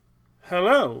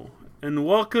Hello, and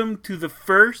welcome to the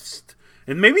first,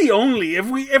 and maybe only,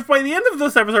 if by the end of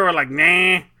this episode we're like,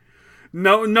 nah,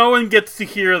 no one gets to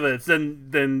hear this,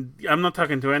 then I'm not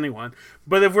talking to anyone.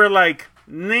 But if we're like,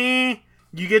 nah,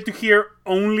 you get to hear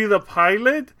only the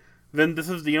pilot, then this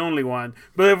is the only one.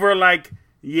 But if we're like,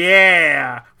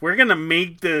 yeah, we're gonna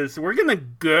make this, we're gonna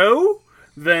go,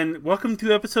 then welcome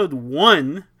to episode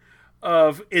 1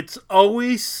 of It's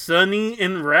Always Sunny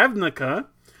in Ravnica.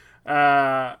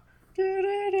 A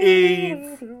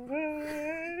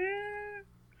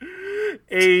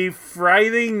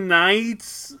Friday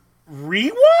nights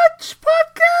rewatch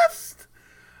podcast.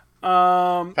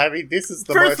 Fabi, this is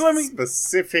the most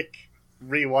specific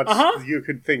rewatch you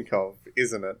could think of,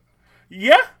 isn't it?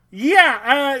 Yeah.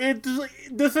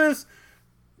 This is.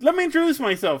 Let me introduce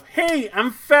myself. Hey,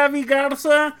 I'm Fabi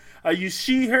Garza. I use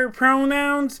she/her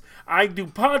pronouns. I do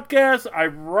podcasts. I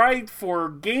write for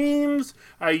games.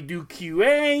 I do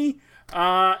QA.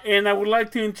 And I would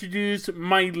like to introduce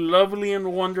my lovely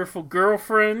and wonderful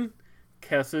girlfriend,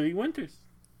 Cassidy Winters.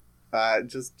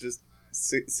 Just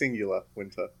singular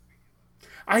Winter.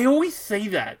 I always say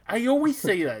that.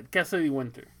 Cassidy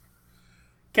Winter.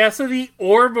 Cassidy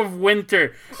Orb of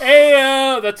Winter.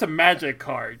 Hey, that's a magic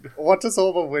card. What does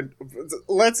Orb of Winter...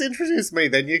 Let's introduce me,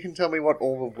 then you can tell me what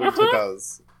Orb of Winter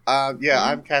does.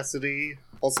 I'm Cassidy,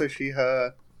 also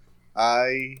she/her.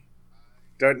 I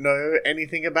don't know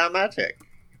anything about magic.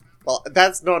 Well,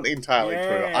 that's not entirely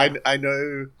true. I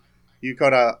know you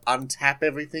gotta untap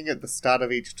everything at the start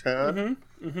of each turn.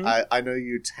 I know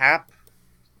you tap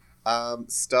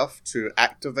stuff to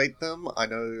activate them. I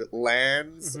know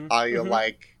lands are your,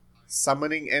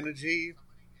 summoning energy.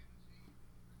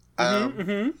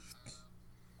 I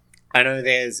know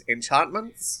there's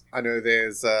enchantments. I know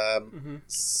there's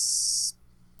spells.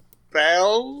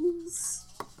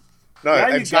 No,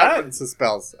 enchantments are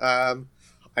spells. I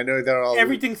know there are...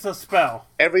 Everything's a spell.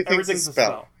 Everything's a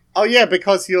spell. Oh yeah,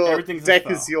 because your deck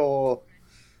is your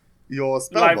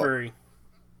spell library. Book.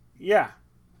 Yeah.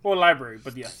 Well, library,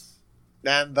 but yes.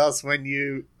 And thus, when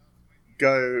you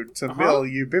go to mill,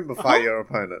 you bimbify your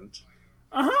opponent.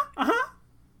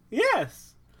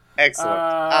 Yes.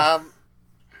 Excellent.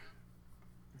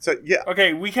 So, yeah.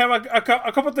 Okay, we have a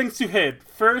couple things to hit.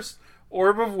 First,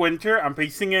 Orb of Winter. I'm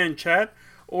pasting it in chat.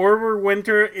 Orb of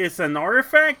Winter is an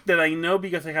artifact that I know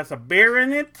because it has a bear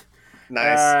in it.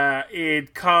 Nice.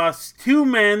 It costs 2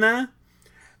 mana.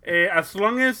 As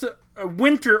long as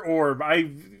Winter Orb,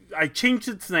 I changed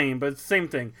its name, but it's the same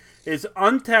thing. Is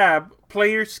untap.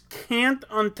 Players can't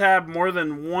untap more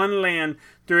than 1 land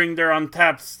during their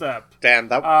untap step. Damn,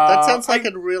 that sounds like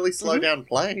it'd really slow down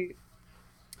play.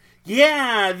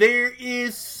 Yeah, there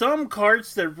is some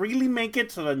cards that really make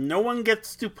it so that no one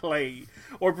gets to play.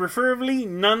 Or preferably,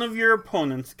 none of your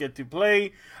opponents get to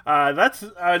play. That's,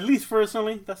 at least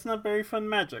personally, that's not very fun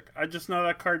Magic. I just know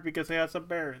that card because it has a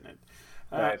bear in it.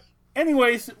 Right.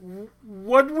 Anyways,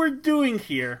 what we're doing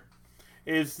here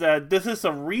is that this is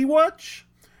a rewatch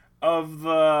of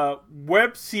the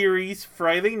web series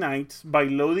Friday Nights by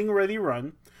Loading Ready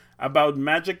Run about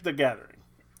Magic the Gathering.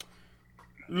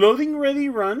 Loading Ready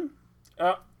Run,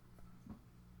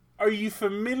 are you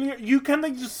familiar? You kind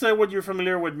of just said what you're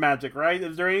familiar with Magic, right?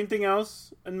 Is there anything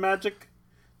else in Magic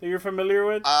that you're familiar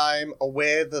with? I'm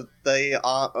aware that they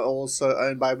are also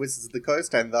owned by Wizards of the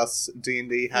Coast, and thus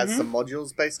D&D has some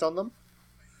modules based on them.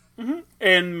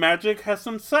 And Magic has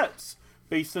some sets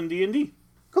based on D&D.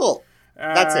 Cool.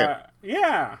 That's it.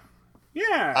 Yeah.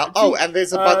 And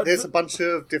there's a bunch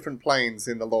of different planes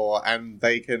in the lore, and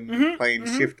they can plane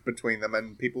shift between them,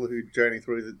 and people who journey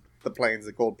through the planes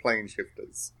are called plane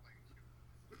shifters.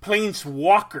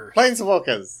 Planeswalkers.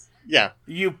 Planeswalkers. Yeah.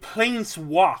 You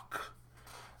planeswalk.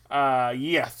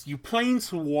 Yes, you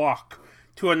planeswalk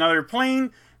to another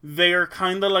plane. They're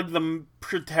kind of like the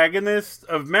protagonist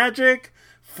of Magic.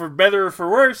 For better or for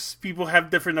worse, people have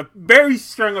different, very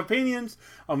strong opinions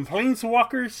on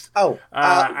planeswalkers.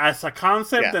 As a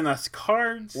concept and as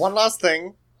cards. One last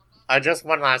thing.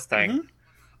 One last thing.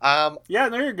 Yeah,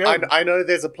 there you go. I know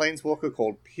there's a planeswalker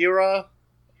called Pyrrha,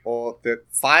 or the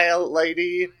Fire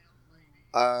Lady,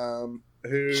 who...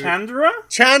 Chandra,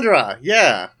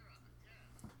 yeah.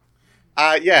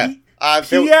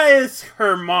 Pia is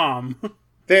her mom.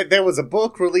 There was a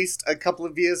book released a couple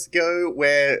of years ago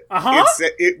where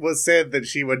it was said that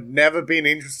she would never been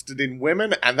interested in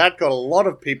women, and that got a lot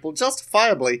of people,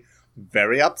 justifiably,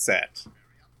 very upset.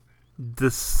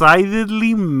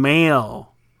 Decidedly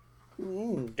male.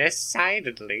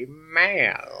 Decidedly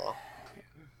male.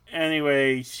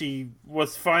 Anyway, she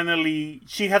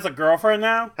has a girlfriend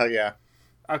now. Hell yeah.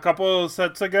 A couple of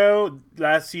sets ago,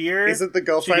 last year. Isn't the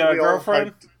girlfriend we all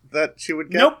hoped that she would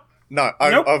get? No,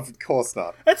 Nope. of course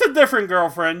not. It's a different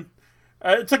girlfriend.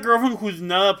 It's a girlfriend who's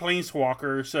not a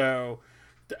planeswalker, so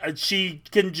she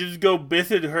can just go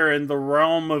visit her in the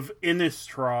realm of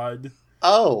Innistrad.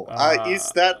 Oh,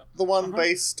 is that the one uh-huh.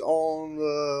 based on,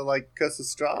 Curse of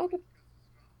Strahd?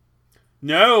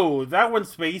 No, that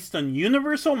one's based on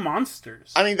Universal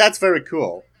Monsters. I mean, that's very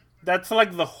cool. That's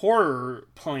like the horror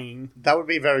plane. That would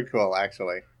be very cool,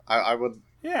 actually. I would...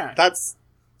 Yeah. That's...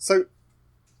 So,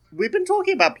 we've been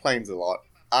talking about planes a lot.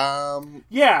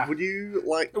 Yeah. Would you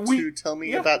like to tell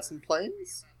me about some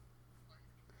planes?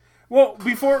 Well,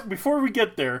 before we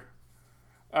get there,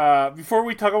 before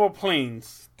we talk about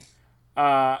planes,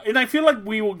 and I feel like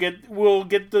we'll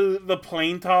get the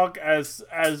plane talk as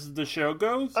the show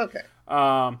goes. Okay.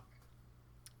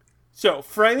 So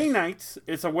Friday Nights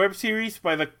is a web series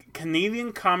by the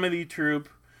Canadian comedy troupe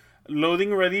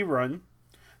Loading Ready Run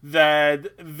that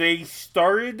they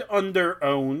started on their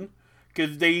own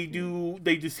because they do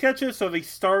sketches. So they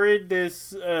started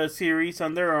this series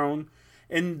on their own,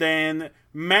 and then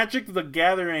Magic the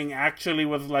Gathering actually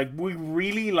was like, we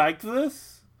really like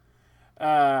this.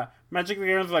 Magic the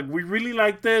Gathering was like, we really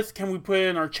like this. Can we put it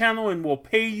in our channel and we'll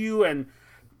pay you? And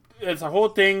it's a whole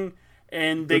thing.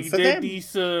 And they did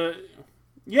these. And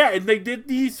they did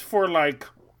these for like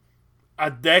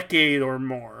a decade or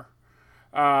more.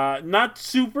 Not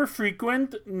super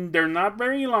frequent. They're not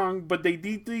very long, but they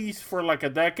did these for like a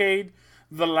decade.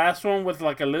 The last one was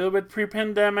like a little bit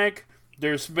pre-pandemic.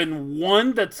 There's been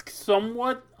one that's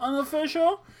somewhat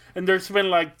unofficial, and there's been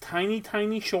like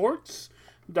tiny shorts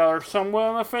that are somewhat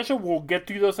unofficial. We'll get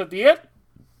to those at the end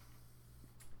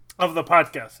of the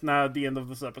podcast, not at the end of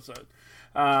this episode.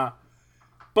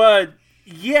 But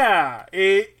yeah,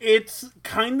 it's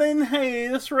kind of in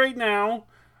hiatus right now.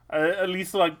 At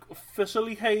least like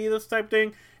officially hiatus type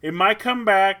thing. It might come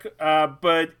back,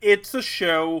 but it's a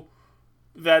show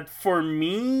that for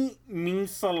me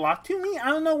means a lot to me. I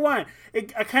don't know why.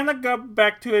 I kind of got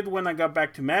back to it when I got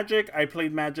back to Magic. I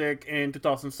played Magic in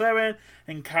 2007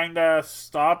 and kind of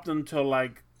stopped until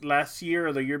like last year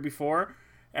or the year before.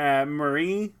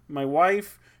 Marie, my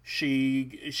wife,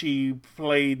 she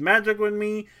played Magic with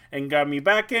me and got me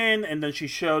back in, and then she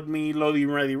showed me Loading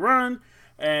Ready Run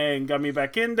and got me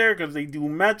back in there because they do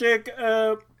Magic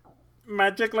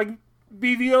like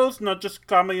videos, not just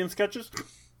comedy and sketches.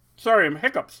 Sorry, I'm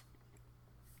hiccups.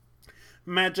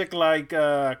 Magic like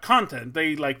content.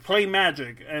 They like play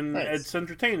Magic and It's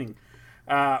entertaining.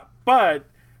 But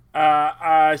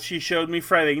she showed me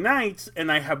Friday Nights,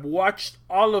 and I have watched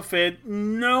all of it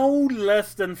no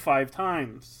less than 5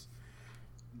 times.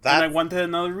 And I wanted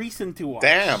another reason to watch.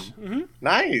 Damn. Mm-hmm.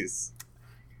 Nice.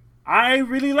 I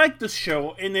really like this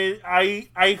show, and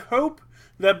I hope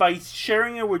that by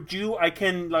sharing it with you, I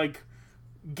can like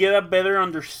get a better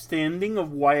understanding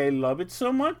of why I love it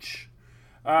so much.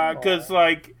 Because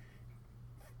like,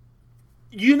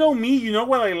 you know me, you know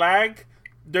what I like.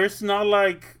 There's not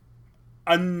like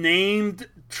a named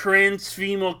trans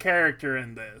female character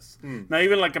in this. Not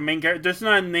even like a main character. There's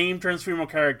not a named trans female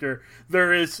character.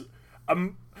 There is a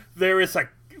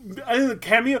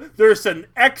cameo. There's an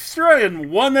extra in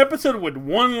one episode with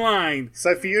one line.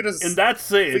 So for you to and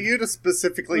that's it. For you to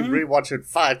specifically rewatch it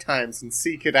 5 times and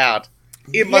seek it out,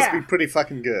 it must be pretty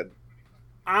fucking good.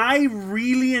 I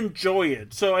really enjoy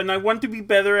it. So, and I want to be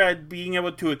better at being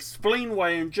able to explain why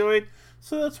I enjoy it.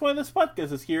 So that's why this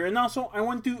podcast is here. And also,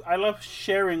 I love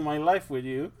sharing my life with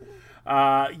you.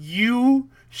 You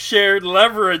shared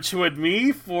Leverage with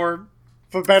me for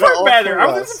better. I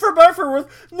wasn't for better, for worse.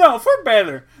 No, for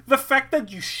better. The fact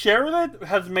that you shared it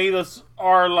has made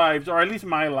our lives, or at least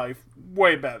my life,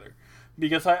 way better.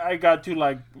 Because I got to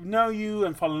like know you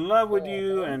and fall in love with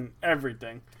you and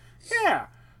everything. Yeah.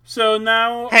 So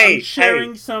now I'm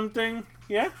sharing something.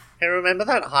 Yeah? Hey, remember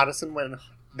that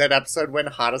that episode when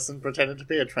Hardison pretended to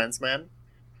be a trans man?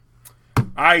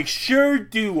 I sure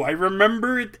do. I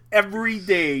remember it every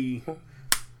day.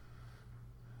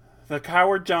 The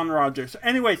coward John Rogers.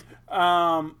 Anyways,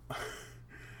 no,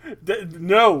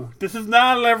 this is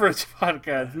not a Leverage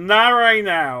podcast. Not right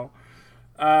now.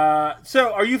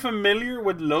 So, are you familiar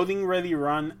with Loading Ready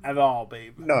Run at all,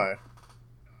 babe? No.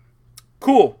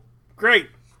 Cool. Great.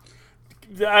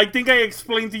 I think I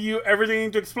explained to you everything I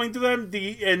need to explain to them.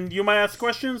 And you might ask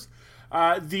questions.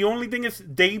 The only thing is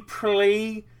they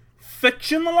play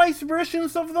fictionalized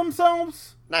versions of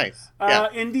themselves. Nice.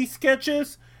 In these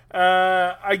sketches.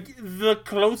 The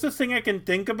closest thing I can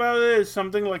think about it is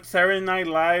something like Saturday Night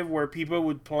Live, where people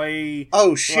would play.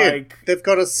 Oh shit! They've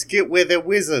got a skit where they're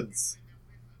wizards.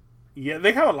 Yeah,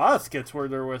 they have a lot of skits where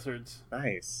they're wizards.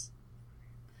 Nice.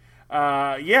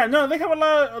 Yeah, no, they have a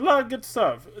lot of good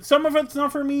stuff. Some of it's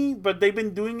not for me, but they've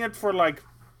been doing it for like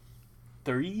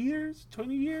 30 years,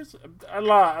 20 years, a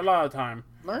lot of time.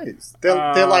 Nice.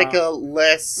 They're like a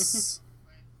less.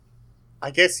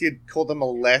 I guess you'd call them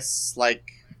a less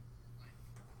like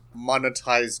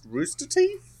monetized Rooster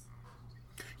Teeth.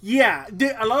 Yeah,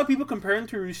 a lot of people compare them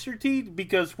to Rooster Teeth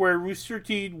because where Rooster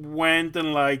Teeth went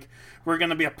and like we're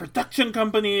gonna be a production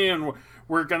company and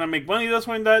we're gonna make money this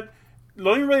way and that.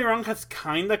 Loading Ready Run has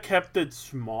kind of kept it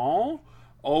small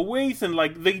always, and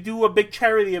like they do a big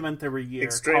charity event every year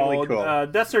Extremely called cool.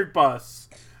 Desert Bus,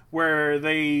 where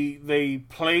they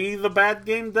play the bad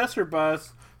game Desert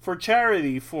Bus for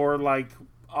charity for like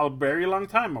a very long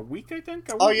time, a week I think.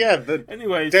 Oh yeah,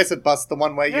 anyways, Desert Bus, the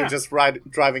one where you're just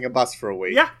driving a bus for a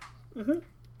week. Yeah.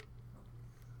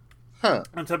 Huh.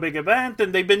 It's a big event,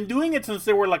 and they've been doing it since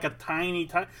they were like a tiny.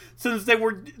 Since they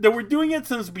were doing it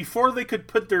since before they could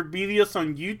put their videos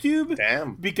on YouTube.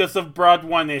 Damn. Because of Broad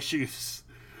One issues,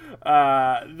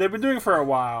 they've been doing it for a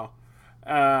while,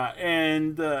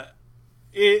 and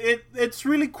it's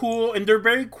really cool, and they're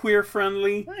very queer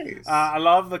friendly. Nice. A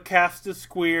lot of the cast is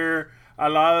queer. A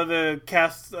lot of the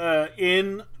cast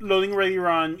in Loading Ready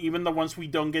Run, even the ones we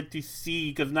don't get to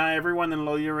see, because not everyone in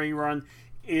Loading Ready Run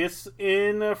is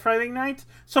in Friday Night.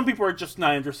 Some people are just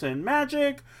not interested in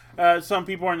magic. Some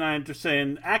people are not interested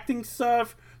in acting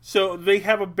stuff. So they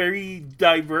have a very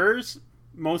diverse,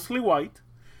 mostly white,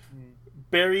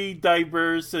 very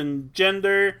diverse in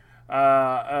gender.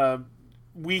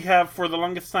 We have, for the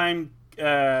longest time,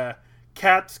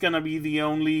 Kat's gonna be the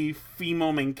only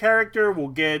female main character. We'll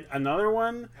get another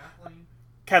one.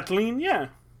 Kathleen, yeah.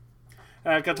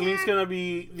 Kathleen's gonna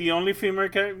be the only female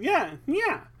character. Yeah.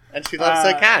 And she loves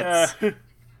her cats.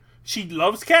 She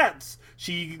loves cats.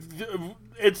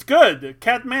 It's good.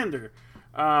 Catmander.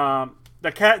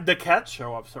 The cats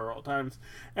show up several times.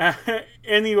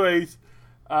 Anyways,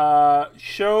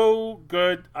 show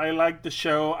good. I like the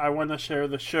show. I want to share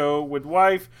the show with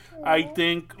wife. Aww. I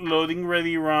think Loading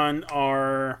Ready Run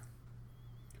are.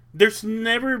 There's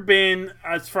never been,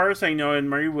 as far as I know, and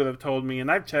Marie would have told me, and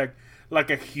I've checked, like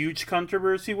a huge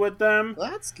controversy with them.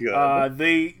 That's good.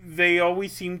 They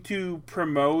always seem to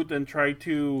promote and try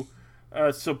to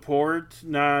support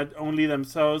not only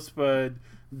themselves but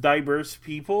diverse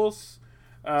peoples.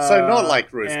 So not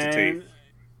like Rooster Teeth.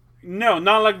 No,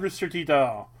 not like Rooster Teeth at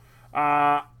all.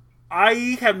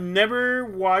 I have never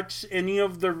watched any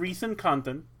of the recent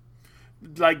content.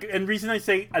 Like, and reason I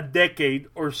say a decade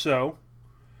or so,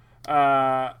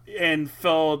 and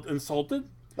felt insulted.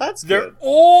 That's They're good.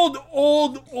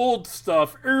 old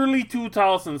stuff, early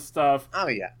 2000 stuff. Oh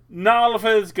yeah. Not all of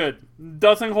it is good.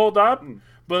 Doesn't hold up,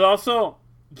 but also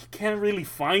you can't really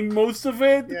find most of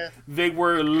it. Yeah. They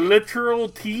were literal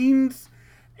teens,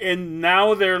 and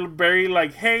now they're very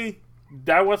like, hey,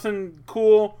 that wasn't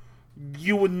cool.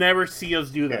 You would never see us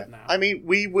do that now. I mean,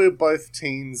 we were both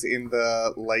teens in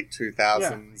the late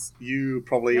 2000s. Yeah. You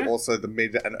probably also the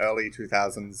mid and early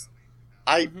 2000s.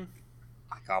 I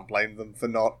can't blame them for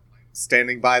not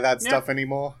standing by that stuff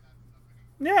anymore.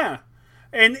 Yeah.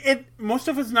 And most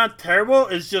of it's not terrible.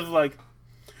 It's just like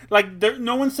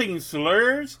no one's saying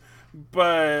slurs,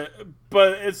 but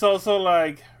it's also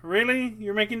like, really?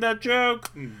 You're making that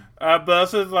joke? But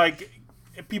also like,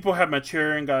 people have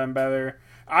matured and gotten better.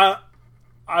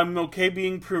 I'm okay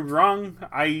being proved wrong.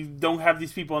 I don't have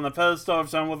these people on the pedestal. If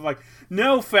someone was like,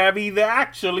 no, Fabby,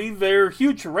 they're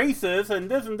huge racists and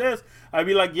this, I'd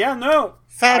be like, yeah, no.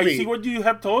 Fabby, I see what you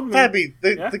have told me. Fabby,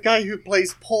 the guy who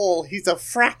plays Paul, he's a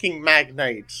fracking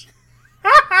magnate.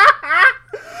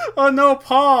 Oh no,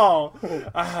 Paul!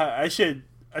 I should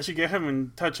get him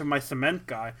in touch with my cement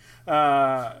guy.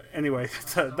 Anyway,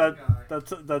 that's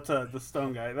the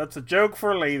stone guy. That's a joke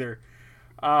for later.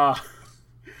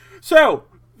 So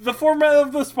the format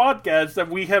of this podcast that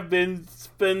we have been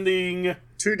spending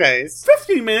 2 days,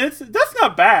 15 minutes. That's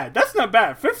not bad.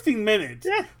 15 minutes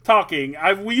talking.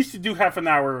 We used to do half an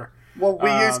hour. Well,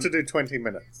 we used to do 20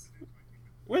 minutes.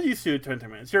 We used to do 20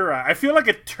 minutes. You're right. I feel like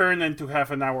it turned into half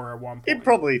an hour at one point. It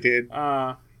probably did.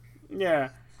 Yeah.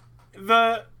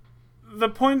 The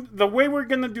way we're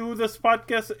gonna do this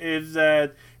podcast is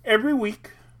that every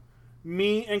week,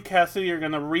 me and Cassidy are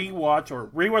gonna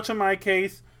rewatch in my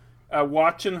case,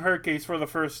 watch in her case for the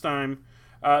first time,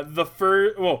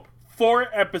 4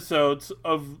 episodes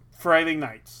of Friday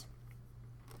Nights.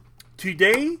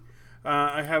 Today,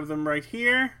 I have them right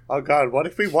here. Oh god, what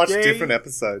if we watched different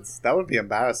episodes? That would be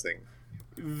embarrassing.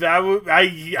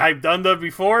 I've done that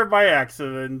before by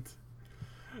accident.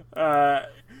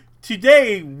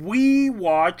 Today we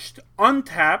watched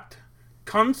Untapped,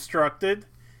 Constructed,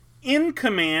 In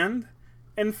Command,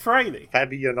 and Friday.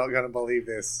 Fabby, you're not going to believe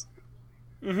this.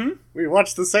 Mm-hmm. We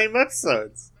watched the same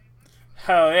episodes.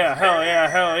 Hell yeah, hell yeah,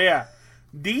 hell yeah.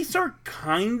 These are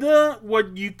kinda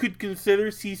what you could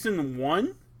consider season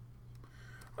 1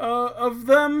 of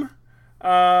them.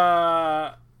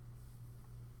 And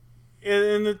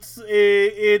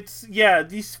it's yeah,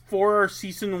 these 4 are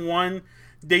season 1.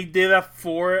 They did a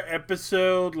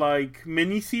 4-episode like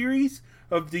miniseries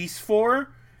of these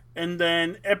 4. And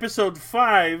then episode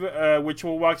 5, which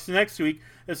we'll watch next week,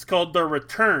 is called The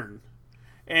Return.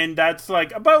 And that's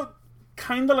like about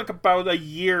a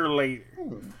year later.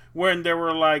 When they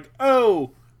were like,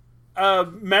 oh,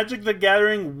 Magic the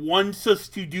Gathering wants us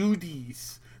to do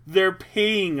these. They're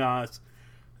paying us.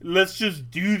 Let's just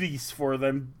do these for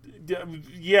them.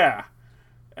 Yeah.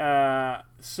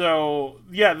 So,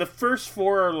 yeah, the first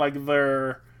 4 are like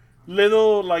their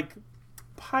little, like,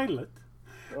 pilot.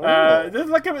 There's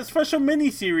like a special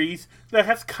mini-series that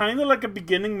has kind of like a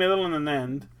beginning, middle, and an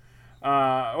end.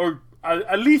 Or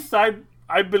at least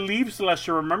I believe /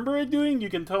 remember it doing. You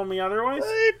can tell me otherwise.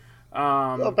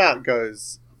 About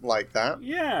goes like that.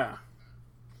 Yeah.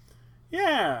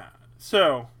 Yeah.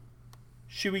 So,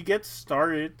 should we get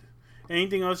started?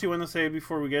 Anything else you want to say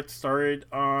before we get started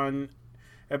on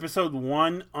episode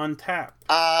 1 on tap?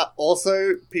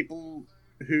 Also, people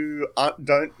who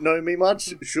don't know me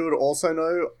much should also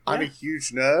know I'm a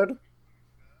huge nerd.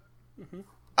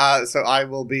 Mm-hmm. So I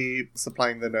will be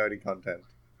supplying the nerdy content.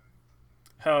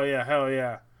 Hell yeah, hell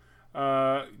yeah.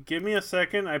 Give me a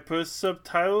second. I put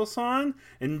subtitles on,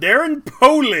 and they're in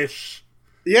Polish.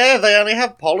 Yeah, they only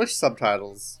have Polish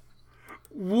subtitles.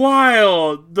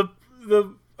 Wild.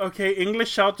 Okay,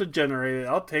 English auto generated.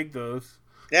 I'll take those.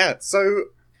 Yeah. So,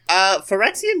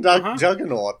 Phyrexian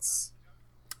Juggernauts.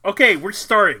 Okay, we're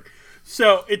starting.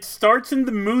 So it starts in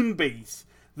the Moon Base.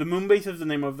 The Moon Base is the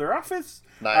name of their office.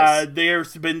 Nice.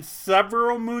 There's been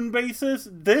several moon bases.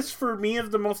 This, for me, is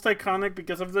the most iconic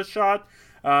because of the shot.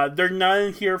 They're not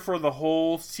in here for the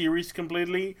whole series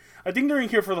completely. I think they're in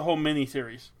here for the whole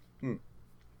mini-series.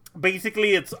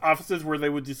 Basically, it's offices where they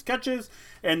would do sketches,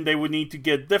 and they would need to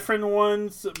get different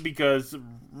ones because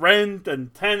rent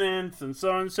and tenants and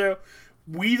so on. So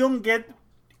we don't get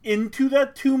into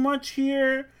that too much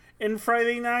here in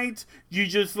Friday Nights. You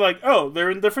just like, oh, they're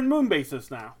in different moon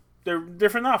bases now. They're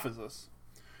different offices.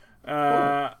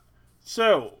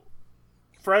 So,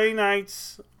 Friday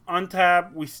Nights on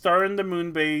tap. We start in the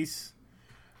moon base,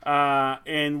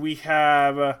 and we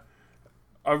have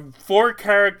 4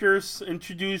 characters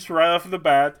introduced right off the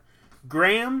bat.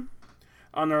 Graham,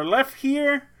 on our left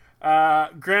here.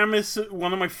 Graham is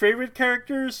one of my favorite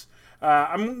characters.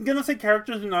 I'm gonna say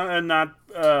characters, not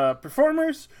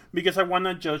performers, because I want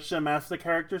to judge them as the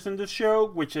characters in this show,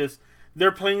 which is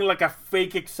they're playing like a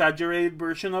fake, exaggerated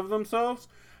version of themselves.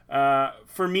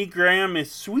 For me, Graham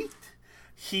is sweet.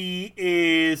 He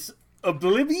is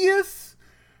oblivious.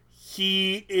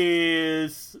 He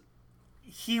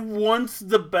wants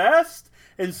the best,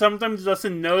 and sometimes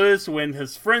doesn't notice when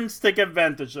his friends take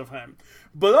advantage of him.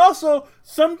 But also,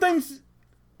 sometimes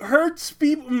hurts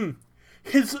people.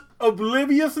 His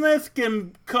obliviousness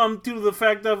can come to the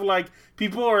fact of, like,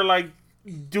 people are, like,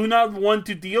 do not want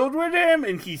to deal with him,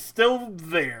 and he's still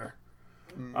there.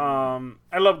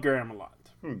 I love Graham a lot.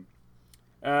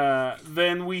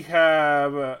 Then we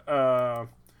have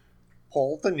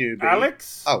Paul the newbie.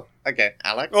 Alex. Oh, okay,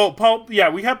 Alex. Oh, Paul. Yeah,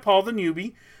 we have Paul the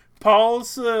newbie.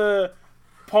 Paul's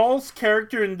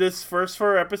character in this first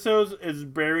 4 episodes is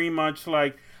very much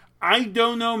like, I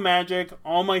don't know magic.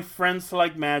 All my friends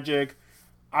like magic.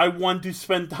 I want to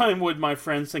spend time with my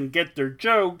friends and get their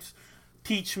jokes.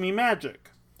 Teach me magic.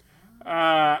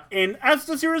 And as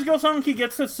the series goes on, he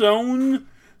gets his own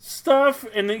stuff,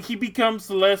 and then he becomes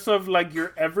less of like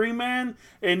your everyman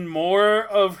and more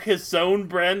of his own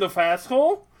brand of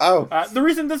asshole. Oh. The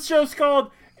reason this show's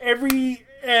called Everyone...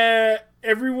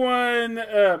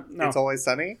 no. It's Always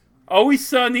Sunny? Always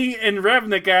Sunny in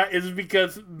Ravnica is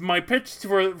because my pitch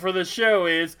for the show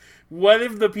is, what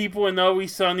if the people in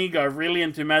Always Sunny got really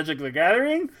into Magic the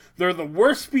Gathering? They're the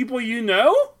worst people you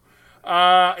know,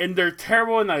 and they're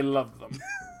terrible, and I love them.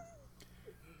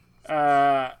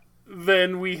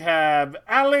 Then we have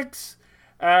Alex.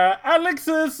 Alex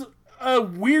is a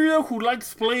weirdo who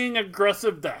likes playing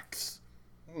aggressive decks.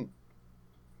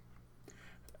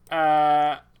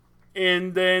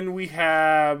 And then we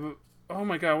have... Oh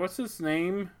my god, what's his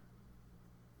name?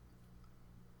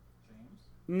 James?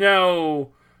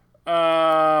 No.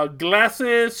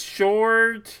 Glasses,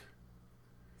 short...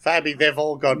 Fabby, they've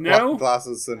all got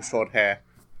glasses and short hair.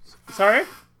 Sorry? Alex?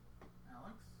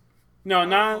 No,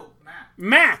 not... Oh, Matt.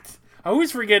 Matt! I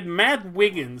always forget Matt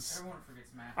Wiggins. Everyone forgets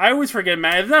Matt. I always forget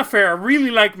Matt. It's not fair. I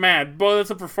really like Matt, both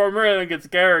as a performer and as a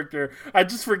character. I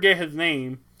just forget his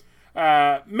name.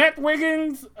 Matt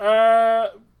Wiggins,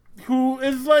 who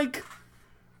is like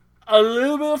a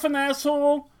little bit of an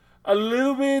asshole, a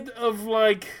little bit of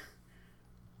like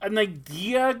an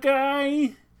idea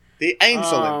guy. The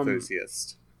angel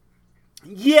enthusiast.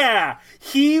 Yeah,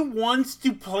 he wants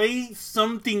to play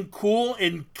something cool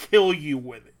and kill you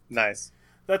with it. Nice.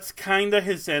 That's kind of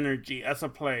his energy as a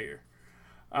player.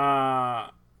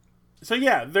 So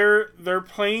yeah, they're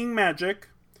playing Magic,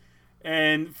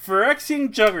 and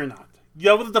Phyrexian Juggernaut.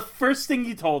 That was the first thing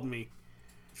you told me.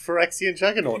 Phyrexian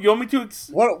Juggernaut. You want me to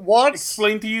what?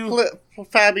 explain to you?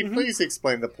 Fabi, please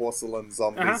explain the porcelain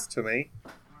zombies to me.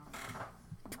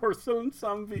 Porcelain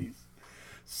zombies.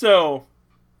 So,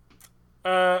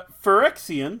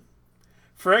 Phyrexians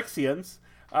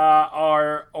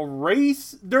are a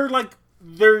race. They're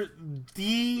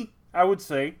I would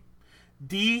say,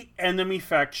 the enemy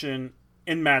faction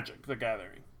in Magic: The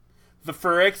Gathering. The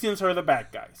Phyrexians are the bad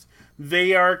guys.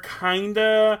 They are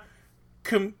kinda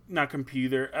not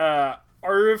computer,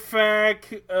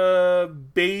 artifact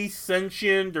based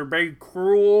sentient. They're very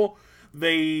cruel.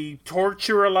 They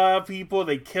torture a lot of people.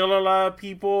 They kill a lot of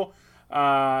people.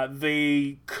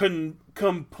 They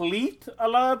complete a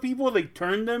lot of people. They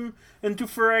turn them into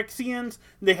Phyrexians.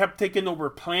 They have taken over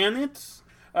planets,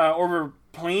 over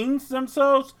planes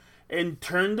themselves, and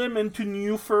turned them into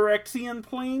new Phyrexian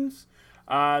planes.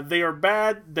 They are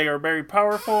bad. They are very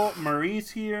powerful.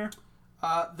 Marie's here.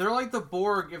 They're like the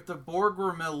Borg if the Borg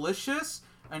were malicious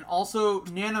and also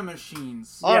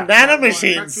nanomachines. Oh, Yeah.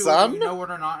 nanomachines, son! You know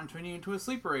whether or not and turn you into a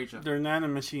sleeper agent. They're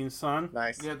nanomachines, son.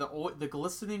 Nice. Yeah, the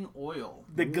glistening oil.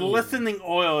 The glistening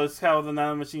oil is how the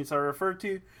nanomachines are referred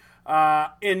to.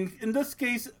 In this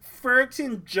case,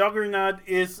 Phyrexian Juggernaut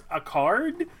is a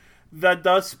card that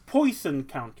does poison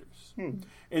counters.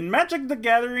 In Magic: The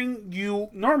Gathering, you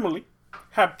normally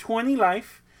have 20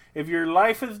 life. If your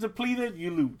life is depleted,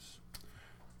 you lose.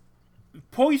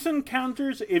 Poison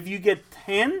counters, if you get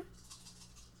 10,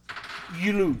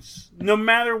 you lose. No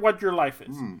matter what your life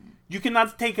is. You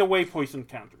cannot take away poison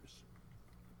counters.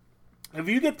 If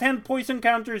you get 10 poison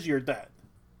counters, you're dead.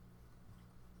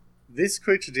 This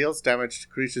creature deals damage to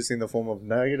creatures in the form of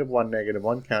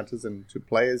 -1/-1 counters and to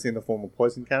players in the form of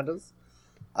poison counters.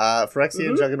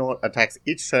 Phyrexian Juggernaut attacks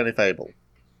each turn if able.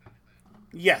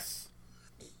 Yes.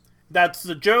 That's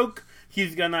the joke.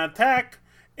 He's gonna attack,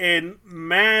 and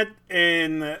Matt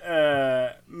and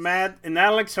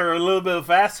Alex are a little bit of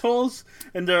assholes,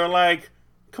 and they're like,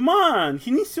 "Come on,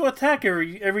 he needs to attack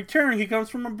every turn. He comes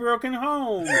from a broken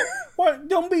home. What?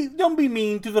 Don't be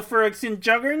mean to the Phyrexian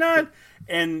Juggernaut."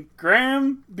 And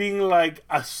Graham, being like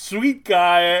a sweet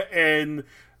guy and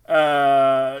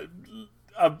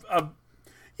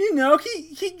he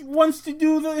wants to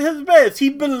do his best. He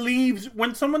believes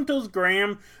when someone tells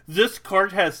Graham this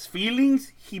card has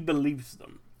feelings, he believes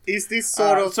them. Is this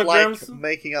sort of so like Graham's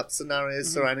making up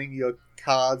scenarios surrounding your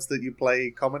cards that you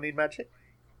play common in Magic?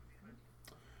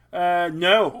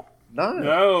 No.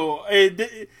 No.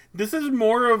 This is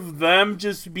more of them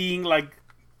just being like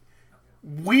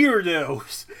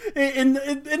weirdos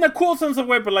in a cool sense of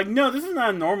way, but like, no, this is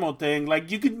not a normal thing.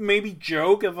 Like, you could maybe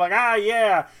joke of like,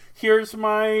 yeah, here's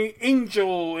my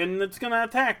angel and it's gonna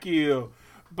attack you,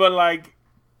 but like,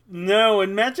 no,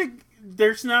 in Magic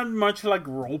there's not much like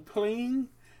role playing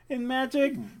in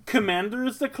Magic. Commander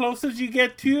is the closest you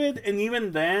get to it, and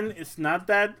even then it's not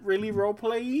that really role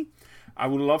play. I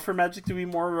would love for Magic to be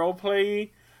more role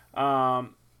play.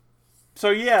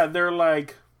 So yeah, they're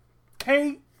like,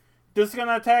 hey, this is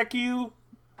gonna attack you.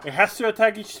 It has to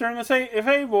attack each turn if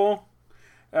able.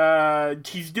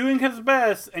 He's doing his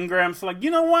best, and Graham's like, you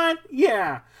know what?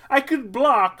 Yeah, I could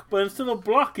block, but instead of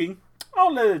blocking,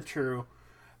 I'll let it through.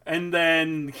 And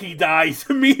then he dies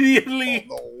immediately.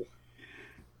 Oh,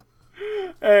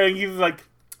 no. And he's like,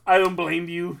 I don't blame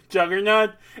you,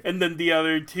 Juggernaut. And then the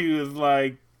other two is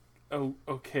like, oh,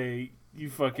 okay, you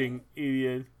fucking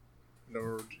idiot.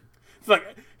 Nerd. It's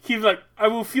like, he's like, I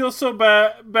will feel so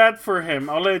bad for him.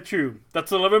 I'll let it through.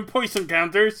 That's 11 poison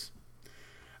counters.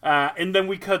 And then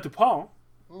we cut to Paul.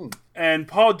 And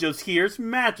Paul just hears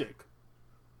magic.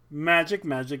 Magic,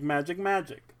 magic, magic,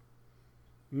 magic.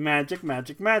 Magic,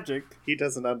 magic, magic. He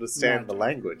doesn't understand the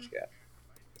language yet.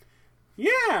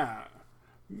 Yeah.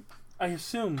 I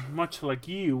assume, much like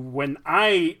you, when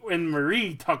I and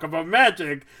Marie talk about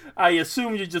magic, I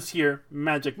assume you just hear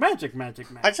magic, magic, magic,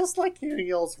 magic. I just like hearing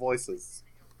y'all's voices.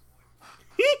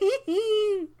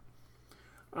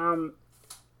 I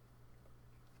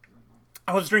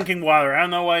was drinking water. I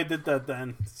don't know why I did that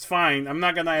then. It's fine. I'm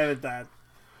not gonna edit that.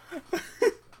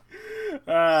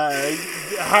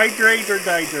 Hydrate or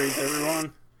dihydrate,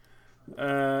 everyone.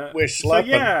 We're So schlepping.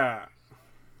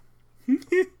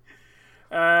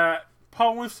 yeah.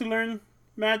 Paul wants to learn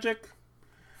magic.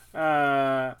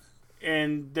 And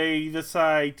they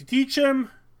decide to teach him.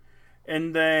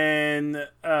 And then,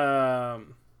 oh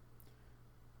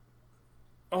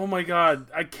my god,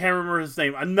 I can't remember his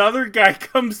name. Another guy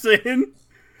comes in.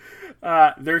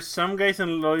 There's some guys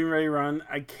in Loading Ready Run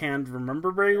I can't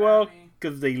remember very well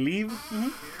because they leave.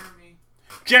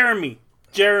 Jeremy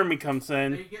comes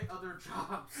in. They get other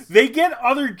jobs. They get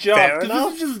other jobs. Fair 'Cause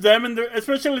enough. this is just them and their,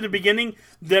 especially at the beginning,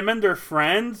 them and their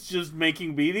friends just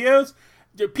making videos.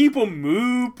 People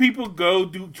move, people go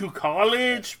to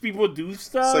college, people do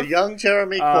stuff. So young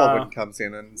Jeremy Corbyn comes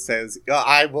in and says,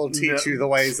 I will teach you the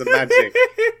ways of magic,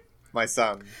 my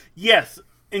son. Yes,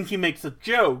 and he makes a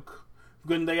joke.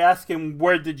 When they ask him,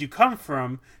 where did you come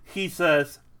from? He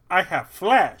says, I have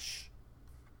Flash.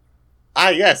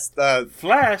 Yes.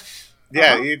 Flash?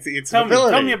 Yeah, Uh-huh. it's an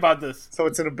ability. Tell me about this. So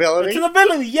it's an ability. It's an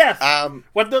ability, yes.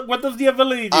 What What does the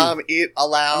ability do? It I'm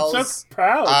allows so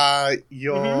proud.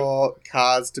 your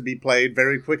cards to be played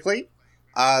very quickly,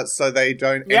 so they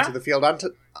don't Yeah. enter the field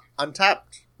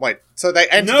untapped. Wait, so they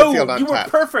enter No, the field you were untapped.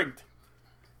 perfect.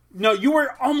 No, you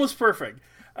were almost perfect.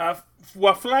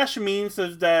 What Flash means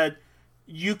is that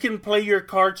you can play your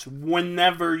cards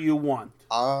whenever you want.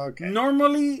 Okay.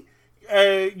 Normally,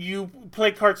 you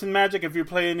play cards in Magic. If you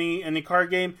play any card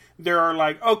game, there are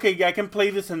like, okay, yeah, I can play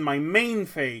this in my main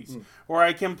phase, or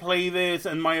I can play this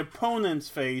in my opponent's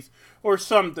phase, or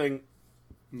something.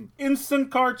 Instant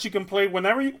cards you can play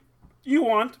whenever you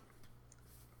want.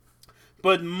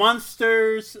 But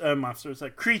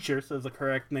creatures is the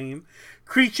correct name.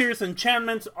 Creatures,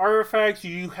 enchantments, artifacts,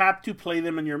 you have to play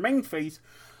them in your main phase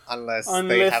Unless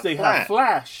they have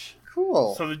Flash.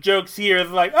 Cool. So the jokes here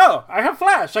is like, oh, I have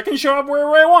Flash. I can show up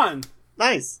wherever I want.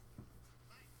 Nice.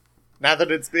 Now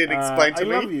that it's been explained to I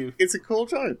me, love you. it's a cool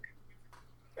joke.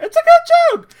 It's a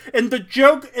good joke. And the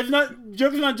joke is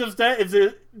not just that. It's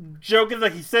the joke is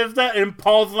that he says that and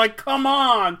Paul's like, come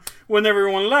on, when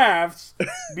everyone laughs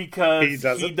because He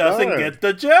doesn't know. get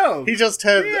the joke. He just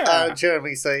heard Yeah.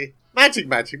 Jeremy say, magic,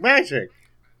 magic, magic.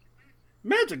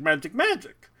 Magic, magic,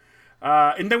 magic.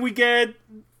 And then we get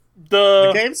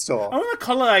the Game store. I want to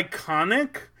call it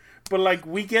iconic, but like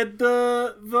we get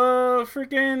the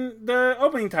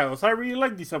opening titles. I really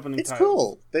like these opening It's titles.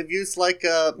 cool. They've used like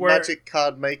a Where- magic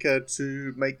card maker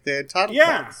to make their title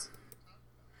Yeah. cards.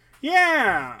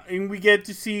 Yeah, and we get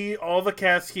to see all the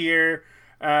cast here,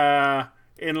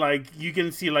 and like you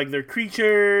can see like their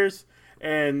creatures,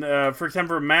 and for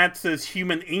example, Matt says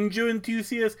human angel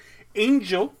enthusiast.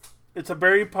 Angel, it's a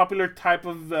very popular type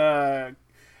of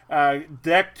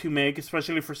deck to make,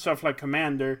 especially for stuff like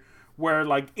Commander, where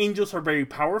like angels are very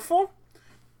powerful.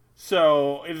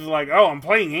 So it's like, oh, I'm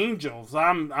playing angels.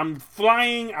 I'm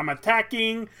flying. I'm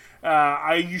attacking.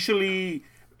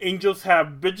 Angels have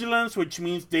vigilance, which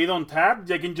means they don't tap.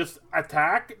 They can just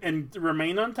attack and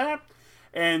remain untapped.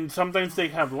 And sometimes they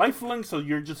have lifelink, so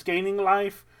you're just gaining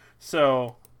life.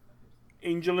 So,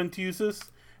 Angel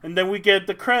enthusiast. And then we get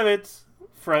the credits,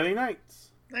 Friday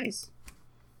nights. Nice.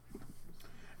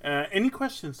 Any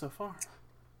questions so far?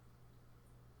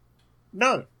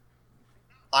 No.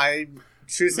 I'm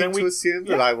choosing Then to assume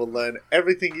that yeah. I will learn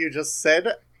everything you just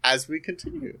said as we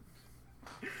continue.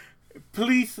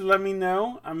 Please let me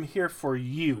know. I'm here for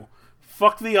you.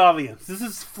 Fuck the audience. This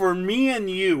is for me and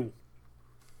you.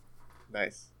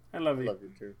 Nice. I love I you. love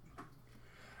you too.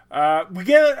 We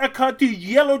get a cut to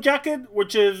Yellow Jacket,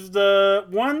 which is the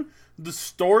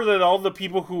store that all the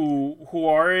people who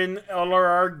are in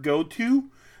LRR go to.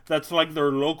 That's like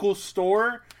their local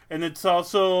store, and it's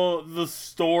also the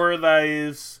store that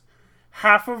is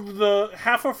half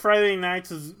of Friday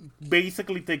nights is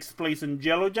basically takes place in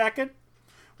Yellow Jacket.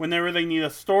 Whenever they need a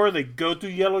store, they go to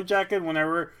Yellow Jacket.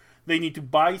 Whenever they need to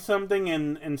buy something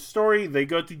in Story, they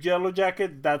go to Yellow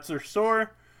Jacket. That's their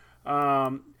store.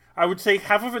 I would say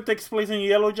half of it takes place in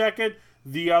Yellow Jacket.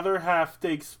 The other half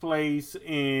takes place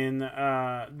in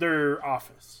their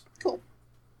office. Cool.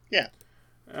 Yeah.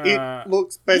 It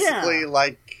looks basically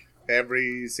like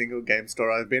every single game store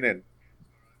I've been in.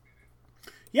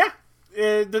 Yeah,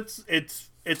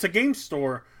 it's a game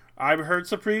store. I've heard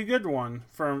it's a pretty good one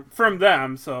from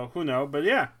them, so who knows? But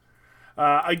yeah,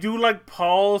 I do like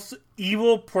Paul's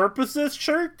Evil Purposes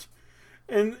shirt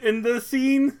in the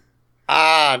scene.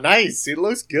 Ah, nice. It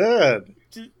looks good.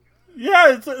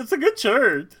 Yeah, it's a good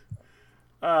shirt.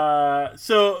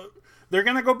 So they're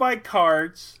gonna go buy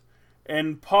cards,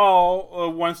 and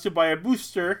Paul wants to buy a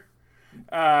booster,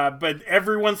 But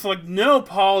everyone's like, no,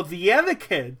 Paul, the other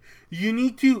kid.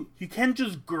 You can't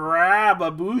just grab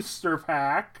a booster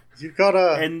pack. You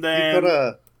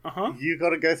gotta Uh-huh. you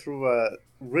gotta go through a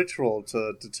ritual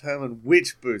to determine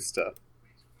which booster.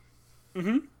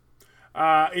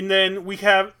 And then we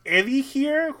have Eddie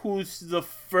here, who's the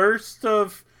first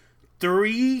of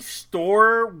 3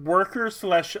 store worker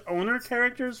 / owner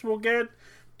characters we'll get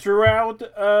throughout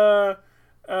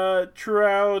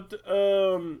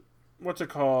what's it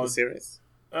called? The series?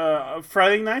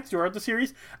 Friday nights throughout the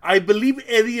series. I believe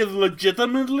Eddie is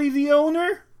legitimately the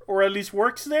owner, or at least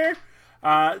works there.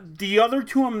 The other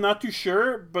 2 I'm not too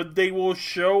sure, but they will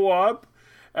show up.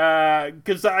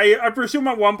 Because I presume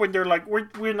at one point they're like,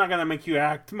 we're not gonna make you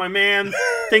act, my man.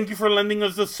 Thank you for lending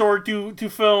us the sword to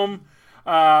film.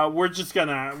 We'll just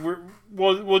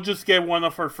get one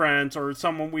of our friends or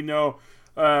someone we know,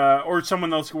 or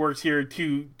someone else who works here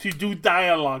to do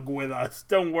dialogue with us.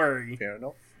 Don't worry. Fair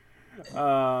enough.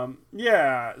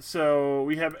 Yeah. So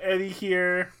we have Eddie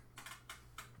here.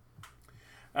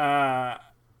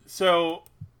 So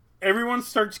everyone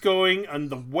starts going, and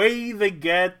the way they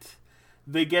get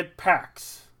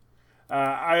packs.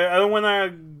 I don't want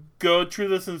to go through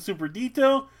this in super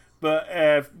detail, but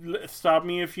stop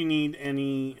me if you need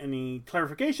any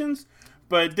clarifications.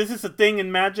 But this is a thing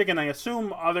in Magic, and I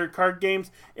assume other card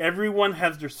games. Everyone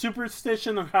has their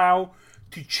superstition of how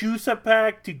to choose a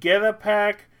pack, to get a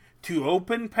pack, to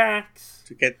open packs,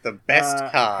 To get the best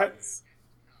cards.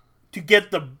 to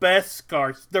get the best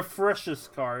cards, the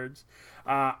freshest cards.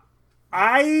 Of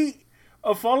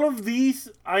all of these,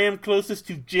 I am closest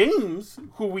to James,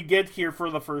 who we get here for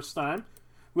the first time.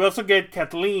 We also get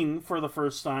Kathleen for the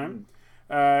first time.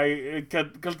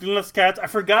 Kathleen's cat. I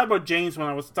forgot about James when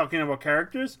I was talking about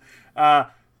characters.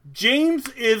 James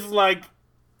is like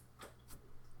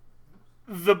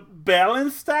the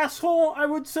balanced asshole, I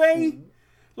would say.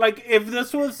 Like, if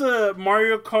this was a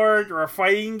Mario Kart or a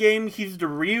fighting game, he's the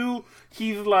Ryu.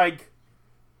 He's like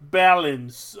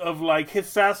balance of like his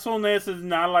assholeness is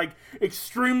not like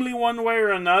extremely one way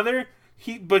or another.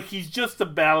 But he's just a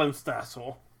balanced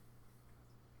asshole.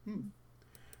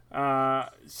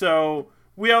 So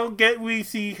we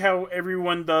see how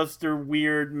everyone does their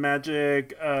weird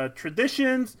magic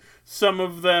traditions. Some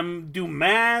of them do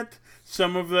math.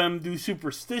 Some of them do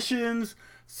superstitions.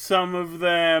 Some of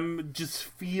them just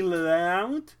feel it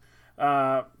out.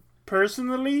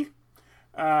 Personally,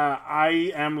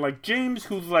 I am like James,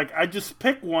 who's like, I just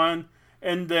pick one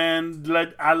and then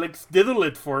let Alex diddle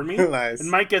it for me. Nice.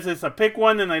 And my guess is I pick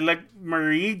one and I let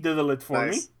Marie diddle it for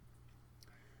me.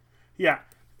 Yeah.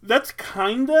 That's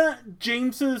kinda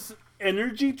James's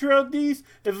energy throughout these.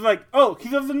 It's like, oh, he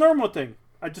does the normal thing.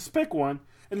 I just pick one.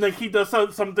 And then he does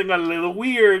something a little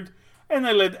weird and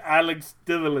I let Alex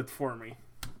diddle it for me.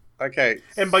 Okay.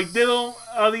 And by diddle,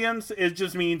 audience, it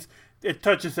just means it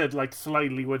touches it like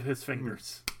slightly with his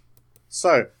fingers.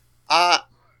 So,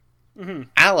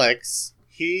 Alex,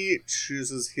 he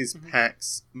chooses his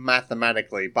packs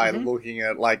mathematically by looking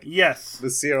at like Yes. the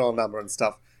serial number and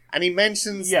stuff. And he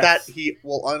mentions Yes. that he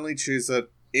will only choose it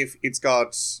if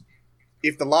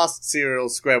if the last serial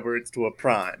square roots to a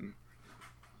prime.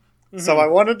 So I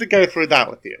wanted to go through that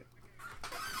with you.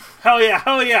 Hell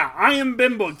yeah. I am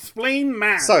Bimbo. Explain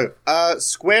math. So,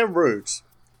 square root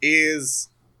is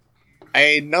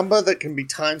a number that can be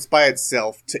times by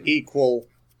itself to equal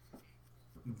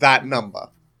that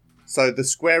number. So the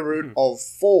square root of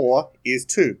 4 is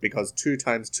 2, because 2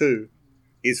 times 2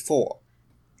 is 4.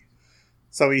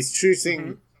 So he's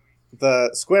choosing the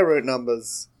square root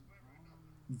numbers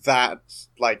that,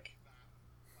 like,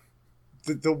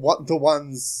 the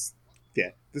ones...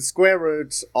 Yeah, the square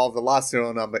root of the last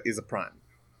serial number is a prime,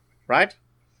 right?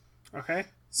 Okay.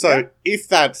 So if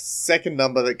that second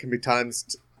number that can be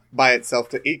times by itself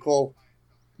to equal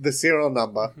the serial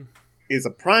number is a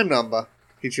prime number,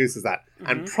 he chooses that.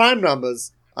 And prime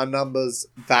numbers are numbers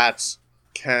that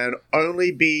can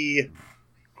only be...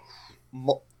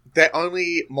 they're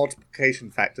only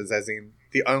multiplication factors, as in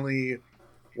the only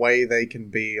way they can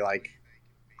be, like,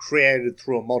 created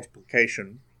through a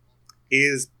multiplication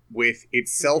is with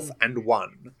itself and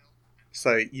 1.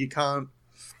 So you can't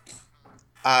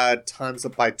times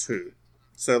it by 2.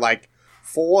 So, like,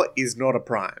 4 is not a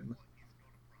prime.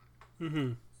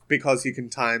 Because you can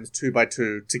times 2 by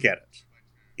 2 to get it.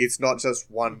 It's not just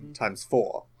 1 times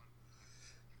 4.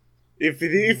 If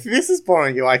this is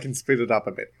boring you, I can speed it up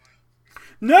a bit.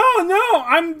 No,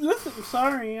 I'm listening.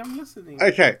 Sorry, I'm listening.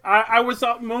 Okay. I was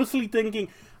mostly thinking,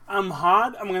 I'm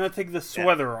hot, I'm going to take the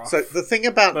sweater off. So the thing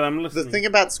about But I'm listening. the thing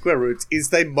about square roots is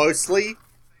they mostly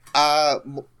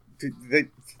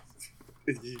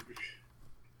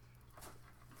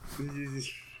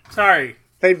Sorry.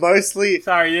 They mostly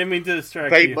Didn't mean to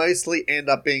distract they you. mostly end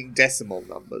up being decimal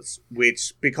numbers,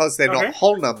 which because they're Okay. not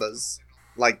whole numbers,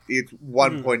 like it's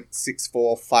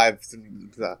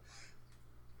 1.645.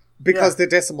 Because Yeah. they're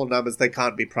decimal numbers, they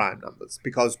can't be prime numbers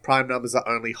because prime numbers are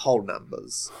only whole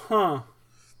numbers. Huh.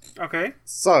 Okay.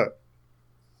 So,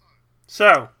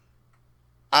 So.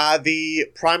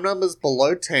 the prime numbers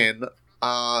below 10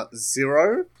 are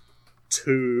 0,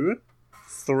 2,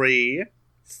 3,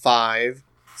 5,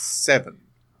 7.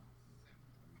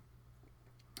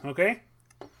 Okay.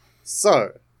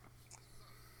 So,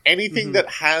 anything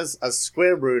that has a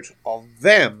square root of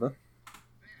them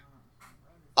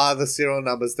are the serial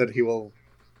numbers that he will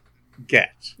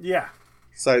get. Yeah.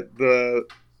 So the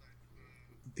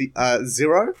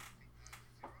 0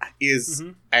 is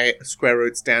a square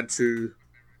roots down to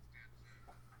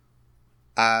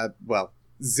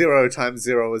 0 times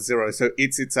 0 is 0, so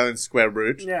it's its own square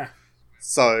root. Yeah.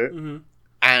 So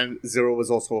and 0 was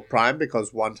also a prime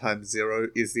because 1 times 0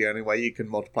 is the only way you can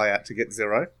multiply out to get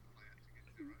 0.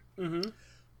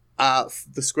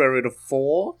 The square root of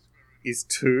 4 is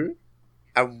 2,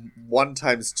 and 1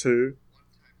 times 2,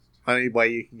 only way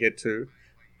you can get 2,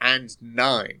 and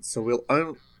 9. So we'll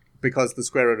only, because the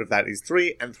square root of that is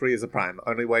 3, and 3 is a prime.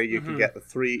 Only way you can get the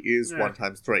 3 is 1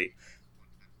 times 3.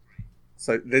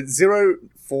 So the 0,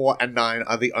 4, and 9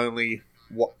 are the only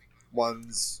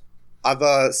ones,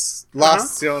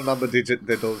 last serial number digit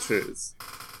that they'll choose.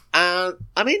 I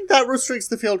mean, that restricts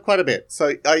the field quite a bit.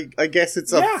 So I guess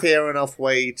it's a fair enough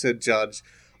way to judge.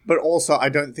 But also, I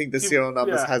don't think the serial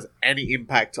numbers has any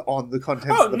impact on the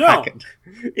contents of the packet.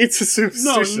 It's a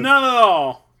superstition. No, not at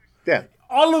all. Yeah.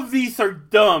 All of these are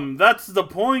dumb. That's the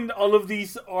point. All of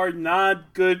these are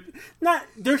not good.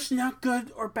 There's not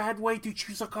good or bad way to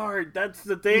choose a card. That's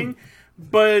the thing.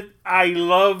 But I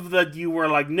love that you were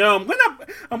like, no,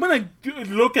 I'm gonna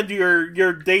look at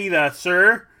your data,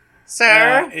 sir.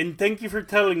 And thank you for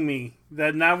telling me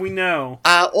that now we know.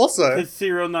 Also, the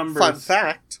serial numbers. Fun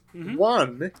fact: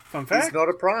 1 is not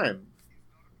a prime.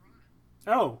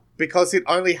 Oh, because it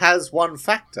only has one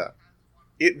factor.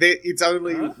 It's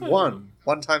only 1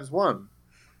 times 1,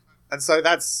 and so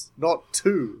that's not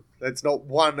 2. That's not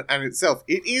 1 and itself.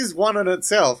 It is 1 in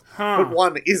itself, but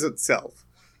 1 is itself.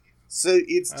 So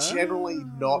it's generally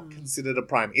not considered a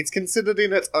prime. It's considered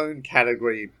in its own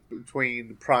category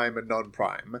between prime and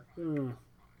non-prime.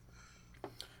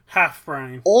 Half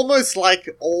prime. Almost like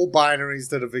all binaries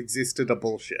that have existed are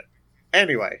bullshit.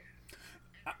 Anyway.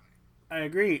 I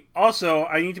agree. Also,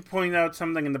 I need to point out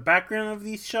something in the background of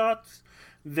these shots.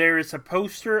 There is a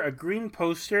poster, a green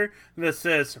poster, that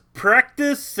says,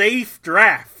 "Practice safe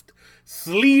draft.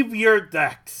 Sleeve your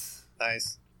decks."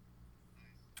 Nice.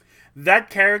 That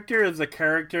character is a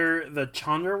character that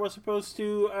Chandra was supposed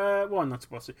to, not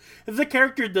supposed to. It's a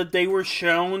character that they were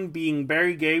shown being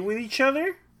very gay with each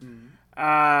other.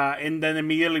 And then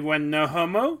immediately went no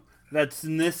homo. That's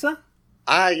Nissa.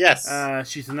 Yes.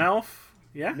 She's an elf.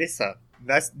 Yeah? Nissa.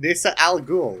 That's Nissa Al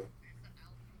Ghul.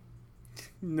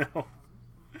 No.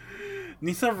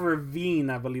 Nissa Ravine,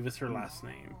 I believe is her last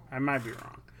name. I might be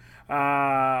wrong.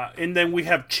 And then we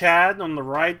have Chad on the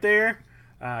right there.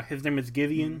 His name is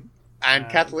Gideon. And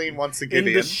Kathleen wants a Gideon.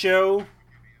 In this show,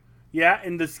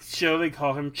 they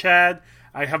call him Chad.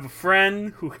 I have a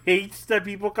friend who hates that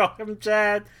people call him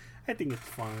Chad. I think it's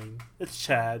fine. It's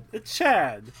Chad.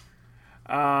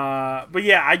 But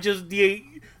yeah, I just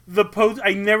the post.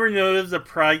 I never noticed the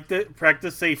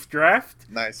practice safe draft.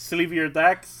 Nice. Sleeve your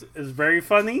decks is very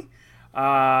funny.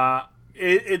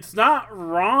 It's not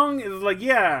wrong. It's like,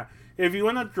 yeah, if you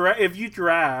want to if you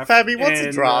draft, Fabi, what's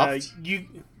a draft?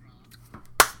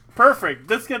 Perfect.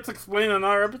 This gets explained in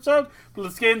our episode, but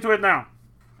let's get into it now.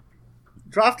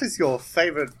 Draft is your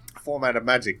favorite format of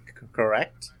Magic,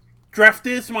 correct? Draft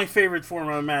is my favorite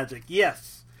format of Magic,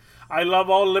 yes. I love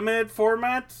all limited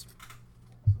formats.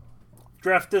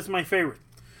 Draft is my favorite.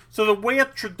 So the way a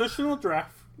traditional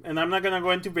draft, and I'm not going to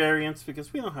go into variants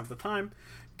because we don't have the time,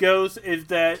 goes is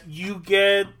that you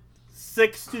get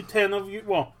 6 to 10 of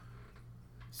your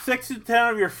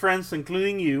friends,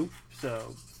 including you.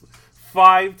 So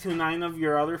 5 to 9 of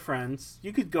your other friends.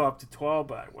 You could go up to 12,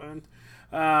 but I wouldn't.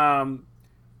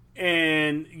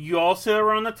 And you all sit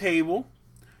around the table.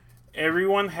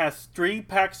 Everyone has 3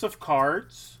 packs of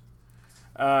cards.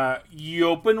 You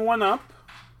open one up.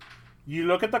 You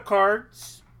look at the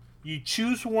cards. You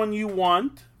choose one you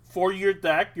want for your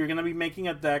deck. You're going to be making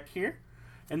a deck here.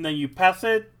 And then you pass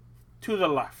it to the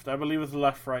left. I believe it's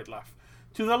left, right, left.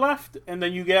 To the left. And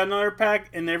then you get another pack.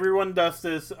 And everyone does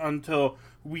this until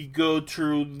we go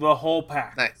through the whole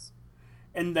pack. Nice.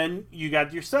 And then you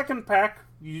got your second pack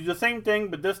You do the same thing,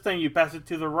 but this time you pass it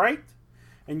to the right,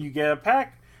 and you get a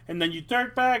pack, and then you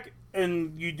third pack,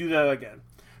 and you do that again.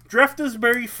 Draft is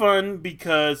very fun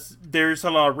because there's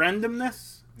a lot of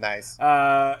randomness. Nice.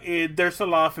 There's a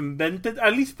lot of inventive,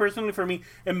 at least personally for me,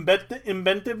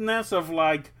 inventiveness of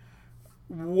like,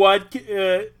 what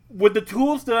with the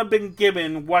tools that I've been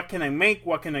given, what can I make,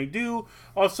 what can I do.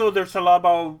 Also, there's a lot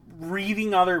about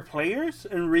reading other players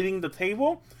and reading the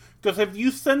table, because if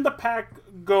you send the pack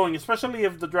going, especially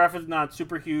if the draft is not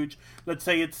super huge, let's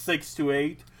say it's 6 to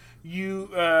 8, you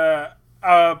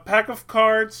a pack of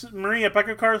cards, Marie, a pack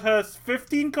of cards has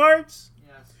 15 cards.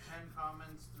 Yes, 10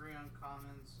 commons, 3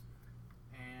 uncommons,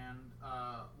 and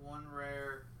 1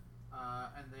 rare,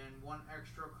 and then 1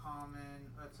 extra common.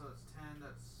 So it's 10.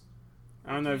 That's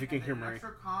I don't know if you can and hear then an Marie.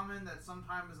 extra common that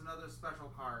sometimes is another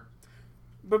special card.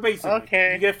 But basically,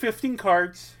 Okay. you get 15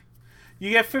 cards.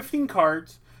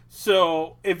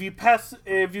 So if you pass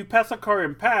a card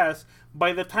and pass,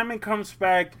 by the time it comes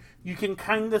back, you can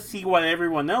kind of see what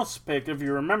everyone else picked. If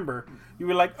you remember, you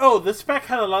were like, "Oh, this pack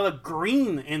had a lot of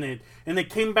green in it, and it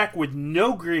came back with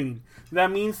no green."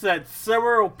 That means that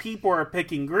several people are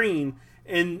picking green,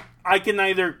 and I can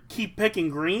either keep picking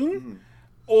green,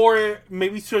 or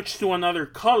maybe switch to another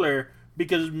color.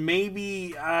 Because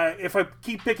maybe if I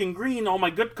keep picking green, all my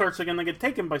good cards are going to get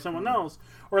taken by someone else.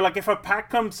 Or like if a pack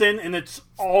comes in and it's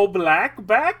all black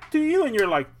back to you and you're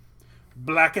like,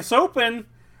 black is open.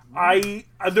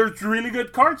 There's really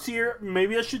good cards here.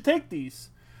 Maybe I should take these.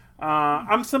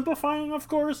 I'm simplifying, of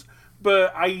course.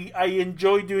 But I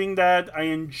enjoy doing that. I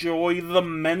enjoy the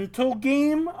mental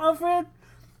game of it.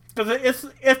 Because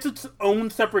it's its own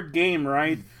separate game,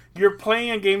 right? You're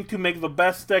playing a game to make the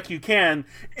best deck you can,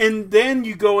 and then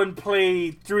you go and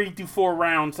play 3 to 4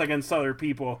 rounds against other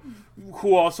people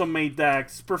who also made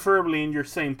decks, preferably in your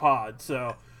same pod.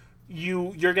 So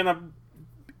you're gonna,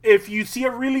 if you see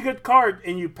a really good card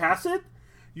and you pass it,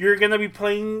 you're gonna be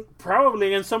playing probably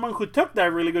against someone who took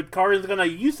that really good card and is gonna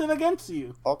use it against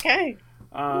you. Okay.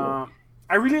 I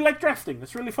really like drafting.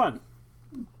 It's really fun.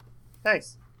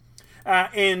 Nice.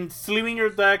 And sleeving your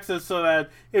decks is so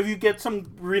that if you get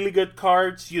some really good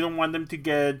cards, you don't want them to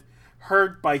get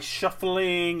hurt by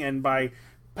shuffling and by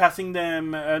passing them,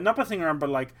 not passing around,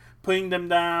 but like putting them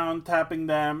down, tapping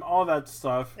them, all that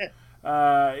stuff.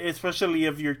 Yeah. Especially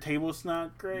if your table's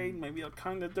not great, maybe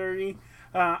kind of dirty.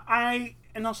 I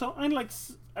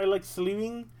like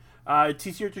sleeving. It's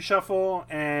easier to shuffle,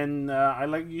 and I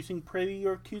like using pretty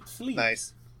or cute sleeves.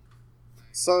 Nice.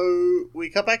 So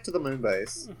we come back to the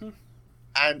Moonbase. Mm-hmm.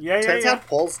 And turns out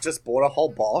Paul's just bought a whole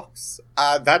box.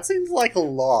 That seems like a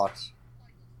lot.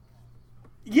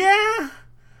 Yeah!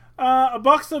 A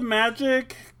box of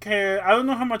Magic, I don't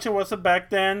know how much it was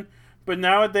back then, but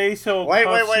nowadays it'll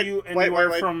cost you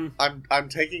anywhere from... I'm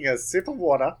taking a sip of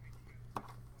water.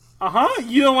 Uh-huh,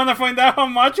 you don't want to find out how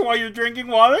much while you're drinking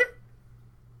water?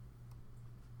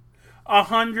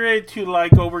 $100 to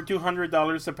like over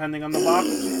 $200 depending on the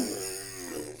box.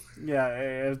 Yeah,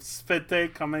 it's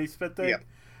Spit Comedy Spit Yep.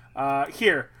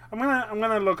 Here, I'm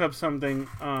gonna look up something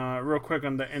real quick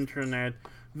on the internet.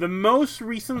 The most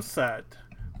recent set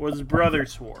was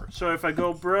Brothers War. So if I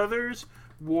go Brothers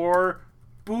War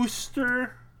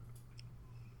booster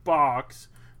box,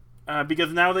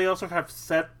 because now they also have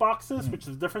set boxes, which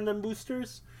is different than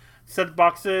boosters. Set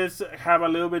boxes have a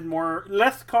little bit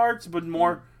less cards, but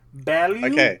more value.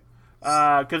 Okay.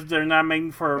 Because they're not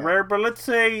made for a rare. But let's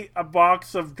say a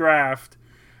box of draft,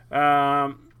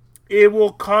 it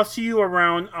will cost you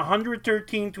around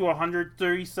 $113 to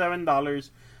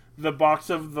 $137. The box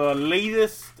of the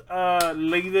latest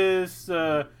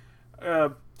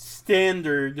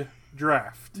standard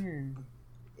draft.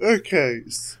 Okay.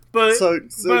 But So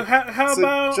how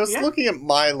about just looking at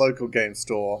my local game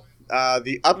store,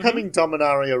 the upcoming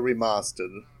Dominaria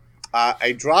Remastered,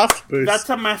 a draft boost.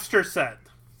 That's a master set.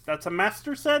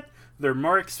 They're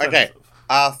more expensive. Okay.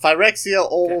 Phyrexia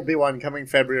All-Will-Be-One coming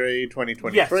February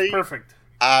 2023. Yes, perfect.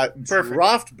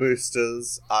 Draft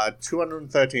boosters are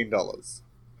 $213.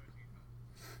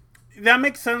 That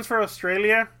makes sense for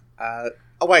Australia.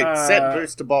 Set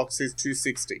booster box is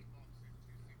 $260.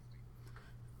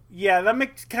 Yeah,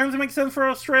 that kind of makes sense for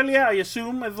Australia. I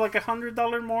assume it's like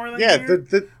 $100 more than Yeah, here.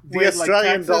 the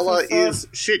Australian taxes dollar and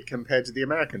stuff. is shit compared to the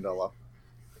American dollar.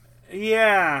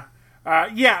 Yeah.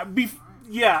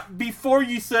 Before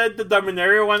you said the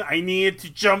Dominaria one, I needed to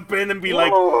jump in and be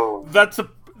like, that's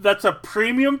a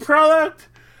premium product.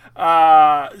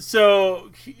 The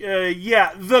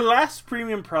last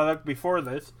premium product before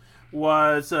this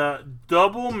was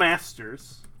Double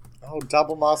Masters. Oh,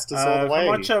 Double Masters all the way.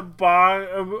 How much a box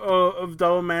of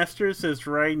Double Masters is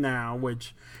right now,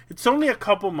 which it's only a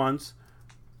couple months.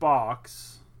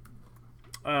 box.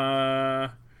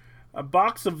 A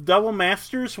box of Double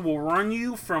Masters will run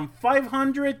you from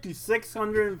 $500 to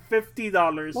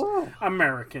 $650 Wow.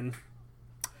 American.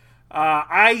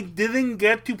 I didn't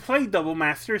get to play Double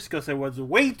Masters because it was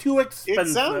way too expensive.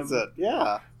 It sounds it,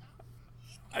 yeah.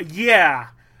 Yeah.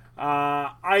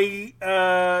 Dominarius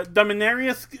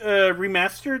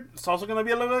Remastered, it's also going to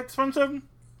be a little expensive.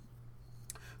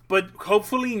 But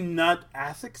hopefully not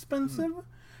as expensive.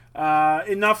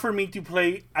 Enough for me to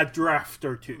play a draft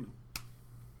or two.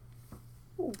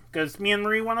 Because me and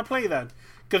Marie want to play that.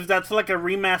 Because that's like a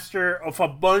remaster of a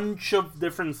bunch of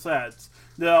different sets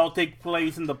that all take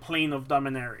place in the plane of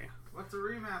Dominaria. What's a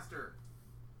remaster?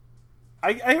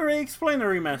 I already explained a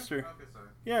remaster. Okay, sorry.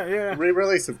 Yeah.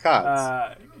 Re-release of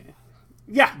cards.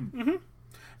 Yeah.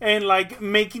 And like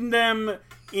making them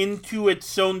into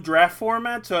its own draft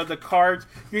format, so the cards,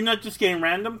 you're not just getting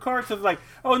random cards. It's like,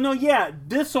 oh no, yeah,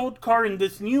 this old card and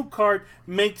this new card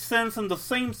makes sense in the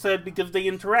same set because they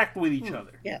interact with each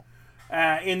other. Yeah.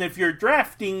 And if you're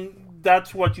drafting,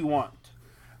 that's what you want.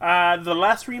 The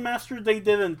last remaster they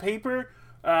did in paper,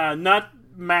 not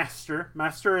Master.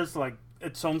 Master is like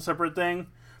its own separate thing.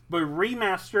 But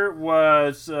Remaster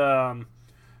was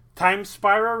Time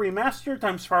Spiral Remaster.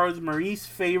 Time Spiral is Marie's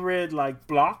favorite like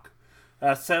block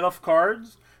set of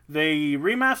cards. They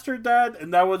remastered that,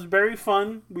 and that was very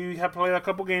fun. We have played a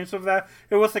couple games of that.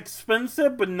 It was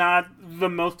expensive, but not the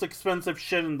most expensive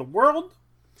shit in the world.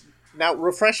 Now,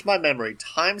 refresh my memory.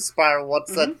 Time Spiral,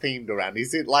 what's that themed around?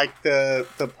 Is it like the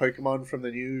Pokemon from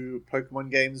the new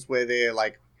Pokemon games where they're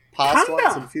like past Kinda.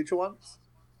 ones and future ones?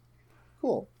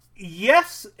 Cool.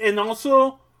 Yes, and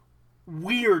also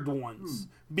weird ones.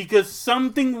 Because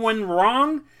something went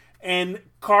wrong, and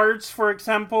cards, for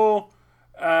example,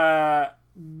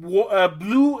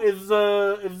 blue is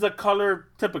the color,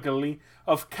 typically,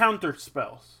 of counter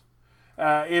spells.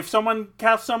 If someone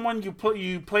casts someone, you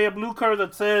play a blue card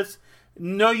that says,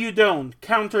 no you don't,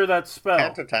 counter that spell.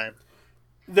 Counter time.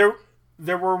 There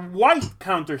were white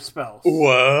counter spells.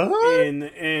 What?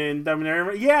 In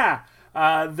Dominaria. Yeah.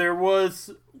 There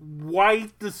was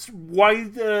black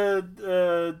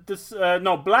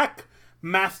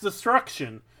mass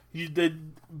destruction. You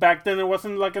did back then. It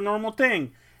wasn't like a normal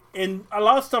thing, and a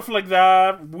lot of stuff like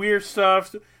that, weird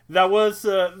stuff. That was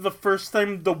the first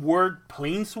time the word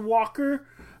planeswalker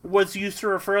was used to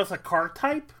refer as a card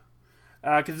type,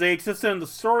 because they existed in the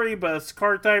story, but as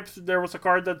card types, there was a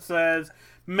card that says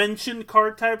mentioned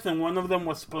card types, and one of them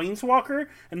was planeswalker,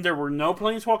 and there were no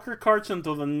planeswalker cards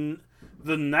until the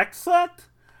next set.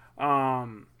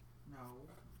 No.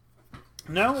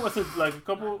 No, was it like a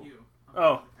couple? Not you.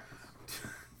 Oh.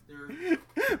 They're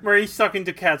Marie's talking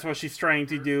to cats while she's trying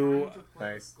to do. trying to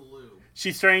play Nice. glue.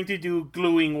 She's trying to do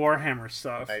gluing Warhammer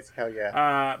stuff. Nice. Hell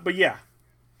yeah. But yeah.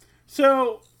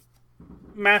 So,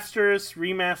 masters,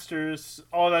 remasters,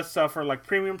 all that stuff are like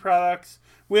premium products.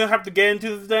 We don't have to get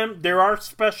into them. There are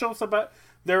specials about.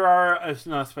 There are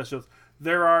not specials.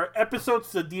 There are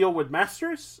episodes that deal with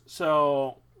masters.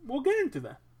 So we'll get into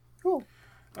that. Cool.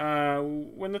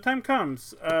 When the time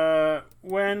comes.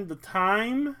 When the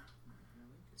time.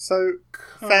 So,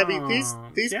 Fabi,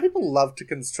 these Yeah. people love to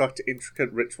construct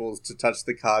intricate rituals to touch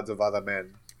the cards of other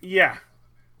men. Yeah.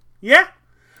 Yeah.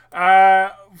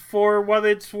 For what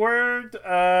it's worth,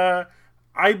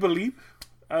 I believe,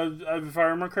 if I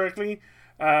remember correctly,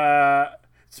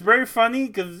 it's very funny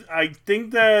because I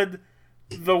think that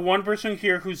the one person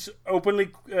here who's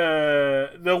openly,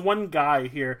 the one guy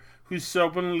here who's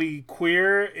openly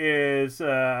queer is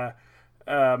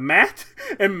Matt,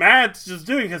 and Matt's just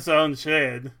doing his own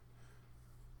shit.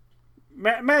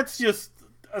 Matt's just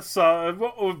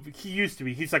he used to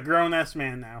be. He's a grown ass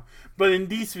man now, but in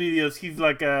these videos, he's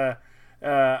like a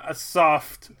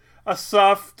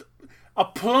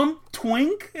plump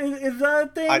twink. Is that a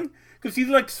thing? Because he's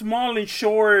like small and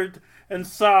short and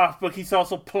soft, but he's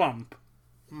also plump.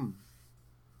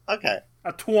 Okay.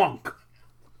 A twunk.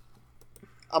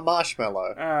 A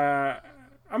marshmallow.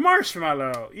 A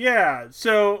marshmallow. Yeah.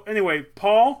 So anyway,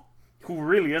 Paul, who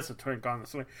really is a twink,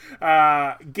 honestly,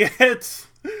 gets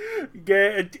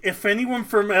if anyone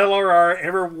from LRR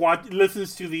ever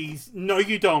listens to these, no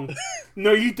you don't.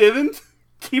 No you didn't.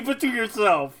 Keep it to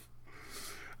yourself.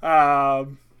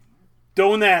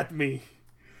 Don't at me.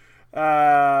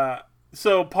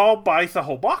 So Paul buys the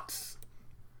whole box.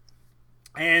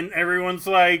 And everyone's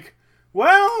like,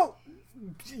 well,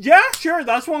 yeah, sure,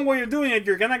 that's one way of doing it.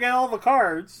 You're gonna get all the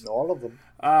cards. All of them.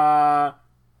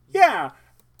 Yeah.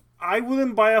 I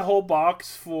wouldn't buy a whole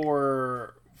box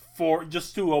for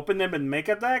just to open them and make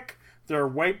a deck. They're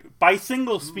buy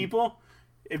singles, people.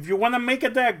 If you want to make a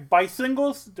deck, buy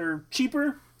singles. They're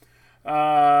cheaper.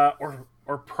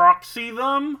 or proxy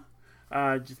them.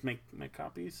 Just make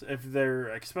copies if they're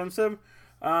expensive.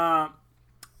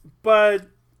 But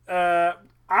I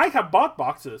have bought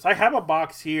boxes. I have a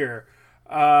box here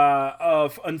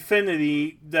of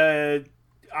Infinity that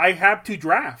I have to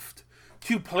draft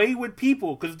to play with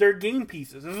people because they're game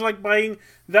pieces. It's like buying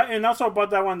that, and also I bought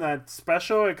that one that's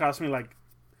special. It cost me like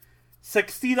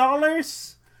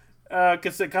 $60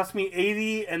 because it cost me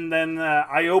 $80, and then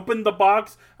I opened the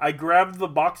box. I grabbed the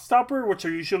box topper, which are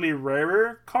usually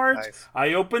rarer cards. Nice.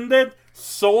 I opened it,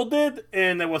 sold it,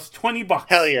 and it was $20.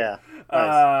 Hell yeah.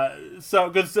 Nice. So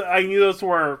because I knew those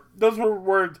were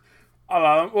worth a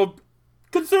lot, well,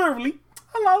 considerably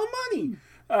a lot of money.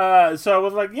 So I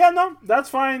was like, yeah, no, that's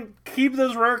fine. Keep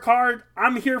this rare card.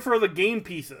 I'm here for the game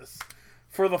pieces,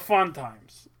 for the fun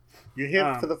times. You're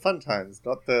here for the fun times,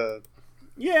 not the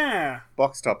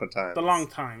box topper times. The long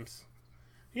times.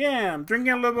 Yeah, I'm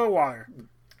drinking a little bit of water.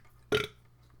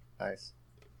 Nice.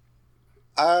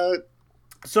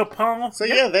 So Paul. So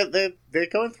yeah, they're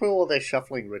going through all their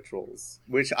shuffling rituals,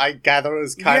 which I gather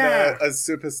is kind of as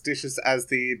superstitious as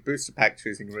the booster pack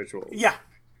choosing rituals.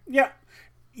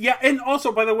 Yeah, and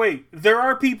also, by the way, there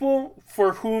are people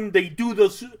for whom they do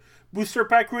those booster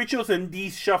pack rituals and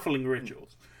these shuffling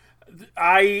rituals.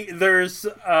 There's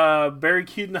a very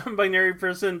cute non-binary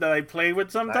person that I play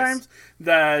with sometimes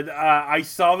that I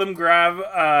saw them grab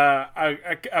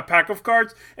a pack of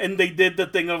cards, and they did the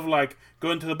thing of like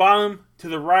going to the bottom, to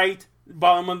the right,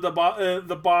 bottom of the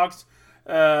box,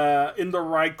 in the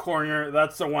right corner.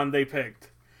 That's the one they picked.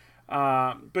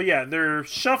 But yeah, they're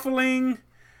shuffling.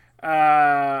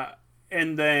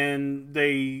 And then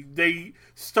they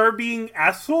start being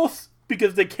assholes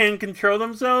because they can't control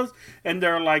themselves, and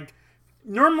they're like,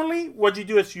 normally what you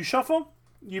do is you shuffle,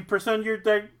 you present your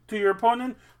deck to your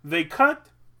opponent, they cut,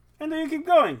 and then you keep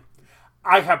going.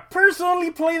 I have personally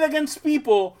played against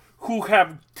people who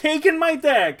have taken my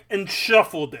deck and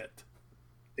shuffled it.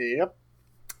 Yep.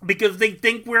 Because they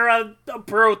think we're at a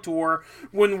pro tour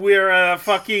when we're at a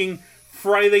fucking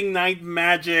Friday Night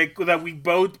Magic that we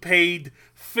both paid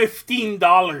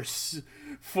 $15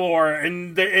 for,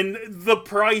 and the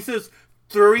price is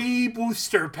 3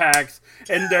 booster packs,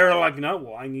 and they're like, no,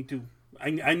 well, I need to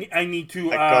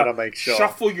gotta make sure.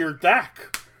 Shuffle your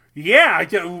deck. Yeah,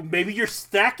 maybe you're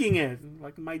stacking it.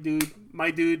 Like, my dude,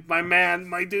 my man,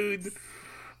 my dude.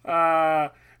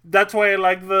 That's why I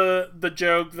like the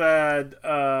joke that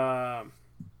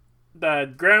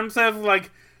Graham says, like,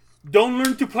 don't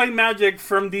learn to play Magic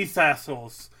from these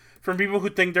assholes. From people who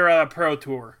think they're at a pro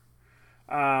tour.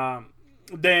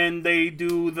 Then they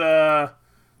do the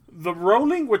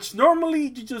rolling, which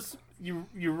normally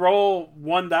you roll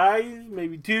 1 die,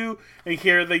 maybe 2, and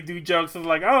here they do jokes of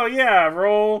like, oh yeah,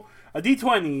 roll a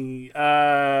d20,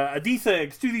 a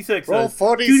d6, 2d6. Roll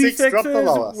 46, drop the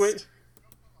lowest.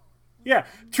 Yeah,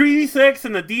 3d6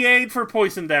 and a d8 for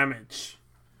poison damage.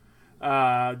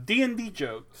 D&D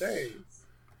jokes. Hey.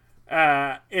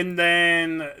 And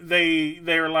then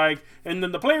they're like, and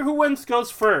then the player who wins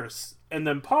goes first. And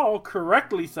then Paul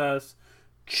correctly says,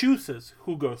 chooses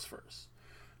who goes first.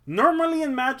 Normally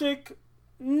in Magic,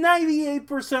 98%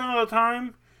 of the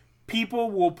time,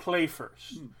 people will play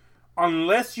first.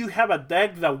 Unless you have a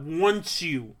deck that wants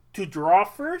you to draw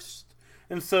first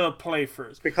instead of play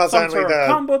first. Because some sort of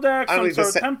combo deck, only some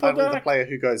sort of tempo deck. Only the player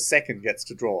who goes second gets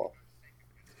to draw.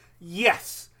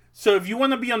 Yes. So if you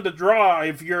want to be on the draw,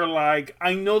 if you're like,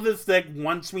 I know this deck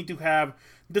wants me to have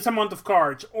this amount of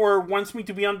cards, or wants me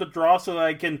to be on the draw so that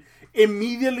I can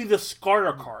immediately discard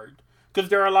a card. Because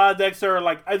there are a lot of decks that are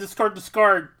like, I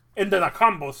discard, and then a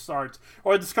combo starts.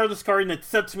 Or I discard and it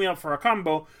sets me up for a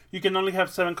combo. You can only have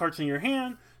 7 cards in your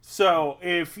hand. So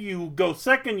if you go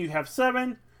second, you have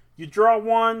 7. You draw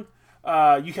 1.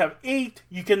 You have 8.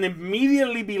 You can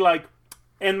immediately be like,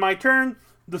 end my turn,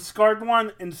 discard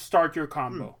 1, and start your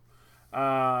combo.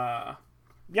 Yeah.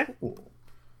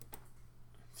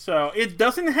 So it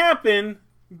doesn't happen,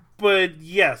 but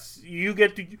yes, you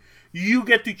get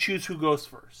to choose who goes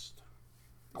first.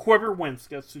 Whoever wins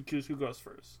gets to choose who goes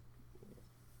first.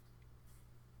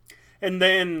 And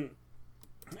then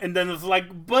it's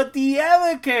like, but the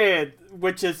etiquette,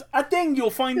 which is a thing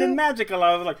you'll find in Magic a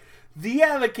lot. Of like, the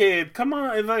etiquette, come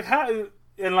on, and like how,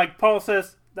 and like Paul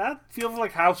says, that feels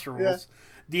like house rules. Yeah.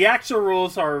 The actual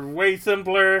rules are way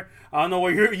simpler. I don't know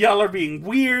why y'all are being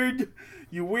weird.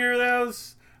 You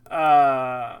weirdos.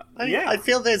 I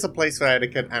feel there's a place for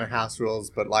etiquette and house rules,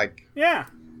 but like, yeah,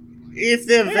 if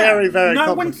they're very, very not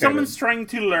complicated. When someone's trying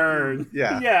to learn.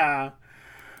 Yeah.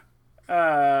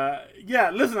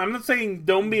 Listen, I'm not saying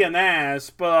don't be an ass,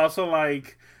 but also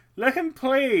like let him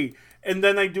play. And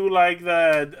then I do like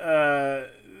that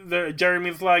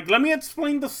Jeremy's like, let me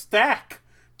explain the stack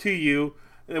to you,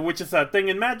 which is a thing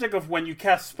in Magic of when you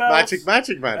cast spells.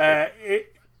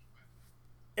 Magic.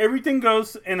 Everything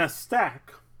goes in a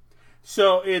stack.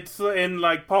 So it's in,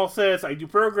 like Paul says, I do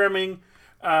programming,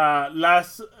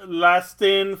 last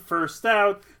in, first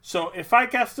out. So if I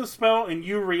cast a spell and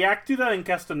you react to that and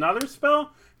cast another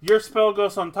spell, your spell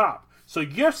goes on top. So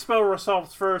your spell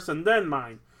resolves first and then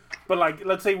mine. But, like,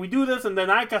 let's say we do this and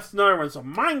then I cast another one, so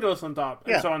mine goes on top,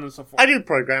 and so on and so forth. I do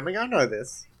programming, I know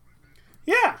this.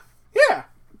 Yeah.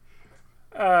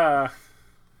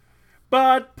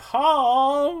 But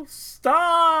Paul,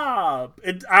 stop!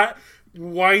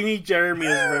 Whiny Jeremy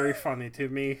is very funny to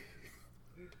me.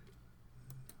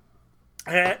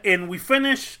 And we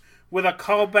finish with a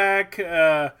callback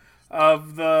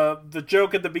of the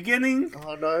joke at the beginning.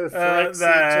 Oh no, Phyrexian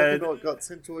Juggernaut got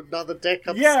sent to another deck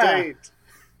upstate.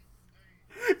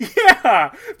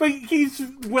 Yeah, but he's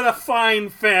with a fine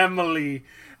family.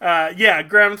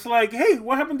 Graham's like, hey,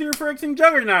 what happened to your Phyrexian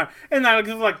Juggernaut? And Alex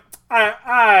is like,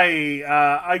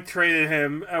 I traded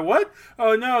him. What?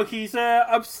 Oh no, he's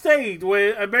upstate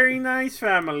with a very nice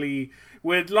family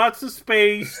with lots of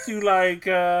space to like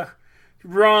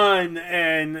run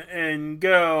and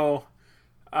go.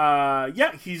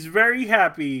 He's very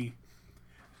happy.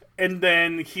 And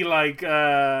then he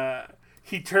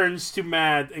he turns to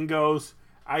Matt and goes,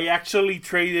 I actually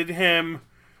traded him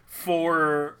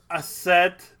for a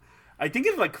set. I think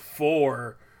it's like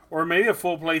 4. Or maybe a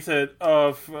full playset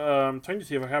of... I'm trying to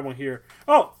see if I have one here.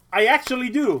 Oh, I actually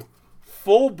do.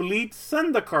 Full Bleed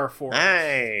Zendikar for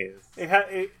Nice.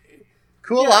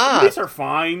 Cool art. These are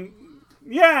fine.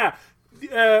 Yeah.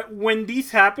 When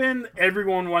these happened,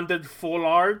 everyone wanted full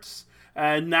arts.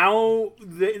 Now,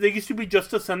 they used to be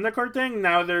just a Zendikar thing.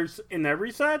 Now there's in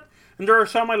every set. And there are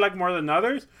some I like more than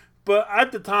others. But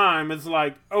at the time, it's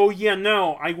like, oh yeah,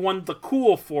 no, I want the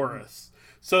cool forest.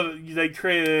 So they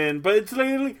traded in, but it's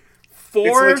literally 4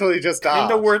 It's literally just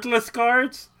kind of worthless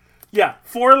cards. Yeah,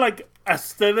 4 like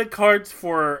aesthetic cards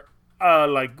for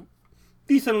like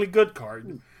decently good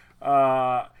card.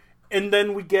 And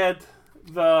then we get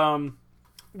a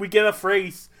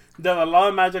phrase that a lot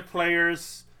of Magic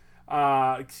players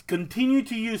continue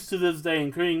to use to this day,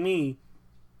 including me.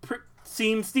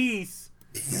 Seems these.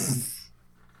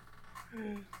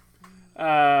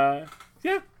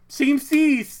 Seems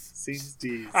these.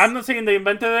 I'm not saying they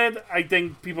invented it. I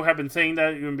think people have been saying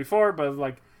that even before, but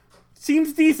like,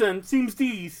 seems decent. Seems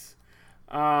these.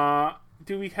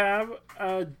 Do we have?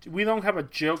 We don't have a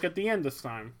joke at the end this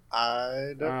time.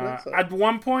 I don't think so. At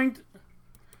one point,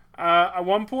 I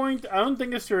don't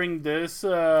think it's during this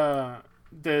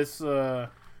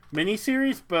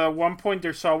miniseries, but at one point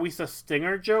there's always a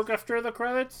stinger joke after the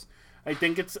credits. I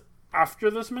think it's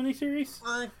after this miniseries.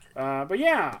 But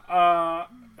yeah,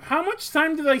 how much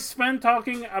time did I spend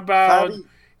talking about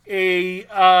a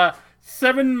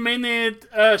 7-minute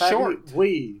short?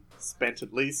 We spent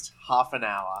at least half an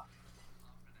hour.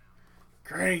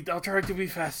 Great, I'll try to be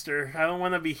faster. I don't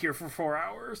want to be here for 4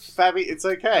 hours. Fabby, it's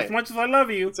okay. As much as I love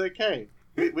you. It's okay.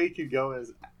 We could go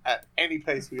at any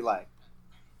pace we like.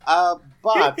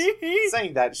 But,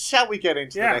 saying that, shall we get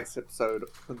into the next episode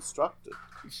of Constructed?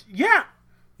 Yeah,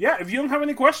 if you don't have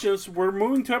any questions, we're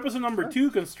moving to episode number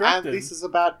 2, Constructed. And this is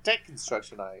about deck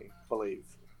construction, I believe.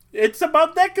 It's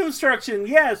about deck construction,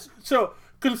 yes. So,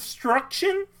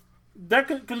 construction, there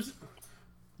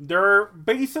are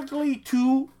basically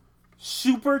 2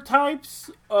 super types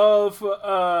of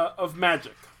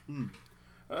Magic.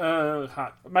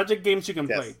 Magic games you can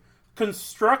play.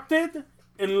 Constructed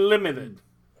and Limited.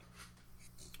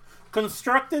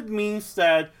 Constructed means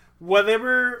that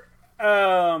whatever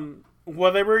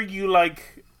you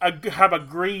like have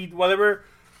agreed, whatever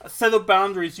set of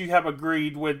boundaries you have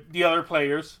agreed with the other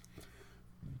players,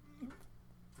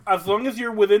 as long as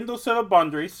you're within those set of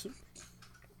boundaries,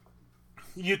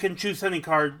 you can choose any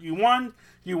card you want.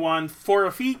 You want 4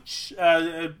 of each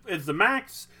is the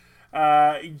max.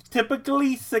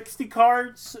 Typically 60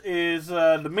 cards is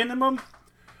the minimum.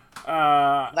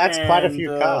 That's quite a few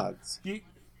cards.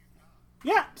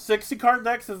 60 card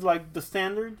decks is like the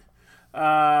standard.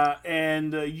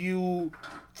 And you,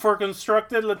 for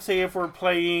Constructed, let's say if we're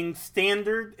playing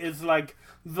Standard, is like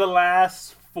the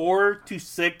last 4 to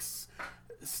 6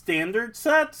 standard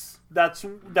sets. That's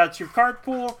your card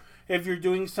pool. If you're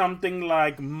doing something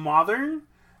like Modern,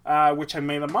 which I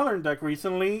made a Modern deck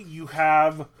recently, you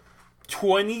have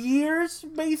 20 years,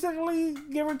 basically,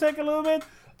 give or take a little bit,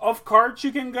 of cards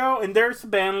you can go. And there's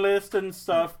ban list and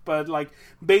stuff, but like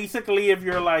basically if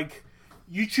you're like,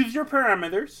 you choose your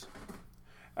parameters,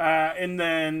 and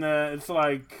then it's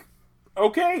like,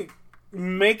 okay,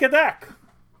 make a deck.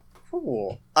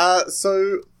 Cool.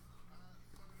 So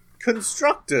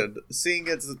constructed, seeing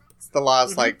it's the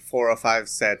last like 4 or 5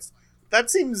 sets, that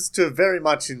seems to very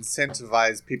much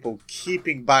incentivize people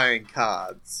keeping buying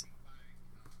cards.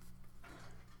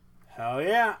 Hell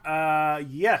yeah.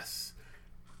 Yes.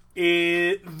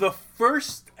 The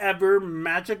first ever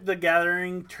Magic the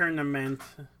Gathering tournament,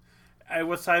 it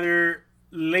was either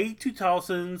late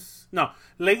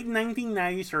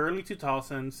 1990s or early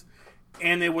 2000s,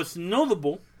 and it was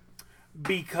notable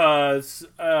because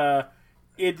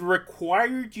it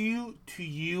required you to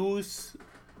use,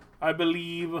 I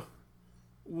believe,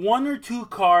 1 or 2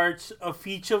 cards of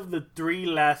each of the 3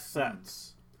 last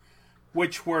sets,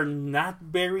 which were not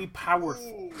very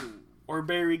powerful or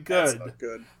very good. That's not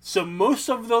good. So most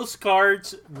of those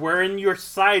cards were in your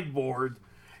sideboard.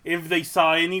 If they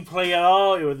saw any play at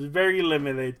all, it was very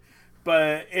limited.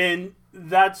 And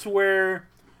that's where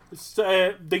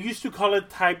they used to call it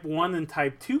Type 1 and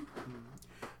Type 2.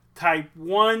 Type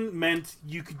 1 meant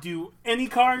you could do any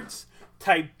cards.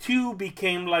 Type 2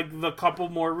 became like the couple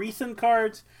more recent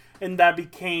cards. And that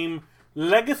became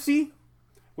Legacy,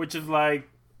 which is like,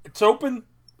 it's open.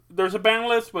 There's a ban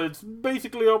list, but it's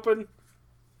basically open.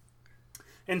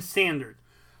 And Standard.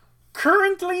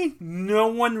 Currently, no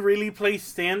one really plays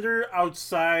Standard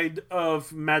outside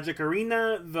of Magic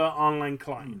Arena, the online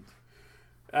client.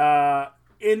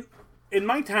 In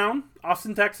my town,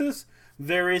 Austin, Texas,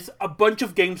 there is a bunch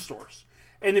of game stores.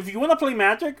 And if you want to play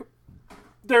Magic,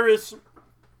 there is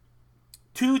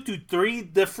 2 to 3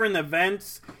 different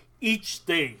events each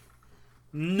day.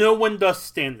 No one does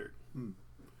Standard.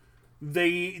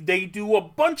 They do a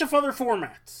bunch of other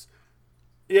formats.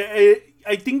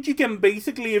 I think you can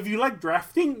basically, if you like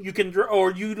drafting, you can,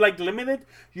 or you like limited,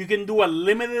 you can do a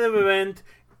limited event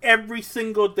every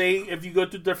single day if you go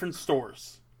to different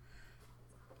stores.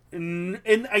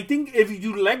 And I think if you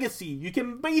do Legacy, you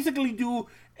can basically do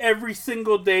every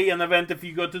single day an event if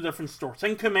you go to different stores.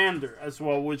 And Commander as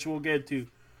well, which we'll get to.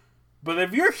 But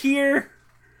if you're here,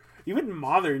 even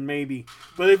Modern maybe,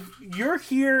 but if you're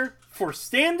here for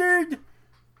Standard,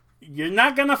 you're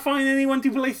not going to find anyone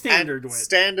to play Standard with.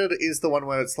 Standard is the one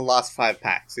where it's the last 5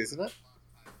 packs, isn't it?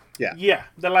 Yeah. Yeah,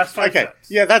 the last 5 Okay,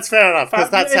 sets. yeah, that's fair enough, because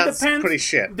that sounds pretty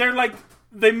shit. They're like,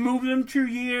 they moved them through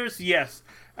years, yes.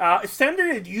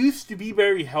 Standard, it used to be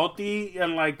very healthy,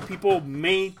 and like people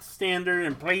made Standard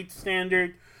and played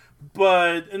Standard,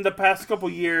 but in the past couple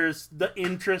years, the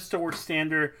interest towards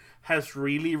Standard has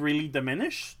really, really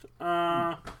diminished.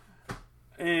 And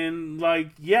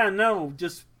like, yeah, no,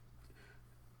 just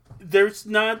there's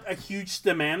not a huge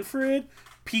demand for it.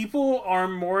 People are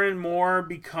more and more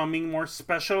becoming more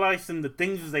specialized in the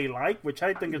things they like, which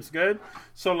I think is good.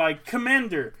 So like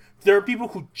Commander, there are people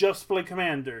who just play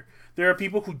Commander. There are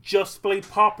people who just play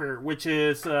Pauper, which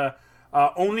is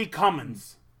only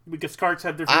commons, because cards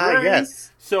have different rarities.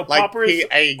 Yes. So like Pauper is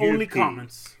P-A-U-P. only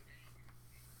commons.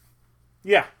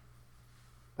 Yeah.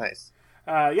 Nice.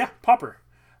 Yeah, Pauper.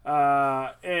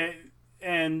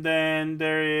 And then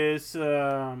there is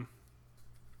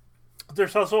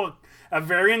there's also a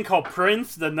variant called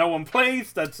Prince that no one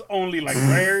plays. That's only like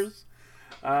rares.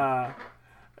 But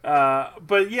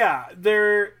yeah,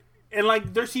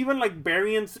 there's even like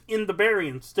variants in the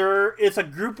variants. There is a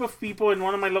group of people in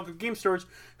one of my local game stores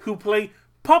who play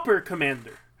Pauper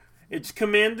Commander. It's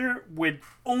Commander with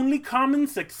only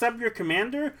commons except your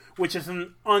Commander, which is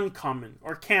an uncommon,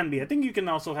 or can be. I think you can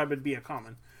also have it be a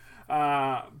common.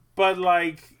 But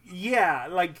like, yeah,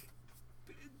 like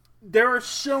there are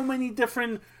so many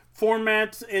different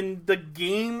formats, and the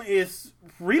game is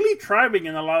really thriving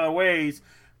in a lot of ways.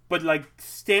 But like,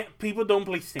 people don't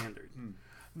play Standard.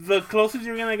 The closest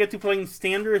you're gonna get to playing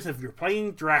Standard is if you're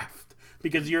playing Draft,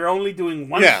 because you're only doing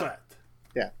one set.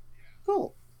 Yeah.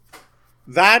 Cool.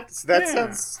 That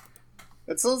sounds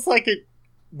like it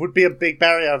would be a big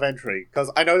barrier of entry,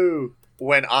 because I know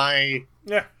when I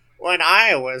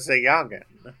was a youngin,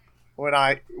 when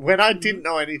I didn't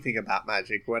know anything about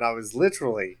Magic, when I was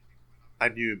literally a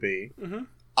newbie,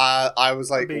 I was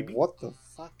like, what the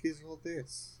fuck is all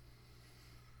this?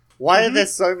 Why are there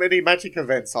so many Magic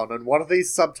events on, and what do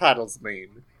these subtitles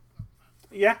mean?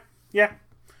 Yeah.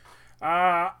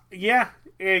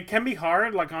 It can be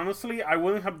hard. Like, honestly, I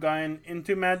wouldn't have gotten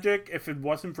into Magic if it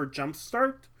wasn't for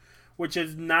Jumpstart, which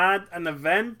is not an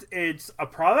event. It's a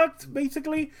product,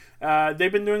 basically.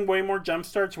 They've been doing way more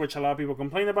Jumpstarts, which a lot of people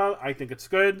complain about. I think it's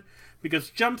good,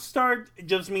 because Jumpstart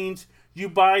just means you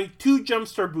buy 2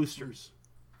 Jumpstart boosters.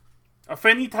 Of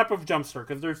any type of Jumpstart,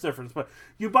 because there's difference. But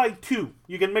you buy 2.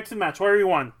 You can mix and match, whatever you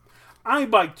want. I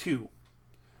buy 2.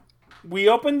 We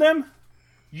open them.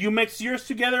 You mix yours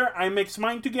together. I mix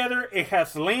mine together. It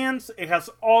has lands. It has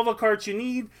all the cards you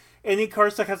need. any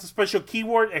cards that has a special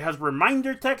keyword, it has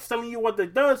reminder text telling you what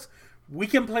it does, we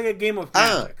can play a game of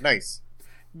Magic. Nice.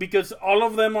 Because all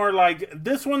of them are like,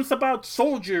 this one's about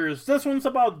soldiers, this one's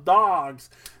about dogs,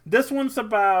 this one's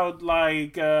about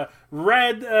like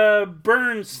red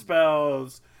burn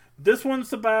spells, this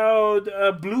one's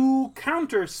about blue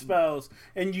counter spells,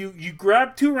 and you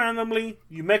grab two randomly,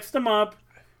 you mix them up,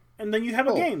 and then you have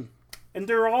a game, and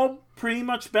they're all pretty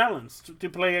much balanced to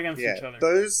play against each other.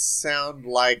 Those sound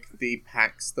like the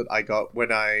packs that I got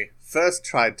when I first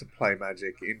tried to play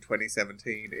Magic in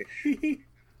 2017-ish.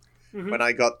 When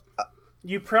I got...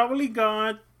 you probably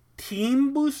got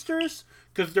team boosters,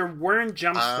 because there weren't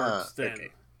Jumpstarts then. Okay.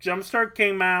 Jumpstart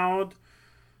came out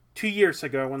 2 years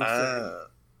ago, I want to say.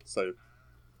 So,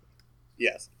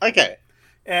 yes. Okay.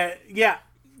 Yeah,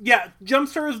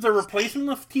 Jumpstart is the replacement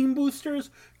of team boosters,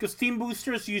 because team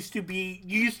boosters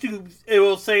it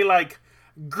will say, like,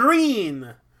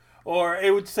 green, or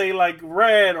it would say, like,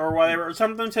 red, or whatever, or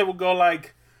sometimes it will go,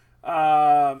 like,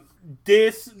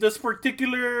 this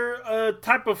particular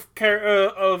type of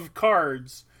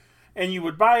cards, and you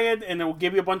would buy it, and it will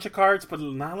give you a bunch of cards, but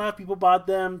not a lot of people bought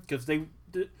them because there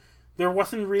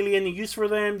wasn't really any use for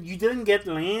them. You didn't get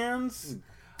lands,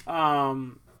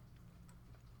 but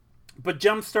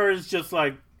Jumpstart is just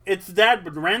like, it's that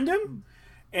but random,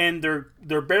 and there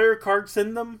are better cards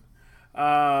in them.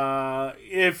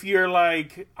 If you're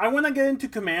like, I want to get into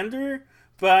Commander,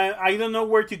 but I don't know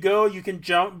where to go, you can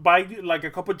buy like a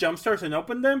couple Jumpstarts and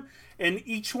open them, and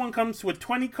each one comes with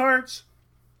 20 cards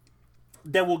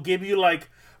that will give you like,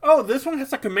 oh, this one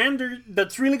has a commander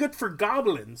that's really good for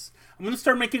goblins. I'm gonna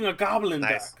start making a goblin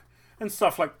deck and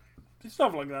stuff like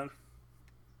that.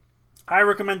 I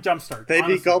recommend Jumpstart. Baby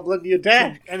honestly. Goblin your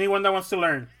deck. Anyone that wants to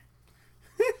learn.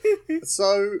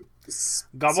 So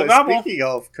gobble. Speaking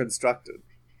of Constructed,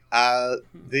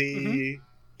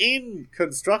 in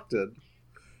Constructed,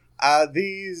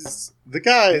 the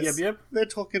guys, they're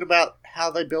talking about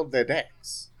how they build their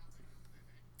decks.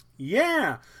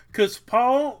 Yeah, because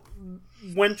Paul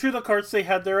went through the cards they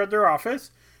had there at their office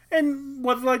and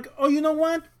was like, oh, you know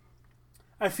what?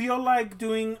 I feel like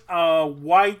doing a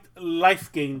white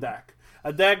life gain deck.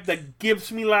 A deck that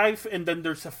gives me life and then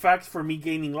there's effects for me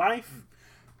gaining life.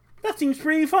 That seems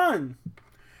pretty fun.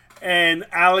 And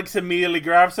Alex immediately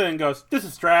grabs it and goes, this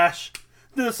is trash.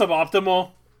 This is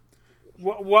suboptimal.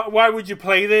 Why would you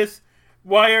play this?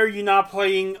 Why are you not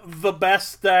playing the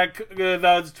best deck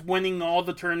that's winning all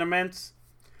the tournaments?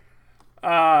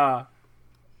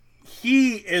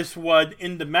 He is what,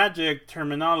 in the Magic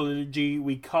terminology,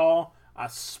 we call a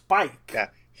spike. Yeah,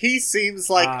 he seems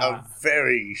like a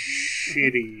very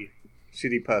shitty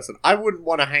person. I wouldn't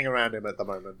want to hang around him at the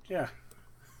moment. Yeah.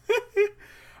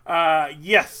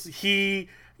 Yes, he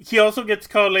also gets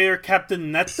called later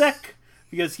Captain Netdeck,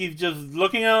 because he's just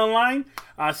looking at online.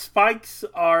 Spikes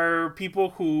are people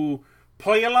who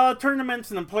play a lot of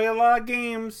tournaments and play a lot of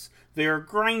games. They're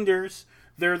grinders.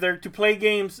 They're there to play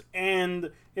games,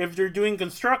 and if they're doing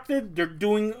Constructed, they're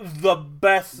doing the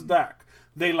best deck.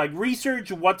 They like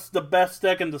research what's the best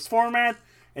deck in this format,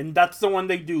 and that's the one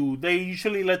they do. They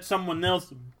usually let someone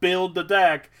else build the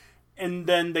deck, and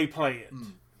then they play it.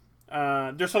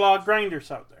 There's a lot of grinders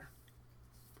out there.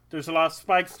 There's a lot of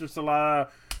spikes. There's a lot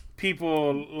of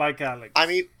people like Alex. I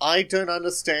mean, I don't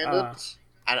understand it,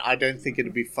 and I don't think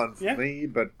it'd be fun for me,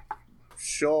 but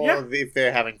sure, if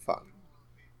they're having fun.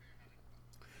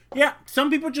 Yeah, some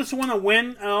people just want to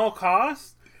win at all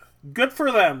costs. Good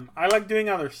for them. I like doing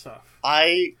other stuff.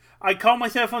 I call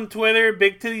myself on Twitter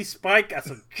Big Titty Spike as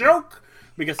a joke.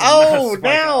 Because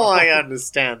now I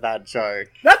understand that joke.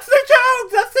 That's the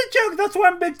joke! That's why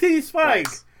I'm Big Titty Spike.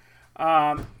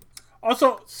 Nice.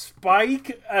 Also,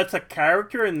 Spike as a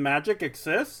character in Magic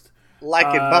exists. Like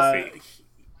in Buffy.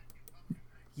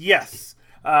 Yes.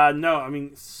 No, I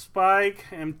mean, Spike,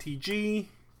 MTG.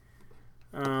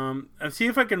 I'll see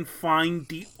if I can find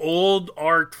the old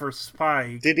art for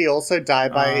Spike. Did he also die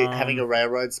by having a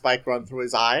railroad spike run through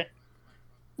his eye?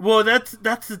 Well, that's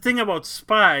the thing about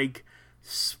Spike.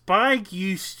 Spike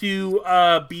used to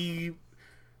be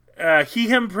he,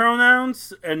 him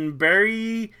pronouns and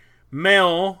very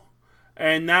male,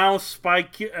 and now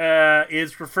Spike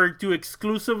is referred to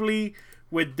exclusively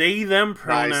with they, them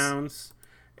pronouns,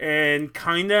 and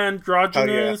kinda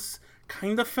androgynous,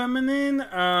 kinda feminine.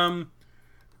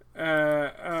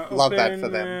 Love that for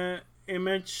them.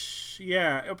 Image,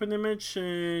 open image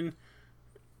and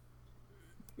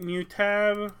new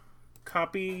tab,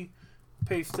 copy,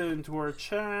 paste it into our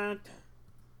chat.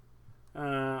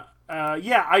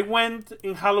 I went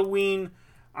in Halloween.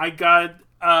 I got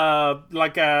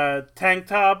like a tank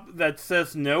top that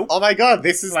says nope. Oh my god,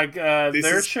 this is like this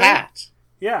is Pat.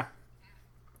 Yeah.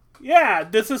 Yeah,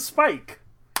 this is Spike.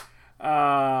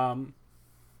 And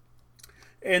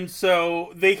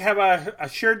so they have a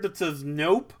shirt that says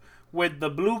Nope with the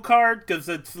blue card because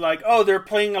it's like, oh, they're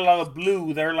playing a lot of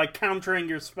blue. They're like countering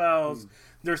your spells.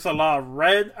 There's a lot of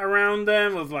red around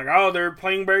them. It's like, oh, they're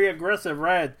playing very aggressive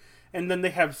red. And then they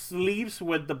have sleeves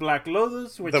with the Black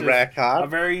Lotus, which is rare card. a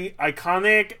very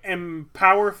iconic and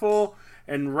powerful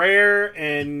and rare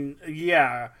and,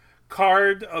 yeah,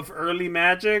 card of early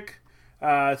Magic.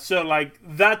 So, like,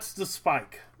 that's the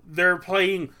Spike. They're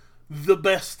playing the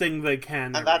best thing they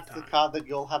can. And that's the card that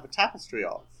you'll have a tapestry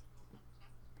of.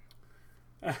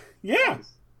 Yeah.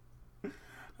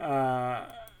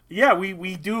 Yeah,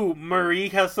 we do. Marie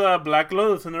has a Black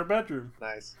Lotus in her bedroom.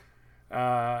 Nice.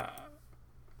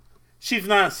 She's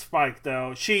not a Spike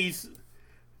though. She's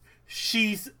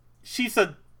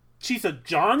a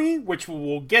Johnny, which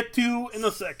we'll get to in a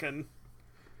second.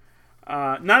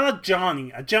 Not a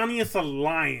Johnny. A Johnny is a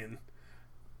lion.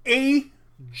 A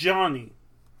Johnny.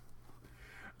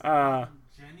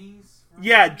 Jenny's?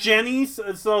 Yeah, Jenny's.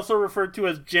 It's also referred to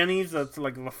as Jenny's. That's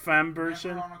like the femme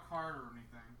version. Never on a card or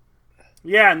anything.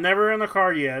 Yeah, never on a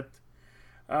card yet.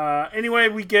 Anyway,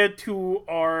 we get to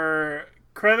our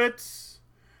credits.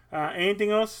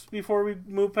 Anything else before we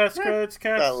move past credits,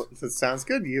 Cass? That sounds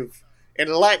good. You've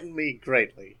enlightened me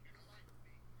greatly.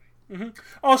 Mm-hmm.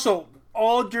 Also,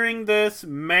 all during this,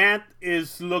 Matt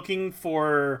is looking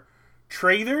for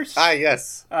traders.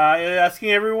 Yes.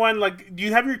 Asking everyone, like, do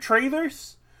you have your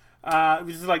traders?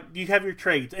 This is like, do you have your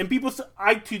trades? And people,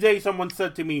 today someone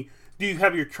said to me, do you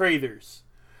have your traders?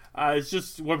 It's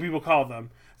just what people call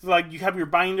them. It's like, you have your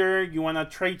binder, you want to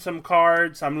trade some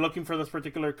cards, I'm looking for this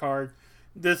particular card.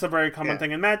 This is a very common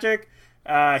thing in Magic.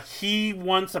 He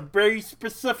wants a very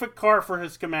specific card for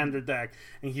his commander deck,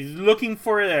 and he's looking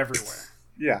for it everywhere.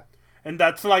 Yeah. And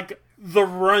that's like the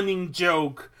running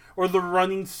joke or the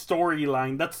running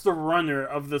storyline. That's the runner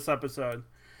of this episode.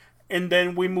 And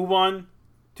then we move on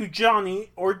to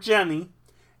Johnny or Jenny,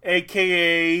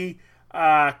 aka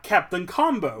Captain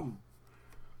Combo.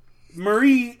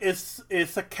 Marie is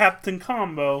a Captain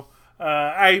Combo.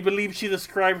 I believe she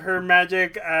described her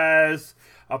magic as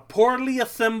a poorly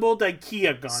assembled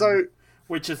IKEA gun,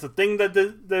 which is a thing that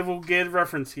they will get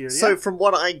reference here. So from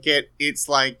what I get, it's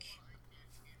like...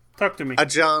 Talk to me.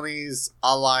 Johnny's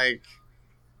are like...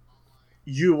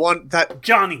 You want that...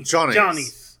 Johnny's.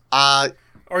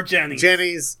 Or Jenny's.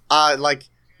 Jenny's are like...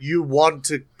 You want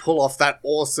to pull off that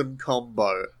awesome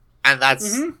combo. And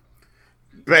that's... Mm-hmm.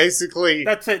 Basically...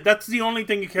 That's it. That's the only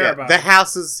thing you care about. The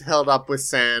house is held up with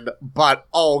sand, but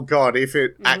oh god, if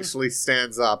it actually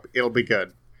stands up, it'll be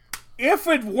good. If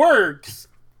it works,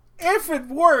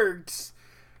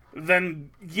 then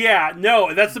yeah,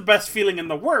 no, that's the best feeling in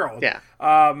the world. Yeah.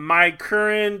 My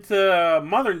current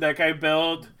modern deck I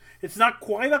built, it's not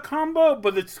quite a combo,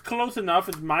 but it's close enough.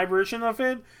 It's my version of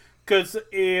it. Because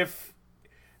I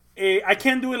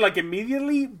can't do it like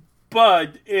immediately,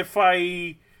 but if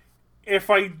I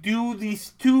do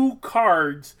these two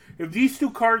cards, if these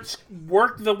two cards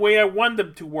work the way I want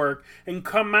them to work and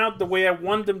come out the way I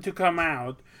want them to come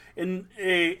out, and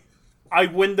I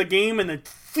win the game, and it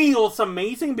feels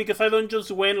amazing because I don't just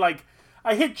win like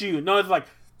I hit you. No, it's like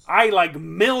I like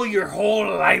mill your whole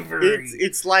library.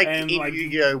 It's like in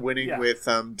Yu-Gi-Oh! Winning with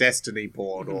Destiny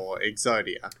board or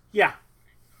Exodia. Yeah.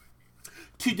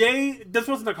 Today, this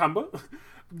wasn't a combo.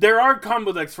 There are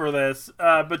combo decks for this,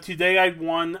 but today I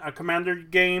won a commander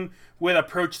game with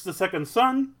Approach the Second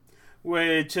Sun,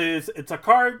 which is, it's a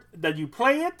card that you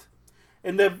play it,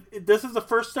 and this is the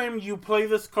first time you play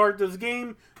this card this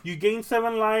game, you gain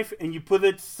 7 life, and you put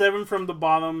it 7 from the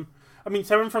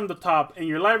top in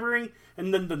your library,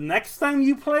 and then the next time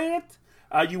you play it,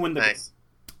 you win the game.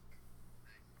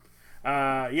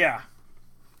 Yeah.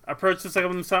 Approach the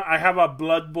Second Sun. I have a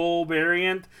Blood Bowl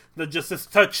variant that just says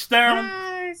touchdown.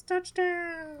 Nice,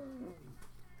 touchdown.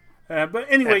 But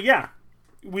anyway, yeah.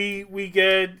 We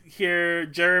get here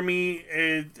Jeremy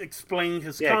explaining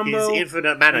his combo. His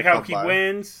infinite mana how combo. He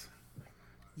wins.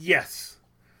 Yes.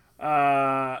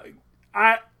 I'm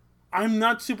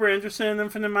not super interested in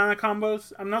infinite mana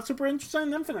combos.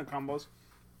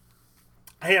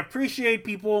 I appreciate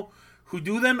people who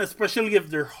do them, especially if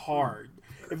they're hard.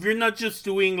 If you're not just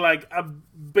doing like a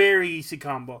very easy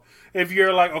combo. If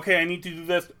you're like, okay, I need to do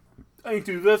this, I need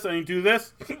to do this, I need to do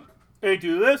this, I need to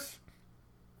do this.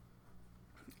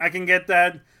 I can get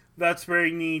that. That's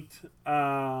very neat.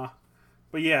 But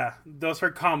yeah, those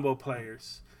are combo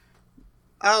players.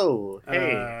 Oh,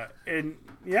 hey. And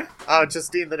yeah. Oh,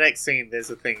 just in the next scene, there's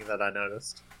a thing that I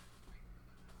noticed.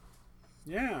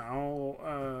 Yeah,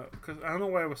 because I don't know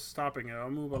why I was stopping it.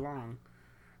 I'll move along.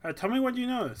 Tell me what you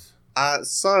notice.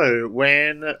 So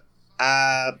when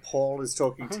Paul is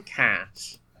talking to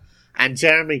Kat, and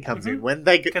Jeremy comes in, when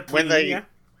they go to the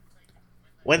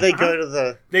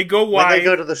they go wide. when they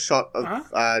go to the shot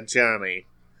of Jeremy,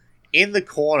 in the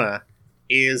corner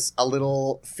is a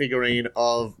little figurine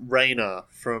of Raina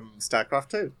from StarCraft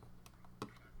 2.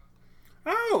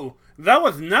 Oh, that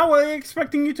was not what I was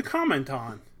expecting you to comment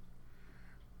on.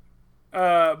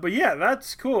 But yeah,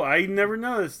 that's cool. I never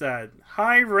noticed that.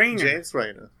 Hi, Rainer. James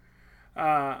Rainer.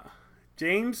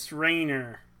 James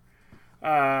Rainer.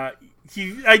 I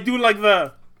do like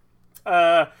the.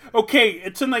 Okay,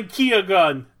 it's an IKEA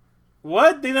gun.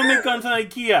 What? They don't make guns in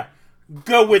IKEA.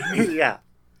 Go with me. Yeah.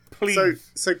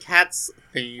 Please. So Kat's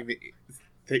thing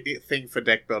for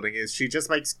deck building is she just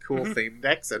makes cool theme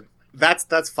decks, and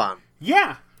that's fun.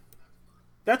 Yeah.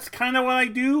 That's kind of what I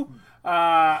do.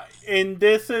 And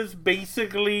this is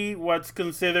basically what's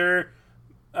considered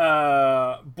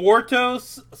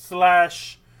Bortos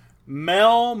 /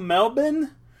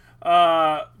 Melbin.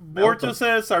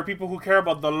 Bortoses are people who care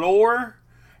about the lore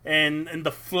and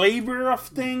the flavor of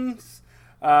things.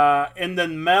 And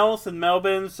then Mels and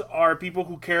Melvins are people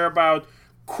who care about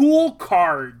cool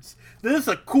cards. This is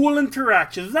a cool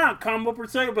interaction. It's not a combo per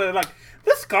se, but like,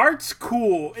 this card's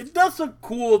cool. It does a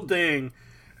cool thing.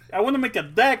 I want to make a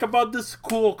deck about this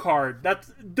cool card.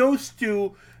 Those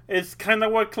two is kind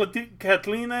of what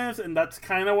Kathleen is, and that's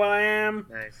kind of what I am.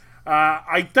 Nice.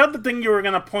 I thought the thing you were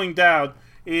going to point out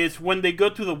is when they go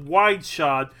to the wide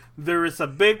shot, there is a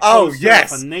big poster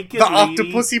of a naked the lady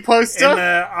Octopussy poster? and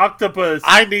an octopus.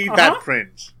 I need that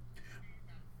print.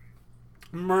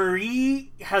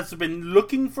 Marie has been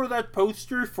looking for that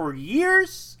poster for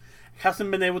years. Hasn't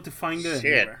been able to find it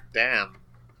anywhere. Damn.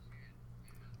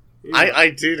 Yeah. I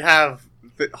did have...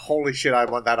 holy shit, I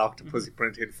want that Octopussy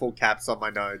print in full caps on my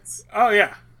notes. Oh,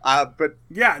 yeah. But...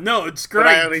 Yeah, no, it's great.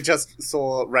 But I only just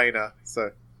saw Raina,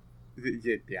 so...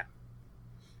 Yeah.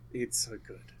 It's so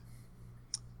good.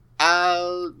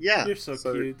 Yeah. You're so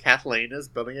cute. Kathleen is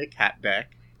building a cat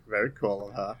deck. Very cool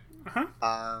of her.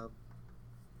 Uh-huh.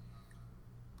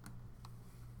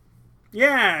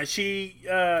 Yeah, she's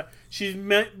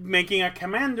making a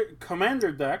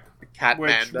commander deck.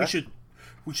 Catmander.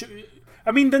 We should.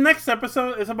 I mean, the next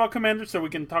episode is about Commander, so we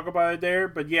can talk about it there.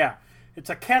 But yeah, it's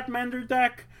a Catmander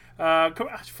deck. Fuck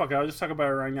it, I'll just talk about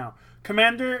it right now.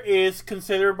 Commander is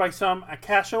considered by some a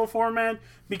casual format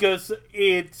because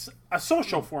it's a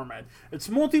social format. It's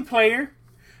multiplayer.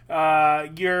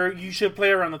 You should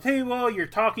play around the table. You're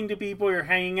talking to people. You're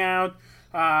hanging out.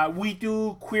 We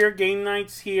do queer game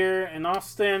nights here in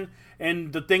Austin,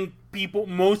 and the thing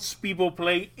most people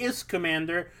play is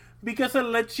Commander because it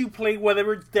lets you play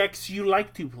whatever decks you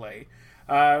like to play.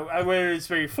 Whether it's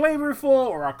very flavorful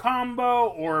or a combo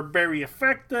or very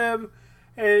effective,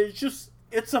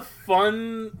 it's a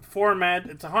fun format.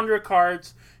 It's 100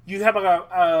 cards. You have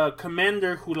a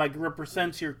commander who like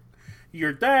represents your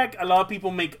deck. A lot of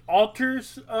people make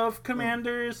altars of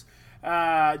commanders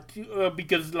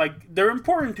because like they're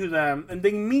important to them and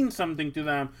they mean something to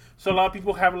them. So a lot of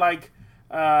people have like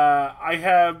I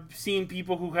have seen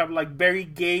people who have like very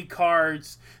gay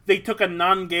cards. They took a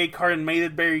non-gay card and made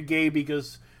it very gay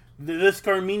because this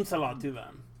card means a lot to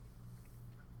them.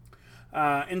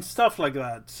 And stuff like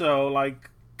that. So like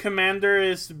Commander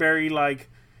is very like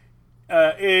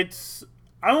it's,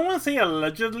 I don't want to say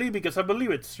allegedly because I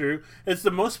believe it's true. It's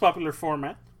the most popular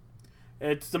format.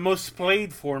 It's the most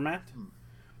played format.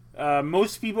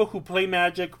 Most people who play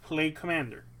Magic play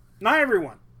Commander. Not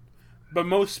everyone, but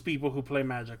most people who play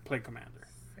Magic play Commander.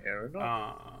 Fair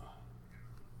enough.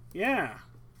 Yeah.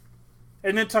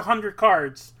 And it's 100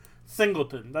 cards.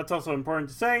 Singleton. That's also important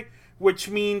to say. Which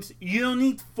means you don't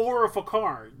need 4 of a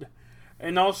card.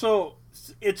 And also,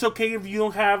 it's okay if you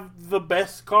don't have the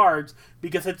best cards.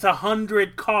 Because it's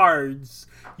 100 cards.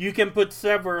 You can put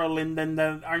several in them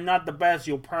that are not the best.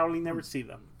 You'll probably never see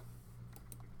them.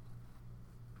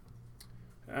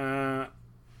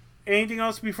 Anything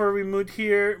else before we move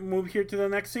here to the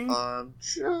next scene? I'm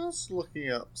just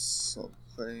looking up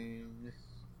something.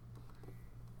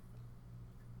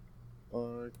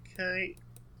 Okay.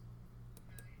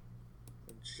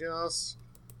 Just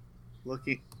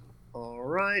looking.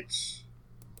 Alright.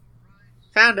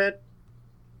 Found it.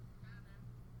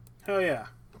 Hell yeah.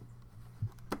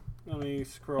 Let me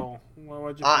scroll.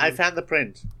 What'd you I find? found the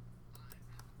print.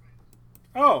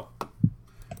 Oh.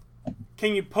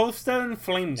 Can you post that in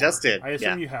Flame War? Just did, I assume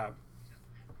yeah. you have.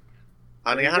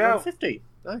 Only There you go. 150.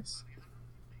 Nice.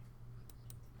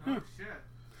 Oh, shit.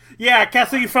 Yeah,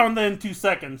 Cassie, you found that in 2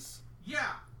 seconds. Yeah,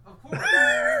 of course.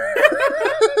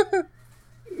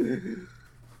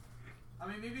 I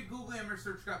mean, maybe Google image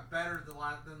search got better than the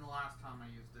last time I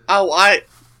used it. Oh,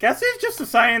 Guess he's just a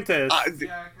scientist.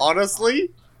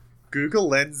 honestly, Google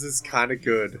Lens is kind of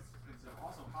good. It's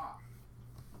also hot.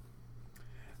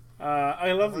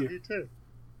 I love You you. too.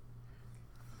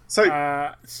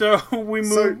 So, So we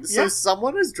move. so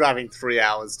someone is driving 3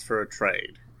 hours for a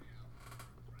trade.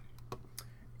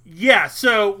 Yeah,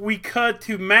 so we cut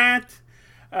to Matt.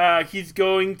 He's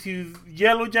going to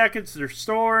Yellow Jackets, their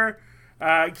store.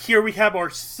 Here we have our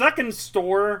second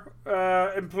store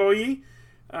employee.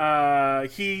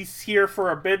 He's here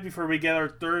for a bit before we get our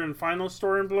third and final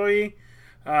store employee.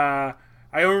 I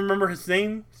don't remember his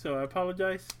name, so I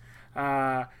apologize.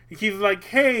 He's like,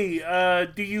 hey,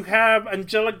 do you have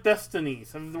Angelic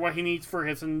Destinies? This is what he needs for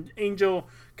his Angel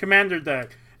Commander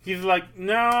deck. He's like,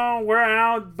 no, we're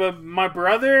out, but my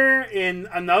brother in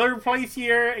another place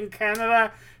here in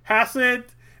Canada has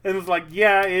it. And it's like,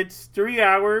 yeah, it's 3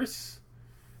 hours.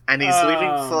 And he's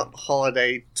leaving for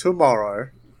holiday tomorrow.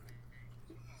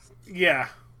 Yeah.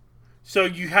 So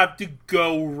you have to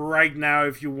go right now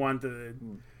if you wanted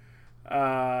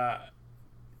it.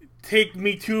 Take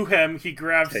me to him, he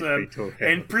grabs Take him, me to him.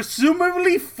 and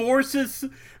presumably forces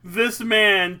this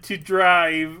man to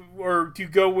drive or to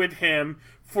go with him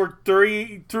for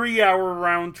 3 hour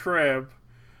round trip.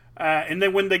 And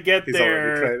then when they get He's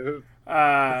there, already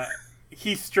traded.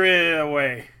 he's straight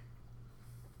away.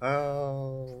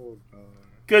 Oh, no.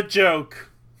 Good joke.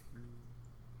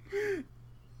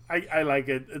 I like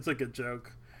it. It's a good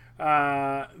joke.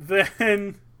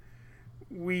 Then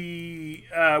we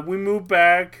move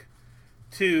back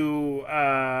to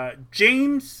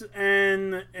James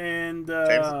and James and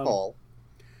Paul.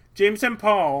 James and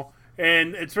Paul,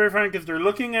 and it's very funny because they're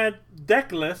looking at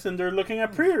deck lists and they're looking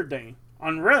at Preordain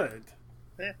on Reddit.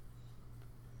 Yeah.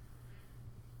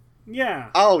 Yeah.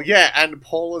 Oh, yeah, and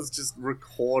Paul has just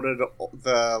recorded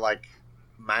the,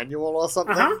 manual or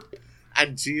something. Uh-huh.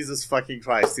 And Jesus fucking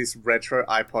Christ, this retro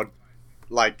iPod,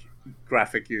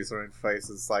 graphic user interface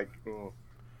is oh.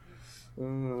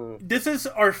 This is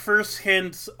our first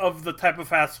hints of the type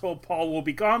of asshole Paul will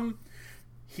become.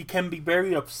 He can be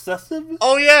very obsessive.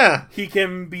 Oh, yeah! He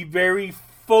can be very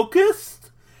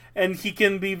focused. And he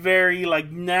can be very,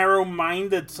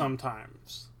 narrow-minded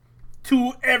sometimes.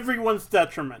 To everyone's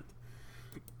detriment.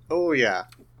 Oh, yeah.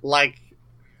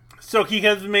 So he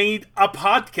has made a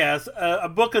podcast, a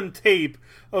book on tape,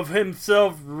 of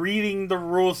himself reading the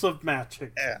rules of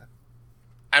Magic. Yeah.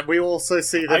 And we also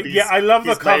see that I love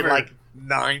the he's cover. made,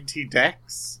 90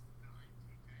 decks.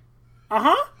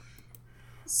 Uh-huh.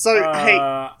 So,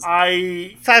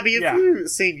 hey, Fabi, have you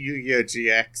seen Yu-Gi-Oh!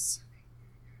 GX?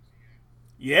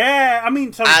 Yeah, I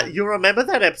mean... You remember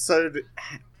that episode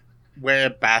where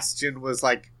Bastion was,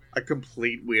 a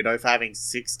complete weirdo for having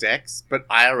 6 decks, but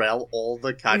IRL, all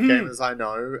the card gamers I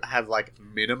know have,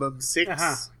 minimum 6?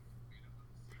 Uh-huh.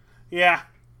 Yeah.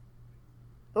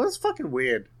 It was fucking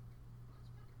weird.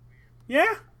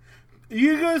 Yeah.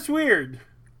 Yu-Gi-Oh's weird.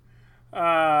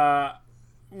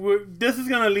 This is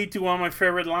gonna lead to one of my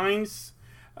favorite lines.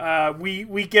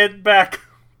 We get back...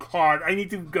 God, I need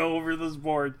to go over this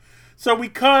board. So we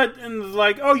cut, and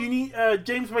it's oh, you need...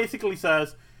 James basically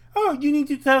says, oh, you need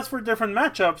to test for different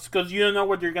matchups, because you don't know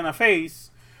what you're gonna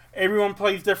face. Everyone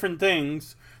plays different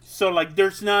things. So,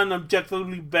 there's not an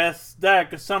objectively best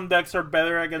deck. Some decks are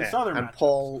better against other and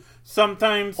matchups.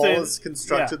 Sometimes Paul has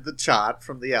constructed the chart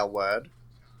from the L word.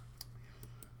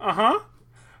 Uh-huh.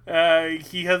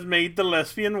 He has made the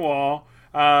lesbian wall.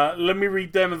 Let me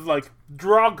read them as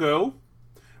Drago,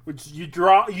 which you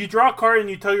draw a card and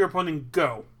you tell your opponent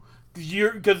go.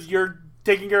 Because you're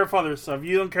taking care of other stuff.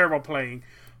 You don't care about playing.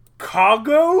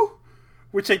 Kago,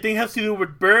 which I think has to do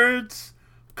with birds.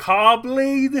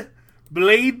 Cawblade,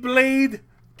 Blade,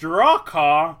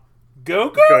 Drawcaw,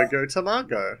 Go-Go? Go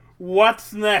Tamago.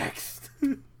 What's next?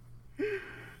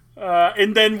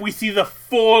 And then we see the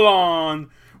full-on,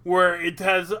 where it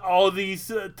has all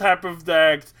these type of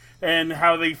decks and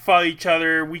how they fight each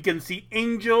other. We can see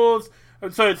angels,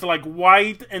 so it's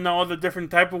white and all the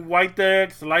different type of white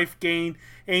decks, life gain,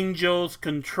 angels,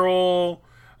 control,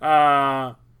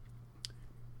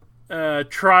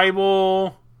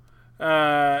 tribal.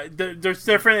 There's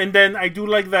different, and then I do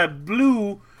like that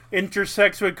blue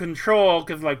intersects with control,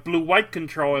 because blue-white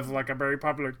control is a very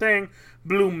popular thing.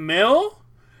 Blue mill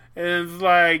is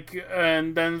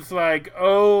and then it's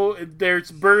oh,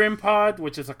 there's Burial Pod,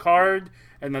 which is a card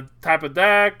and a type of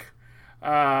deck.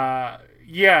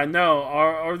 Yeah, no,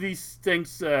 are these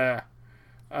things,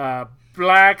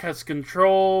 black has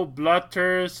control,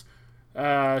 bloodthirst,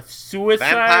 suicide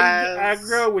Vampires.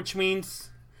 aggro, which means,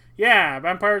 yeah,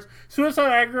 vampires.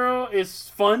 Suicide aggro is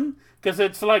fun, because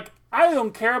it's I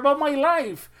don't care about my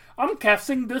life. I'm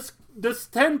casting this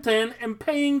 10/10 and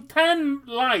paying 10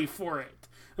 life for it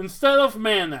instead of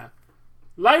mana.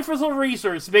 Life is a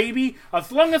resource, baby.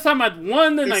 As long as I'm at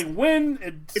 1 and I win,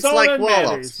 It's all like that Warlocks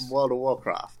matters. from World of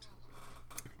Warcraft.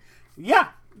 Yeah,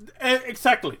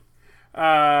 exactly.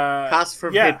 Cast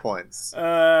from hit points.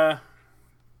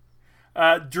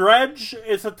 Dredge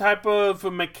is a type of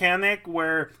mechanic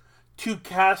where to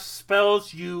cast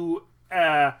spells you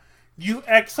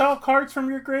exile cards from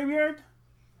your graveyard.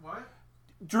 What?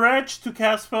 Dredge, to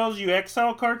cast spells you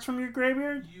exile cards from your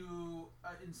graveyard. You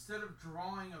instead of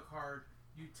drawing a card,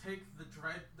 you take the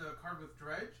card with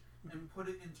dredge and put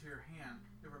it into your hand.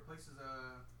 It replaces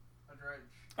a dredge.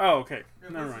 Oh, okay.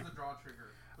 It Never replaces mind. the draw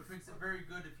trigger, which makes it very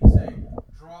good if you say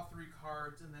draw 3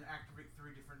 cards and then activate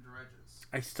 3 different dredges.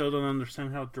 I still don't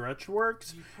understand how Dredge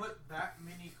works. You put that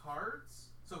many cards,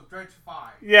 so dredge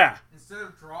 5. Yeah. Instead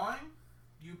of drawing,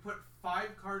 you put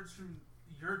 5 cards from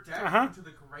your deck into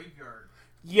the graveyard.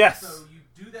 Yes. So you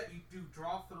do that. You do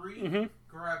draw 3,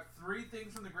 grab 3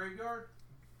 things from the graveyard,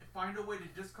 find a way to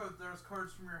discard those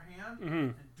cards from your hand,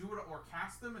 and do it, or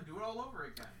cast them and do it all over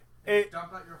again. And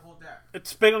dump out your whole deck.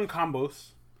 It's big on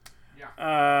combos.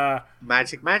 Yeah.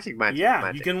 Magic. Yeah,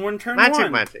 magic. you can win turn Magic,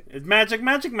 1. magic. It's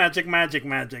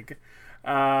magic.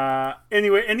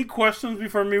 Anyway, any questions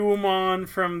before we move on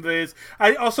from this?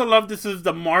 I also love this is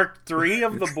the Mark III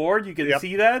of the board. You can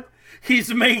see that.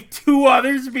 He's made 2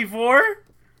 others before.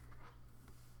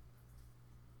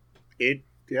 Yep.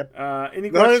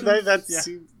 Any questions? No, that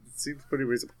seems pretty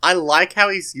reasonable. I like how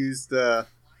he's used the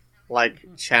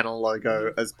channel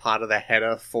logo as part of the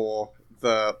header for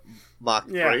the Mark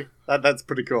III. That's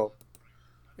pretty cool.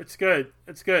 It's good.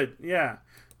 Yeah,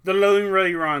 the Loading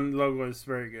Ready Run logo is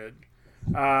very good.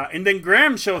 And then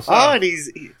Graham shows up. Oh, and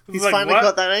he's like, finally what?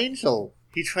 got that angel.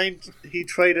 He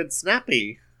traded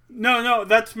Snappy. No,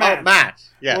 that's Matt. Oh, Matt.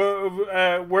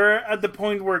 Yeah. We're at the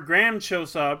point where Graham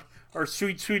shows up, or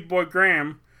sweet boy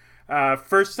Graham.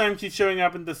 First time he's showing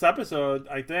up in this episode,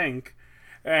 I think.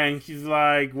 And he's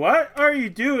like, "What are you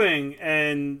doing?"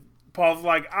 And Paul's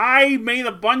like, "I made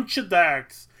a bunch of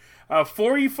decks,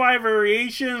 45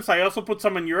 variations. I also put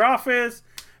some in your office."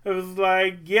 It was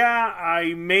like, yeah,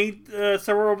 I made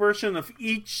several versions of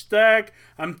each deck.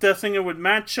 I'm testing it with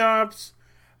matchups.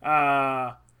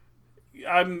 I'm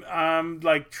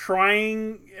like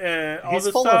trying all He's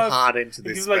this fallen stuff. hard into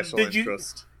this He's like, special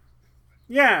interest.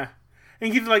 Yeah,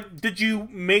 and he's like, "Did you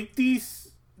make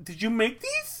these?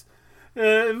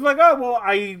 It's like, oh well,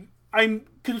 I'm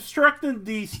constructing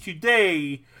these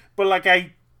today, but like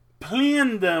I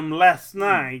planned them last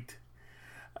night."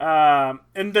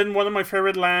 And then one of my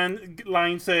favorite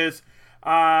lines is,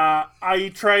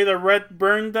 "I tried a red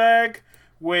burn deck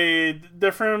with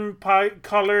different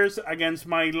colors against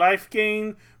my life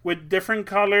gain with different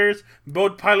colors,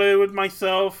 both piloted with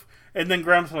myself." And then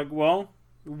Graham's like, "Well,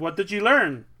 what did you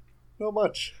learn?" Not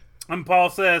much. And Paul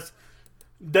says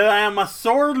that I am a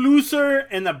sore loser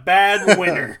and a bad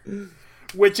winner,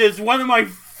 which is one of my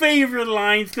favorite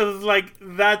lines because like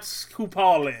that's who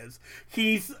Paul is.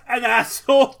 He's an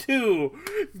asshole too.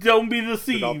 Don't be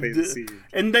deceived. Do not be deceived.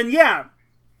 And then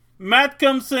Matt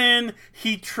comes in.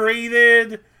 He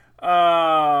traded,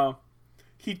 I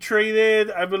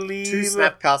believe, 2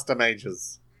 Snapcaster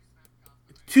mages.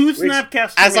 2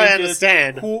 Snapcaster as I mages,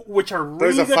 understand, which are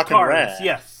really those are good fucking cards.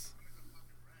 rare.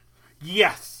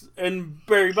 Yes, and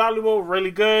very valuable,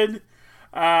 really good.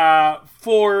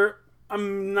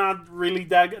 I'm not really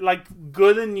that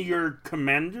good in your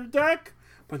commander deck,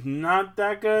 but not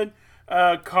that good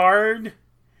card.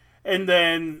 And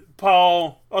then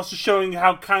Paul also showing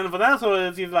how kind of an asshole it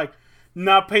is. He's like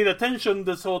not paid attention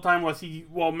this whole time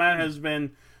while Matt has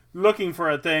been looking for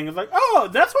a thing. It's like, oh,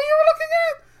 that's what you were looking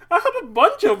at? I have a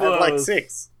bunch of I have those.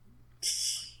 6.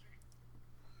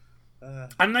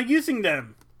 I'm not using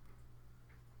them.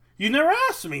 You never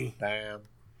asked me. Damn.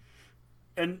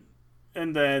 And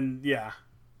then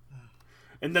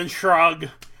and then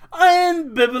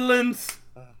ambivalence.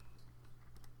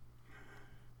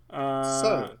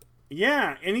 So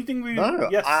anything we no.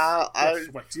 yes.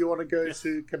 Do you want to go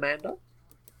to Commander?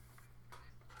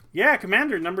 Yeah,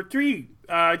 Commander number 3.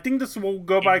 I think this will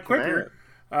go by quicker.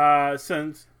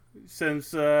 Since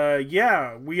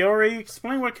we already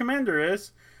explained what Commander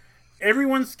is.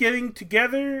 Everyone's getting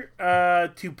together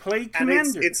to play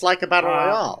Commander. And it's like a battle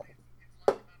royale.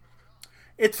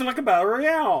 It's like a battle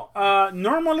royale.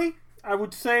 Normally, I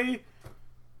would say,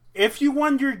 if you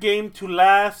want your game to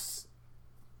last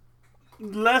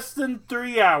less than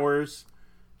 3 hours,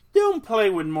 don't play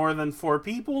with more than 4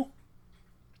 people.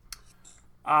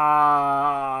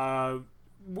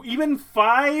 even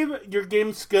 5, your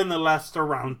game's gonna last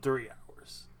around 3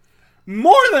 hours.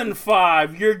 More than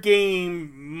 5, your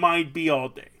game might be all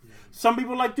day. Some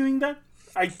people like doing that.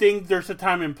 I think there's a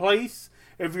time and place.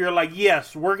 If you're like,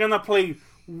 yes, we're gonna play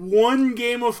one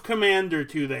game of Commander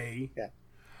today,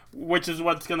 which is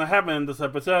what's gonna happen in this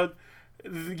episode.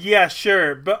 Yeah,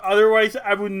 sure. But otherwise,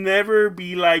 I would never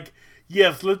be like,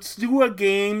 yes, let's do a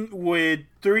game with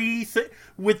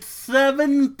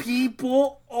 7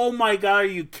 people. Oh my god, are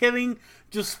you kidding?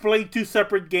 Just play 2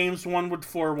 separate games, one with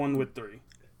 4, one with 3.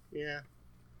 Yeah.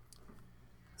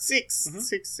 6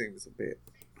 seems a bit.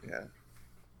 Yeah.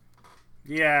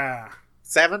 Yeah.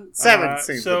 7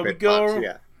 seems so a bit we go, much.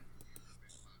 Yeah.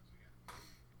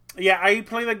 Yeah, I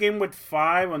played a game with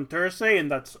 5 on Thursday, and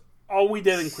that's all we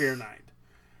did in Queer Night.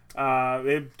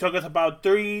 It took us about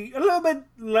a little bit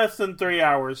less than 3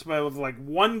 hours, but it was like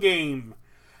one game.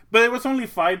 But it was only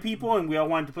 5 people, and we all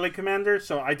wanted to play Commander,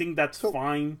 so I think that's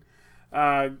fine.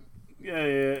 So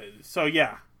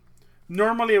yeah,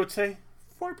 normally I would say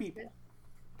 4 people.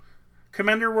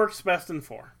 Commander works best in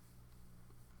 4.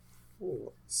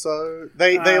 Ooh. So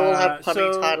they all have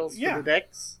punny titles for the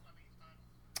decks.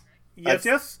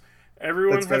 Yes.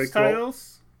 Everyone has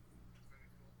titles.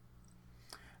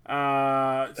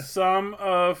 Some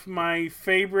of my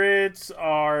favorites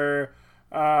are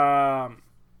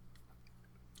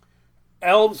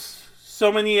elves.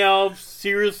 So many elves.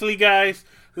 Seriously, guys,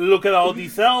 look at all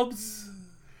these elves.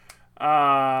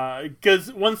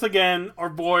 Because once again, our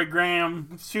boy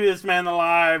Graham, sweetest man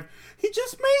alive, he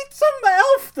just made some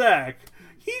elf deck.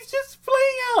 He's just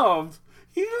playing elves.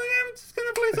 He's like, I'm just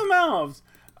gonna play some elves.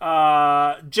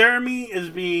 Jeremy is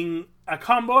being a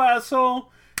combo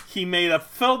asshole. He made a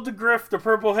Feldegriff, the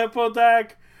purple hippo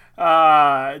deck,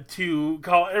 to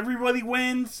call everybody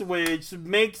wins, which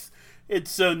makes it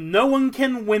so no one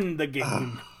can win the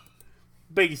game.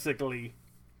 Basically.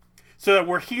 So that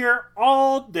we're here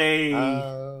all day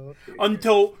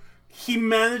until he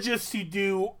manages to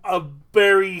do a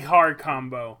very hard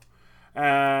combo.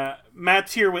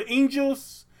 Matt's here with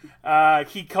Angels.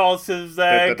 He calls his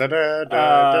deck.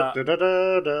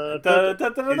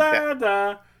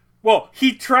 Well,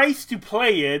 he tries to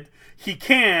play it. He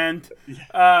can't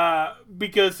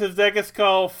because his deck is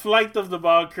called Flight of the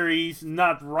Valkyries,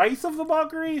 not Rise of the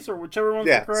Valkyries, or whichever one's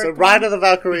the correct one. So Ride of the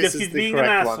Valkyries is the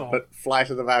correct one, but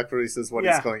Flight of the Valkyries is what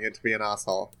he's calling it to be an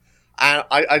asshole. And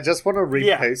I just want to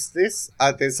repost this.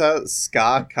 There's a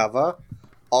Scar cover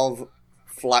of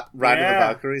Ride of the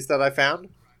Valkyries that I found.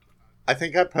 I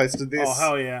think I posted this. Oh,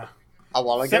 hell yeah. A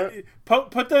while ago.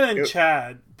 Put that in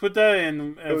chat. Put that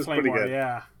in Flame War,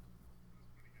 yeah.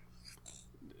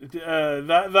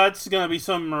 That's gonna be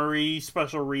some Marie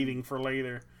special reading for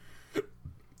later.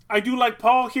 I do like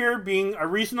Paul here being a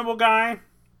reasonable guy.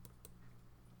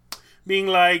 Being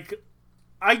like,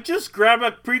 I just grab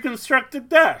a pre-constructed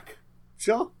deck.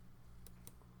 Sure.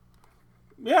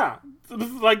 Yeah.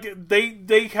 Like,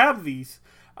 they have these.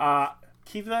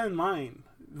 Keep that in mind.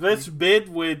 This bit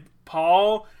with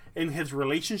Paul and his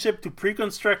relationship to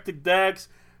pre-constructed decks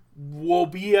will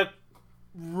be a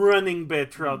running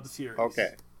bit throughout the series.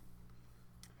 Okay.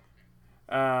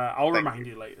 I'll remind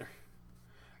you later.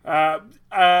 I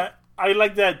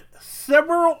like that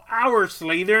several hours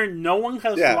later, no one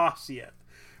has lost yet.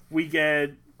 We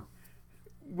get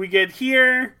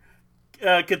here,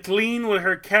 Kathleen with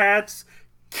her cats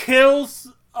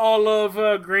kills all of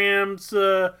Graham's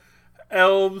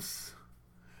elves.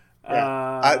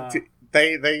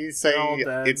 They say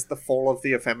it's the fall of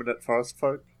the effeminate forest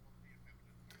folk.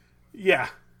 Yeah.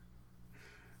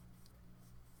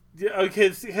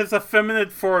 His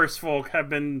effeminate forest folk have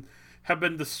been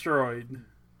destroyed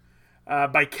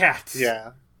by cats.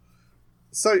 Yeah.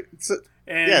 So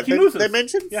and they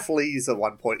mentioned fleas at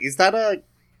one point. Is that a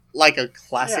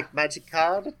classic Magic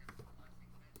card?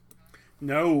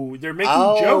 No, they're making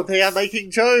jokes. They are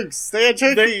making jokes. They are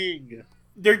joking.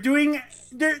 They're doing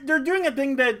a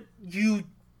thing that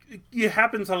it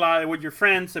happens a lot with your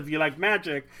friends if you like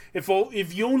Magic. If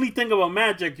you only think about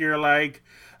Magic, you're like,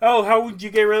 oh, how would you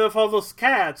get rid of all those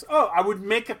cats? Oh, I would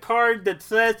make a card that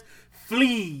says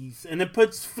fleas, and it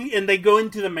puts and they go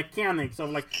into the mechanics of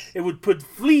like it would put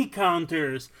flea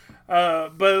counters.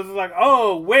 But it's like,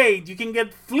 oh wait, you can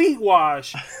get Fleet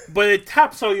Wash, but it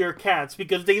taps all your cats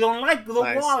because they don't like the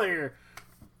water.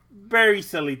 Very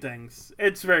silly things.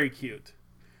 It's very cute.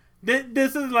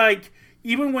 This is like,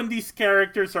 even when these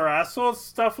characters are assholes,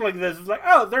 stuff like this is like,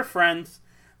 oh, they're friends.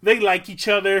 They like each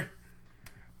other.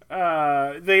 They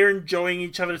are enjoying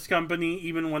each other's company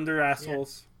even when they're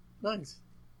assholes. Yeah. Nice.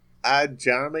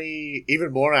 Jeremy,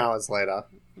 even more hours later,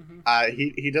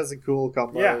 He does a cool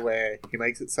combo where he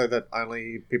makes it so that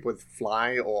only people with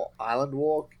fly or island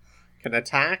walk can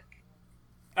attack.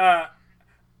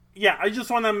 Yeah, I just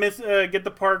want to get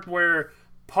the part where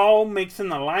Paul makes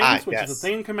an alliance, which is a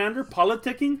thing, Commander.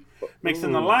 Politicking. Makes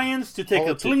an alliance to take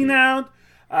Kathleen out.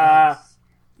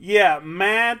 Yeah,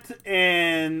 Matt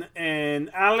and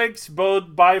Alex both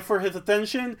vie for his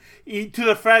attention, to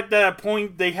the fact that at a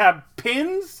point they have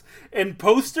pins and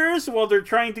posters while they're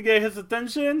trying to get his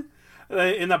attention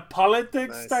in a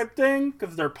politics type thing,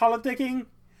 because they're politicking.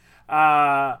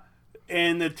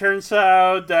 And it turns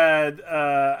out that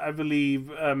I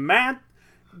believe Matt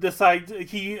decides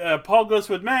Paul goes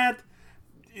with Matt.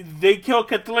 They kill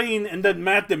Kathleen, and then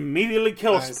Matt immediately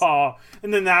kills Paul.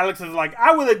 And then Alex is like,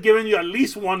 I would have given you at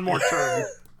least one more turn.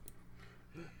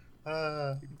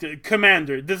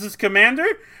 Commander. This is Commander.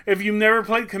 If you've never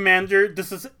played Commander,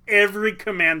 this is every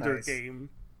Commander game.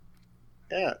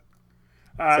 Yeah.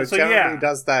 So Jeremy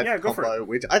does that combo,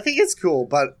 which I think is cool,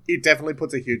 but it definitely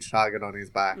puts a huge target on his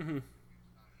back. Mm-hmm.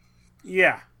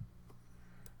 Yeah.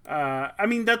 I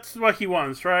mean, that's what he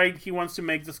wants, right? He wants to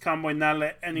make this combo and not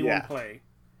let anyone play.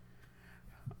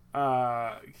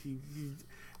 And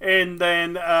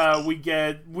then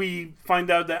we find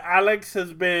out that Alex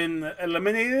has been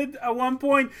eliminated at one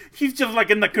point. He's just like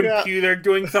in the computer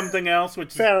doing something else,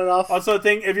 which fair enough. Also, I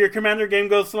think if your Commander game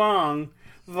goes long,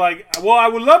 like, well, I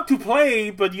would love to play,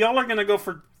 but y'all are gonna go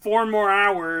for 4 more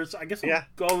hours. I guess I'll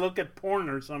go look at porn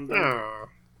or something.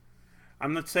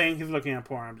 I'm not saying he's looking at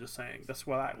porn. I'm just saying that's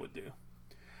what I would do.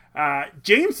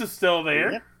 James is still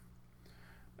there.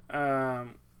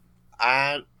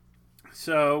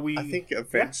 So I think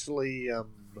eventually,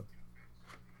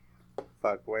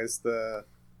 where's the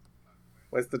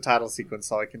title sequence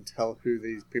so I can tell who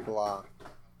these people are?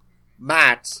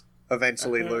 Matt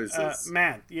eventually loses.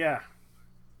 Matt,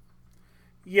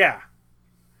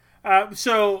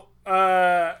 so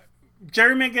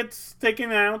Jeremy gets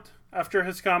taken out after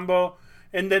his combo,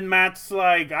 and then Matt's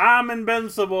like, I'm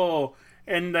invincible,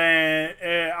 and then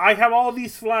I have all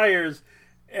these flyers.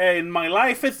 And my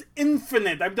life is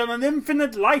infinite. I've done an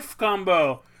infinite life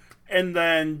combo. And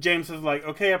then James is like,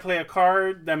 okay, I play a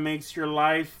card that makes your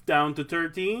life down to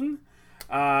 13.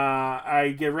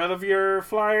 I get rid of your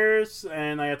flyers,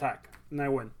 and I attack. And I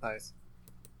win. Nice.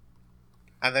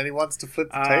 And then he wants to flip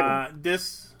the table.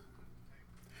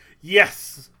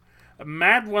 Yes.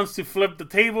 Matt wants to flip the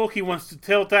table. He wants to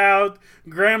tilt out.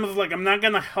 Graham is like, I'm not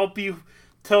going to help you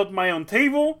tilt my own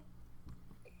table.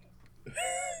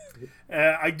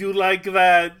 I do like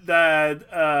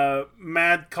that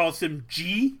Matt calls him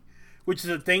G, which is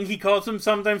a thing he calls him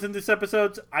sometimes in these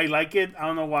episodes. I like it. I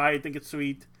don't know why. I think it's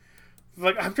sweet.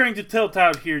 Like, I'm trying to tilt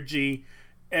out here, G.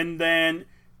 And then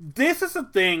this is a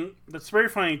thing that's very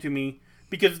funny to me,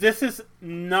 because this is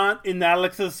not in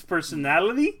Alex's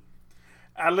personality.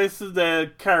 Alex is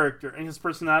the character and his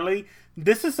personality.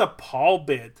 This is a Paul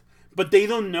bit, but they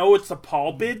don't know it's a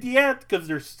Paul bit yet because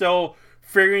they're still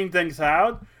figuring things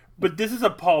out. But this is a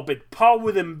Paul bit. Paul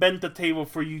would invent a table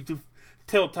for you to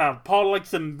tilt out. Paul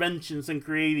likes inventions and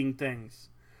creating things.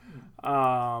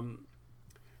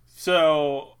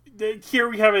 So here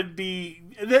we have it be...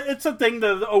 It's a thing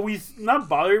that always not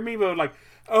bothered me, but like,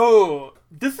 oh,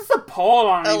 this is a Paul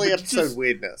on early episode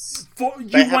weirdness.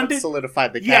 They haven't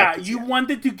solidified the characters you yet.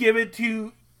 wanted to give it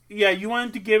to... Yeah, you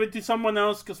wanted to give it to someone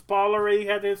else because Paul already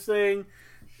had his thing.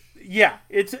 Yeah,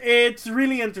 it's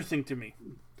really interesting to me.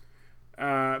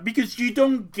 Because you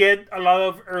don't get a lot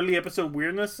of early episode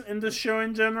weirdness in this show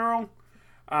in general.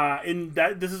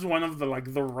 This is one of the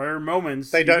rare moments.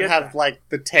 They don't have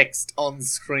the text on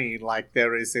screen like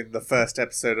there is in the first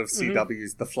episode of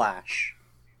CW's The Flash.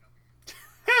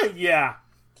 Yeah.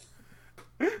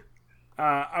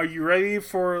 Are you ready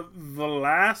for the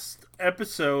last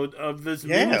episode of this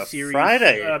miniseries?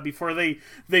 Friday. Before they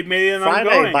made it Friday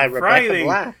ongoing. By Rebecca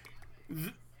Black.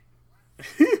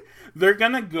 They're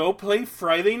gonna go play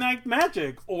Friday Night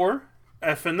Magic or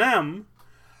F&M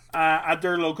at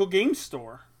their local game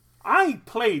store. I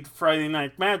played Friday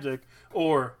Night Magic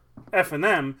or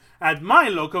F&M at my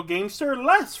local game store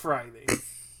last Friday.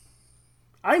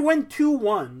 I went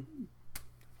 2-1.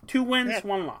 2 wins,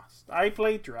 1 loss. I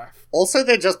played draft. Also,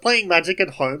 they're just playing Magic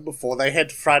at home before they head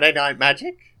to Friday Night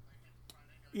Magic?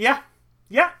 Yeah.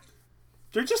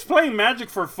 They're just playing Magic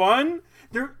for fun.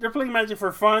 They're playing Magic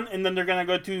for fun, and then they're gonna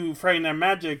go to Friday Night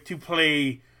Magic to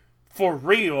play for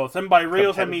reals. And by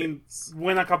reals, I mean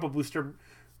win a couple booster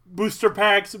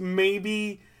packs.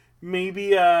 Maybe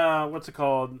what's it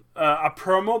called? A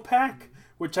promo pack,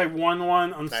 which I won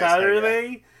one on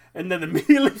Saturday, and then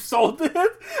immediately sold it.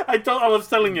 I was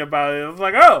telling you about it. I was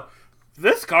like, oh,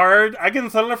 this card, I can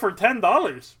sell it for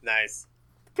 $10. Nice.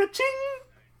 Ka-ching!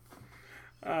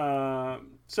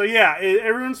 So yeah,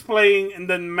 everyone's playing, and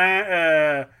then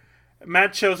Matt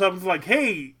shows up and is like,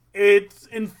 hey, it's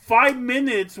in 5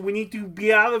 minutes, we need to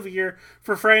be out of here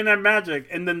for Friday Night Magic.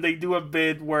 And then they do a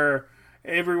bit where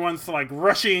everyone's like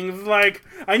rushing. It's like,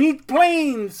 I need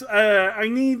planes, I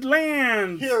need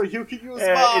lands. Here, you can use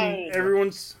And mine.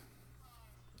 everyone's...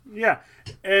 Yeah.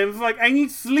 And it's like, I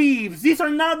need sleeves. These are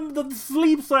not the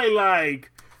sleeves I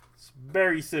like. It's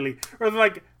very silly. Or it's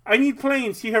like, I need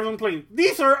planes. You have some planes.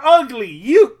 These are ugly.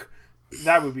 Yuck.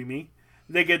 That would be me.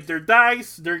 They get their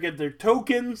dice. They get their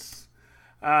tokens.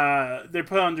 They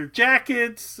put on their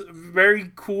jackets.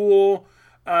 Very cool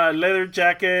leather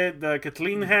jacket that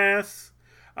Kathleen has.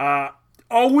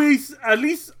 Always, at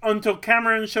least until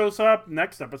Cameron shows up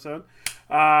next episode,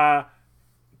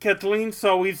 Kathleen's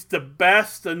always the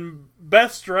best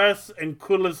dressed and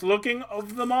coolest looking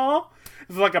of them all.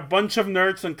 It's like a bunch of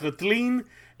nerds and Kathleen.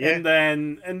 Yeah.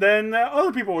 And then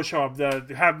other people will show up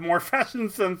that have more fashion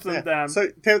sense than them. So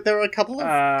there are a couple of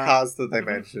cards that they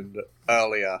mentioned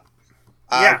earlier.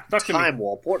 Time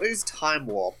Warp. What is Time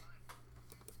Warp?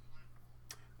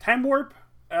 Time Warp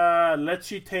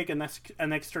lets you take an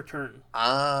extra turn.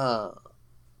 And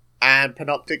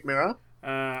Panoptic Mirror?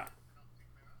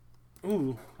 Let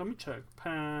me check.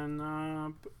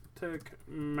 Panoptic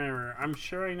Mirror. I'm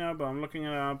sure I know, but I'm looking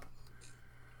it up.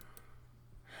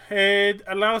 It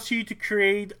allows you to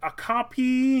create a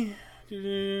copy.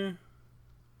 You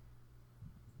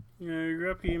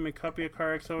may copy a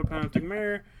card except with Panoptic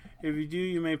Mirror. If you do,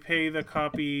 you may pay the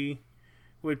copy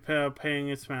with paying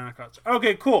its mana cost.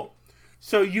 Okay, cool.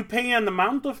 So you pay an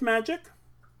amount of magic.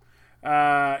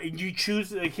 You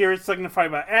choose, here it's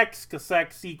signified by X, because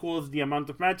X equals the amount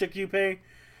of magic you pay.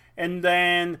 And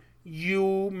then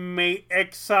you may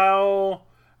exile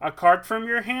a card from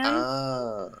your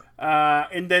hand.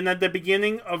 And then at the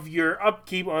beginning of your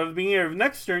upkeep, or at the beginning of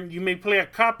next turn, you may play a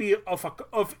copy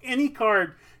of any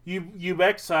card you've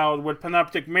exiled with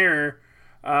Panoptic Mirror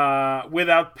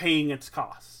without paying its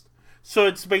cost. So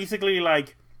it's basically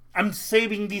like, I'm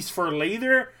saving these for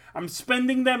later, I'm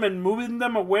spending them and moving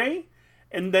them away,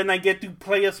 and then I get to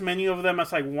play as many of them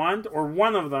as I want, or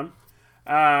one of them,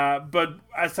 but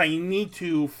as I need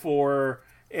to for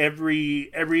every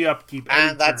upkeep.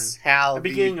 And that's turn. How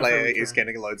the player is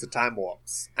getting loads of time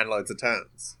warps and loads of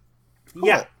turns.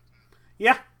 Cool.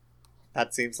 Yeah.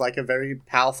 That seems like a very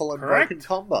powerful and broken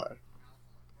combo.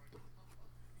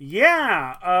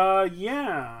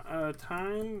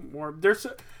 Time warp. There's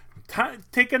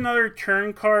take another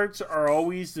turn cards are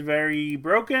always very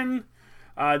broken.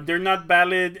 They're not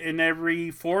valid in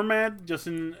every format, just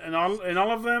in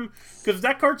all of them, because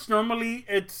that card's normally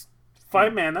it's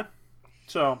 5 mana,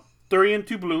 so 3 and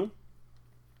 2 blue.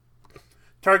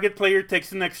 Target player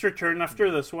takes an extra turn after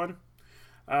this one.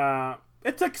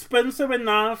 It's expensive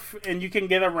enough, and you can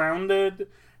get around it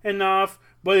enough,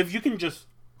 but if you can just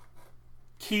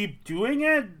keep doing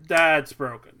it, that's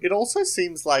broken. It also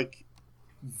seems like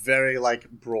very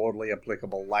broadly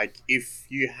applicable. Like if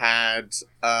you had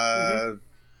a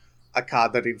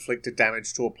card that inflicted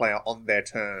damage to a player on their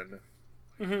turn,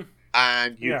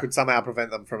 and you could somehow prevent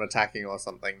them from attacking or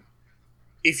something.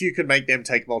 If you could make them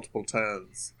take multiple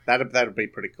turns, that'd be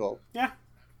pretty cool. Yeah.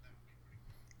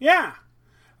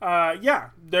 There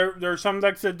are some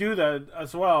decks that do that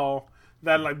as well,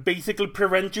 that basically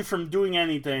prevent you from doing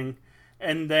anything,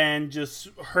 and then just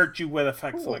hurt you with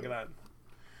effects like that.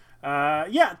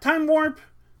 Time Warp.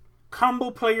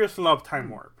 Combo players love Time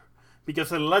Warp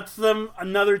because it lets them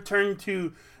another turn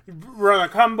to run a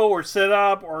combo or set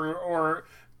up, or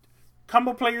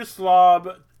combo players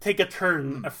love take a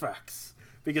turn effects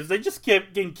because they just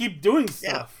can keep doing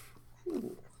stuff.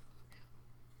 Cool.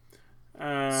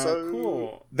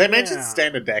 They mentioned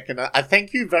standard deck, and I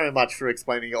thank you very much for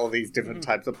explaining all these different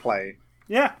types of play.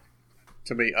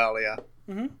 To me earlier.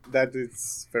 That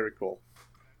is very cool.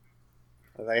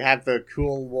 They have the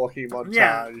cool walking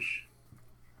montage.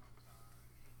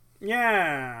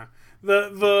 The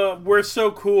We're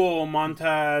So Cool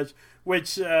montage,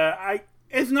 which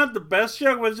it's not the best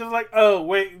joke, but it's just like, oh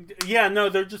wait,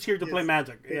 they're just here to play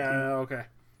Magic. Okay.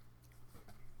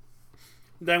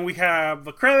 Then we have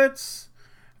the credits.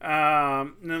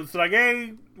 And it's like,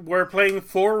 hey, we're playing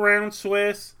 4-round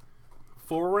Swiss.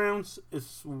 4 rounds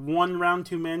is 1 round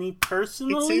too many,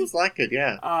 personally. It seems like it,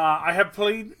 yeah. I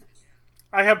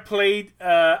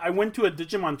went to a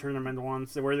Digimon tournament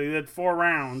once where they did 4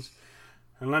 rounds.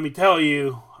 And let me tell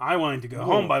you, I wanted to go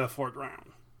home by the 4th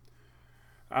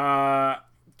round.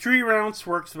 3 rounds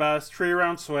works best. 3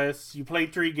 round Swiss. You play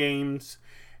 3 games.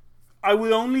 I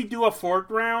would only do a fourth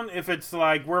round if it's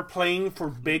like we're playing for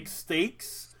big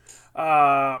stakes.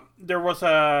 There was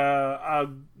a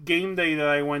game day that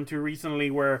I went to recently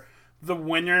where the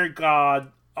winner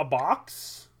got a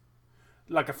box,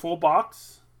 like a full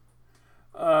box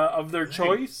of their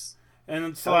choice, and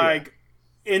it's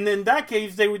and in that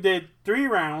case they did 3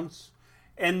 rounds,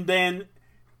 and then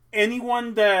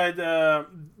anyone that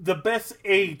the best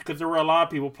 8, because there were a lot of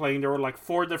people playing, there were like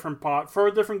 4 different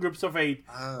groups of 8.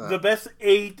 The best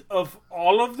 8 of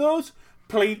all of those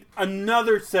played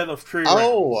another set of 3 rounds.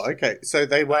 Oh, okay. So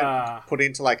they weren't put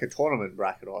into like a tournament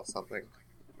bracket or something.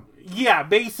 Yeah,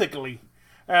 basically.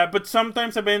 But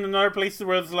sometimes I've been in other places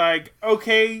where it's like,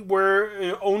 okay,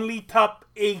 we're only top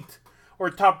 8 or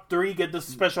top 3 get this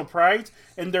special prize,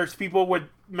 and there's people with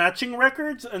matching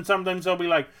records, and sometimes they'll be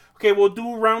like, okay, we'll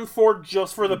do round 4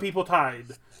 just for the people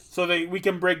tied, so we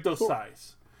can break those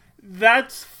ties.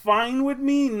 That's fine with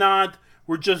me, not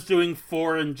we're just doing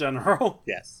 4 in general.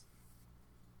 Yes.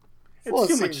 It's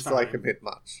too much seems time. like a bit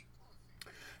much.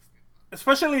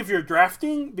 Especially if you're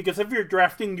drafting, because if you're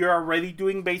drafting, you're already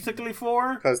doing basically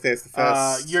 4. Because there's the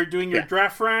first... you're doing your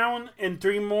draft round and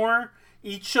 3 more.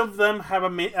 Each of them have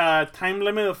a time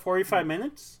limit of 45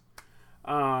 minutes.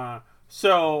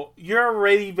 So you're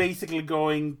already basically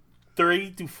going 3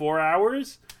 to 4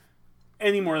 hours.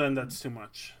 Any more than that's too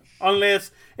much. Unless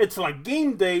it's like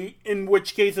game day, in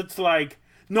which case it's like,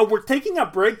 no, we're taking a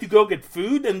break to go get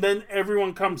food, and then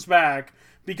everyone comes back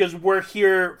because we're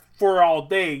here for all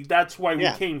day. That's why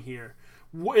we came here.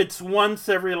 It's once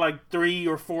every like 3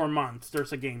 or 4 months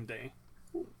there's a game day.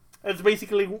 It's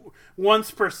basically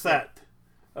once per set.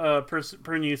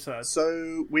 Per new set.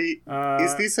 So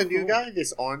is this a new guy?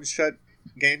 This orange shirt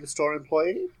game store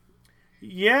employee?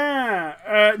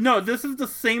 Yeah. No, this is the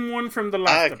same one from the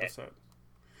last episode.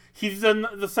 He's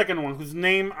the second one, whose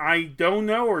name I don't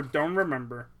know or don't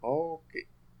remember. Okay.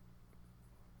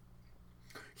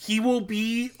 He will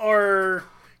be our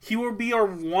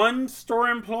 1 store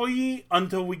employee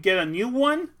until we get a new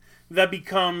one that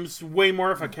becomes way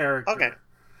more of a character. Okay.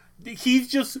 He's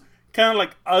just kind of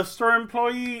like a store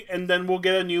employee, and then we'll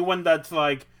get a new one that's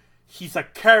like he's a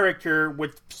character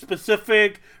with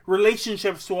specific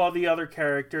relationships to all the other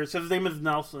characters. His name is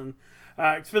Nelson.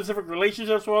 Specific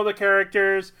relationships with all the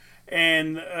characters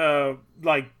and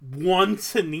like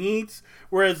wants and needs,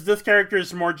 whereas this character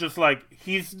is more just like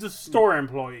he's the store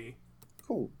employee.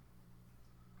 Cool.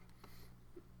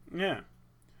 Yeah.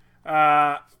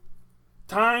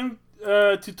 Time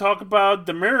to talk about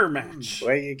the mirror match.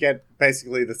 Where you get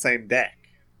basically the same deck.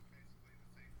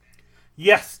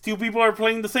 Yes, 2 people are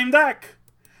playing the same deck.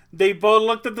 They both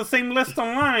looked at the same list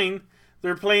online.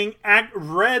 They're playing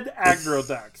red aggro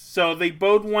decks. So they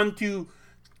both want to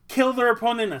kill their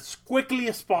opponent as quickly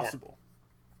as possible.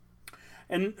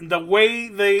 Yeah. And the way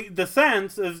the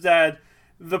sense is that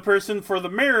the person for the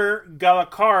mirror got a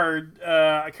card.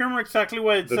 I can't remember exactly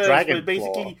what it says, but it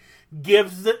basically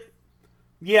gives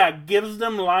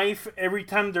them life every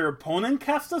time their opponent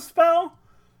casts a spell.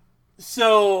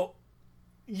 So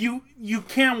you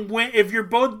can't win if you're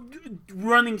both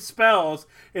running spells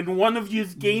and one of you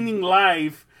is gaining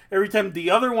life every time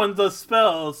the other one does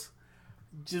spells.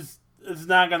 Just it's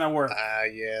not gonna work.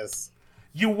 Yes.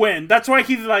 You win. That's why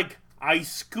he's like, I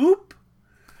scoop,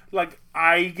 like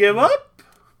I give up.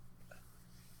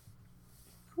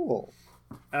 Cool.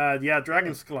 Yeah,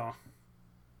 Dragon's Claw.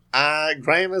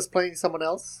 Graham is playing someone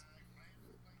else.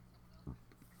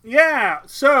 Yeah,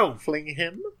 so fling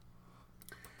him.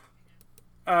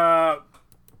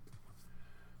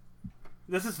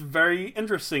 This is very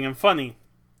interesting and funny.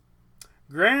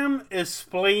 Graham is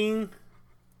playing,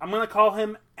 I'm going to call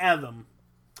him Adam.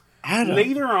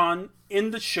 Later on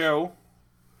in the show,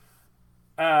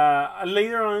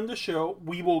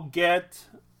 we will get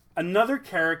another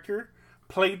character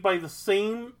played by the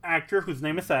same actor whose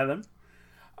name is Adam,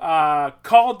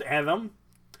 called Adam,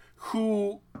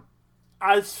 who,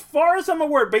 as far as I'm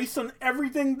aware, based on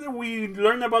everything that we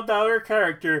learned about the other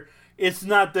character, is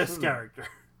not this character.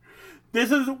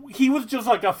 He was just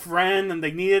like a friend, and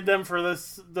they needed them for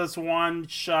this one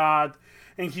shot,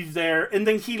 and he's there. And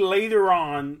then he later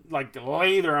on,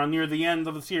 near the end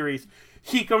of the series,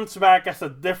 he comes back as a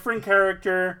different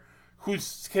character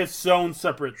who's his own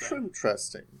separate thing.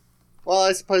 Interesting. Well,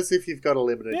 I suppose if you've got a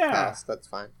limited cast, that's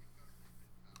fine.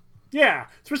 Yeah,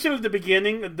 especially at the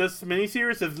beginning, this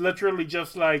miniseries is literally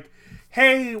just like,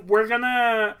 hey, we're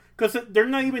gonna... Because they're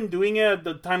not even doing it at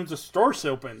the times the store's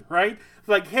open, right? It's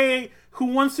like, hey, who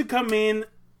wants to come in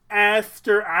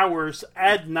after hours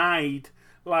at night,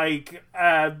 like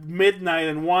at midnight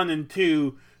and 1 and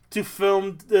 2, to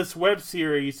film this web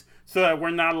series so that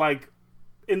we're not, like,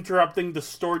 interrupting the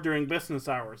store during business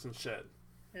hours and shit.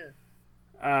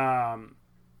 Yeah.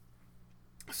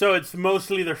 So it's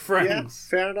mostly their friends.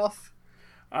 Yeah, fair enough.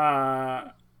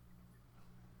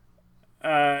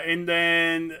 And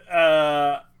then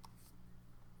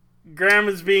Graham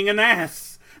is being an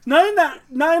ass. Not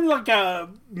in like a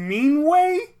mean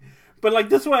way, but like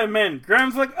this is what I meant.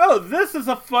 Graham's like, oh, this is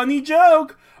a funny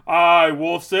joke. I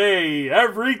will say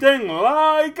everything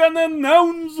like an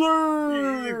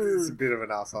announcer. It's a bit of an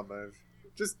asshole move.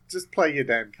 Just play your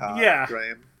damn card,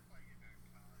 Graham.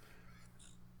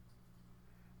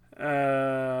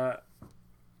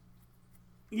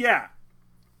 Yeah.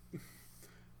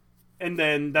 And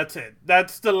then that's it.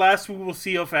 That's the last we will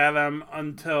see of Adam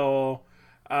until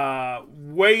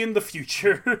way in the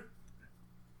future.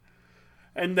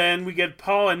 And then we get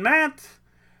Paul and Matt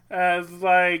as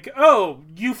like, oh,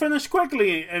 you finished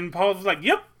quickly. And Paul's like,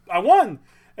 yep, I won.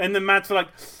 And then Matt's like,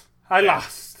 I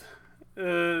lost.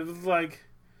 It was like,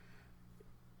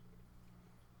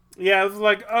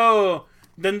 oh,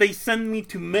 then they send me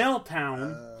to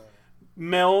Mailtown.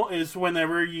 Mail is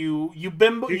whenever you get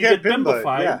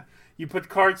bimbofied. Yeah. You put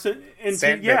cards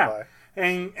into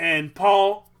and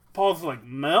Paul's like,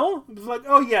 Mel? It was like,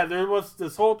 oh yeah, there was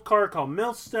this old card called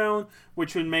Millstone,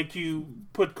 which would make you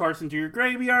put cards into your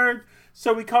graveyard,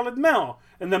 so we call it Mel.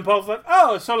 And then Paul's like,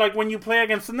 oh, so like when you play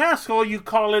against an asshole, you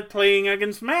call it playing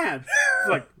against Matt. It's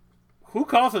like, who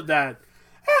calls it that?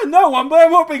 No one, but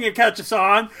I'm hoping it catches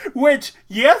on. Which,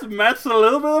 yes, Matt's a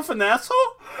little bit of an asshole,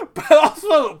 but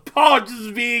also Paul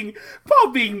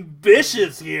being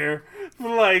vicious here.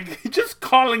 Like, just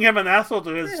calling him an asshole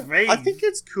to his face. I think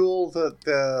it's cool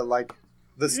that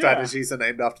the strategies are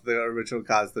named after the original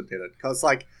cards that did it. Because,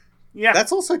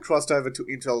 that's also crossed over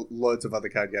into loads of other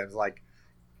card games. Like,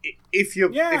 if you're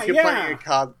playing a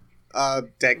card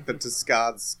deck that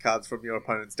discards cards from your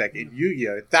opponent's deck in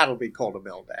Yu-Gi-Oh!, that'll be called a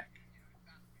mill deck.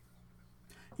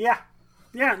 Yeah.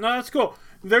 Yeah, no, that's cool.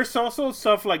 There's also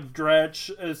stuff like Dredge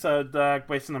is a deck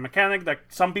based on a mechanic that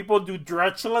some people do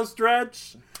Dredgeless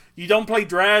Dredge. You don't play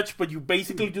Dredge, but you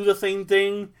basically do the same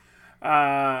thing.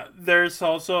 There's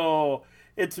also...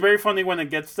 It's very funny when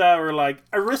it gets that, or like,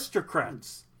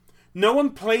 Aristocrats. No one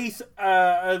plays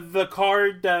the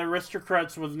card that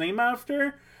Aristocrats was named after.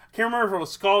 I can't remember if it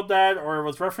was called that or it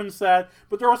was referenced that,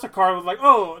 but there was a card that was like,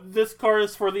 oh, this card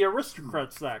is for the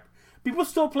Aristocrats deck. People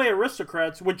still play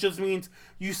Aristocrats, which just means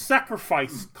you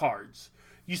sacrifice cards.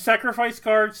 You sacrifice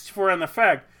cards for an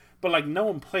effect, but like no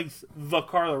one plays the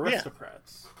card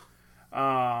Aristocrats.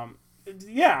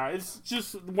 It's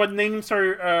just what names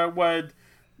are, what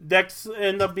decks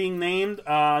end up being named.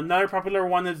 Another popular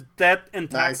one is Death and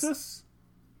Taxes.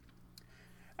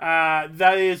 Nice.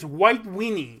 That is White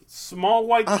Weenie. Small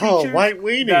white creature. White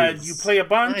Weenies. That you play a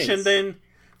bunch and then...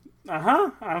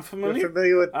 I'm familiar. You're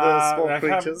familiar with the small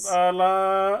creatures?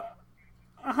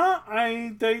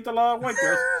 I date a lot of white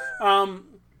girls.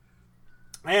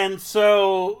 And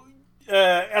so,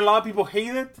 a lot of people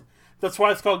hate it. That's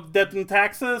why it's called Death and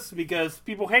Taxes, because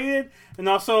people hate it. And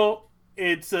also,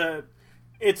 there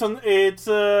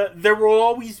will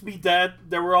always be debt,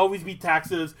 there will always be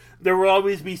taxes, there will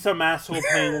always be some asshole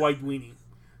playing White Weenie.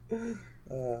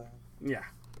 Yeah.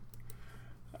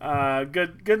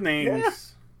 Good names. Yeah.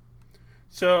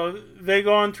 So they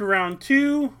go on to round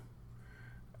 2.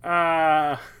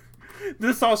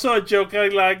 This is also a joke I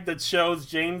like that shows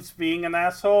James being an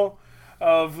asshole.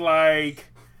 Of like,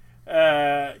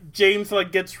 James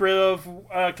like gets rid of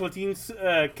Kathleen's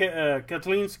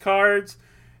cards,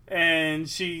 and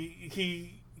she's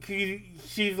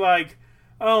like,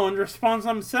 oh, in response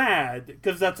I'm sad,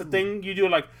 because that's a thing you do.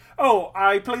 Like, oh,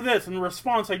 I play this, in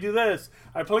response I do this.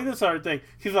 I play this other thing.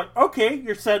 She's like, okay,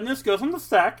 your sadness goes on the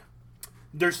stack.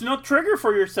 There's no trigger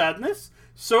for your sadness,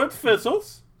 so it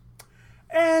fizzles,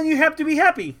 and you have to be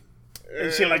happy.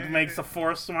 And she like makes a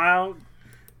forced smile.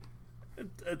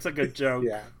 It's a good joke.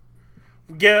 Yeah.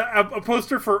 Get a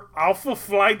poster for Alpha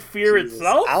Flight Fear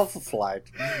itself. Alpha Flight,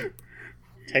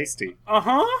 tasty.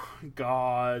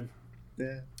 God.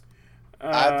 Yeah.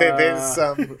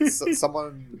 There's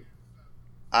someone.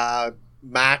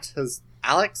 Alex has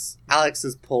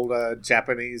pulled a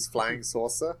Japanese flying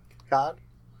saucer card.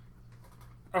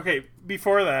 Okay,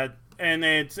 before that, and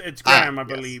it's Graham, I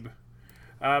believe.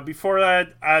 Yes. Before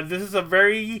that, this is a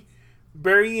very,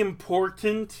 very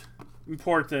important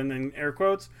in air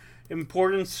quotes,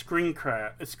 important screen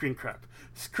cap.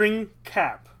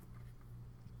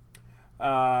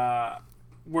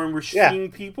 When we're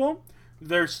seeing people,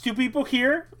 there's 2 people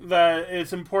here that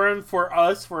is important for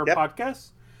us for a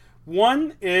podcast.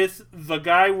 One is the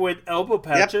guy with elbow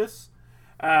patches.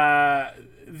 That's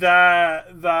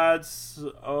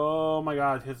oh my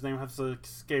god, his name has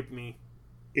escaped me.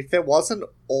 If there wasn't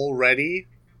already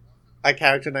a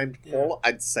character named Paul,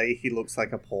 I'd say he looks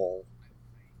like a Paul.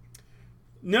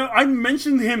 No, I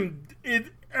mentioned him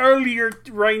earlier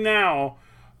right now.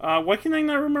 Why can I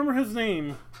not remember his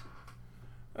name?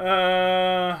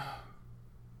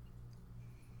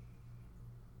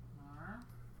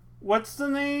 What's the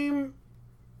name?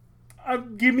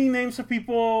 Give me names of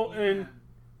people in...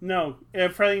 No,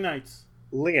 Friday Nights.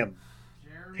 Liam.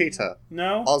 Jeremy? Peter.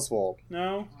 No. Oswald.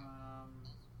 No.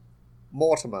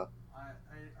 Mortimer. I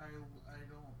don't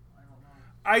know.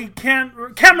 I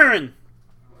can't... Cameron!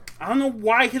 I don't know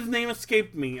why his name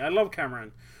escaped me. I love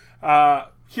Cameron.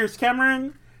 Here's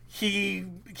Cameron. He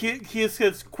has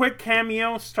his quick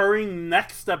cameo starring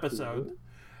next episode.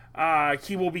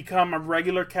 He will become a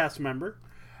regular cast member.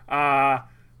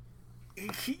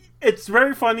 It's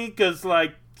very funny because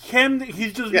like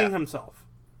he's just being himself.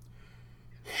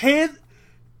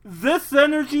 This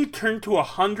energy turned to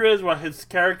 100 is what his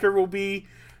character will be.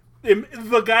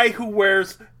 The guy who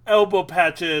wears elbow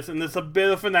patches and is a bit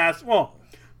of an ass. Well,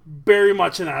 very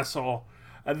much an asshole.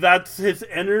 That's his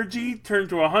energy turned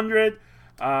to 100.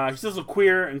 He's also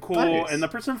queer and cool and a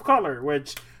person of color,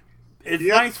 which is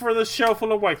nice for this show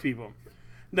full of white people.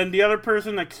 Then the other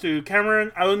person next to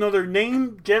Cameron, I don't know their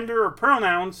name, gender, or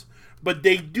pronouns, but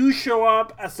they do show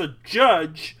up as a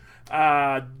judge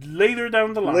later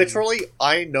down the line. Literally,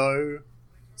 I know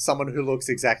someone who looks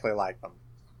exactly like them.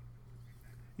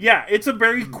 Yeah, it's a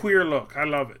very queer look. I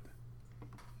love it.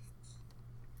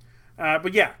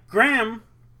 But yeah, Graham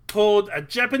pulled a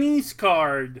Japanese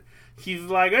card. He's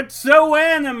like, it's so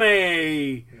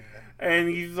anime! And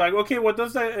he's like, okay, what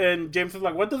does that... And James is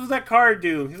like, what does that card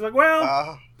do? He's like,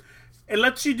 well, it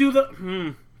lets you do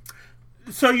the...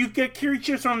 So you get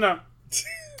creatures from the...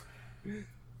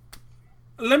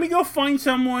 Let me go find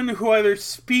someone who either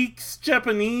speaks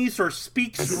Japanese or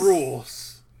speaks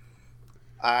rules.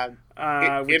 In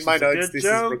my notes, this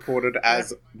is recorded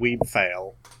as Weeb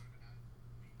Fail.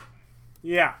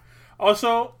 Yeah.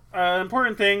 Also,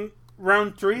 important thing,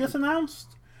 round 3 is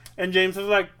announced. And James is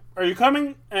like, are you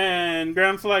coming? And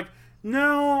Graham's like,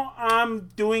 no, I'm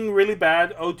doing really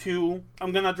bad. O2,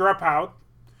 I'm gonna drop out.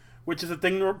 Which is a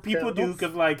thing people do,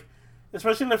 because, like,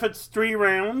 especially if it's 3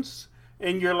 rounds,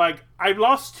 and you're like, I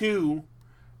lost 2.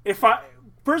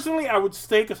 Personally, I would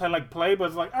stay because I like play, but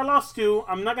it's like, I lost 2,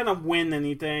 I'm not gonna win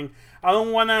anything. I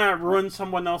don't want to ruin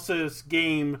someone else's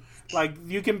game. Like,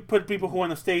 you can put people who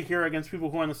want to stay here against people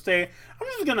who want to stay. I'm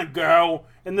just gonna go.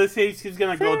 In this case, he's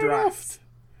gonna go draft.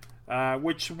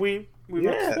 Which we've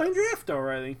explained draft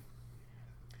already.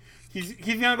 He's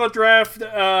gonna go draft,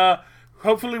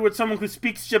 hopefully with someone who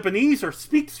speaks Japanese or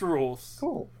speaks rules.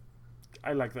 Cool.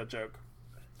 I like that joke.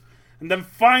 And then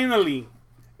finally,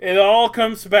 it all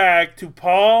comes back to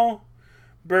Paul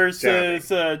versus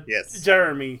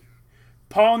Jeremy.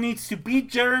 Paul needs to beat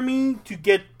Jeremy to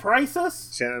get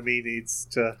prices.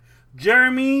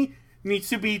 Jeremy needs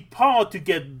to beat Paul to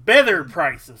get better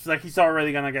prices, like he's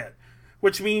already gonna get.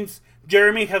 Which means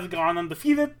Jeremy has gone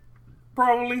undefeated,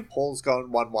 probably. Paul's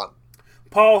gone 1-1.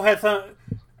 Paul has a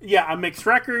mixed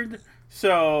record,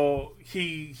 so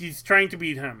he's trying to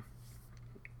beat him.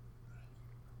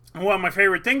 And one of my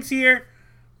favorite things here,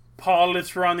 Paul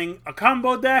is running a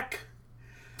combo deck.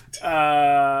 It's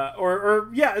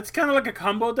kind of like a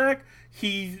combo deck.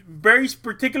 He's very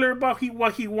particular about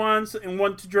what he wants and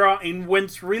wants to draw and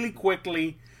wins really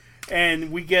quickly.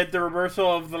 And we get the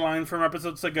reversal of the line from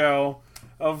episodes ago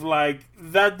of like,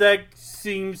 that deck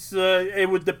seems it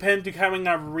would depend to having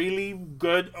a really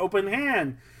good open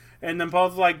hand. And then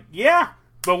Paul's like, yeah,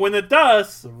 but when it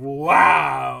does,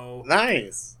 wow.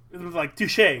 Nice. It was like,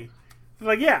 touche. It's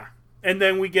like, yeah. And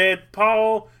then we get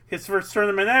Paul, his first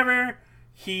tournament ever.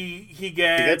 He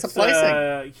gets a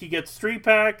placing. He gets 3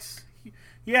 packs.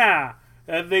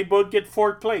 They both get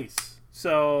 4th place.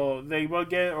 So they both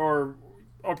get, or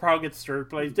Paul gets 3rd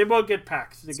place. They both get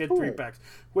packs. They get 3 packs,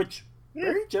 which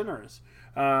very generous.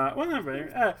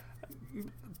 The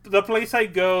place I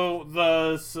go,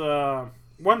 there's 1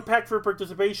 pack for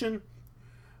participation,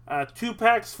 2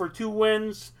 packs for 2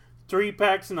 wins, 3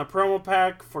 packs in a promo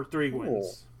pack for 3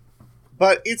 wins.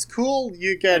 But it's cool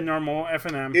you get... a normal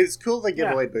F&M. It's cool they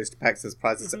give away booster packs as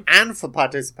prizes and for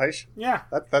participation. Yeah.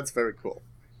 That's very cool.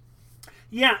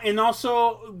 Yeah, and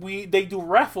also they do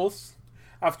raffles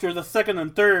after the 2nd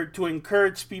and 3rd to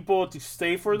encourage people to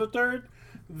stay for the 3rd.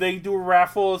 They do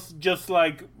raffles, just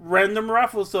like random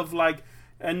raffles of like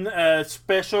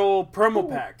special promo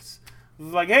packs.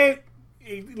 It's like, hey,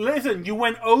 listen, you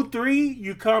went 0-3,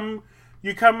 you come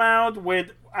out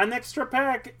with an extra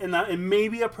pack and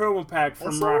maybe a promo pack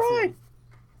from That's all Raffle. right.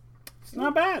 It's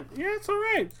not bad. Yeah, it's all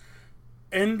right.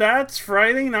 And that's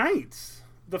Friday nights.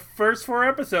 The first 4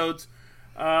 episodes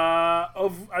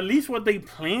of at least what they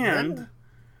planned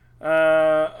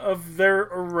of their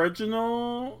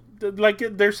original. Like,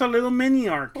 there's a little mini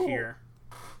arc here.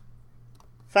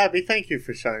 Fabi, thank you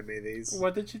for showing me these.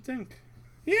 What did you think?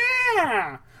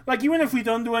 Yeah! Like, even if we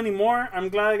don't do any more, I'm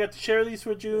glad I got to share these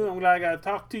with you. I'm glad I got to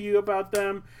talk to you about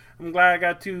them. I'm glad I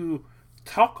got to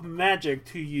talk magic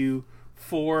to you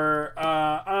for,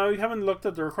 I haven't looked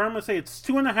at the requirement. Say it's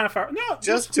 2.5 hours. No,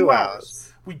 Just 2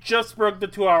 hours. We just broke the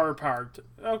 2-hour part.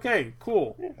 Okay,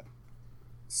 cool. Yeah.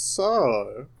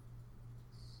 So,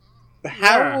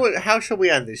 how shall we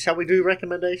end this? Shall we do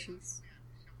recommendations?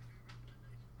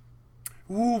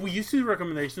 Ooh, we used to do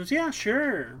recommendations. Yeah,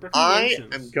 sure. I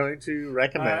am going to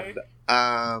recommend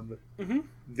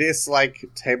this like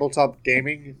tabletop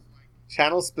gaming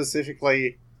channel,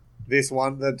 specifically this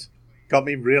one that got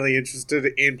me really interested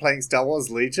in playing Star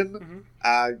Wars Legion.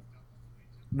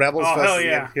 Rebels versus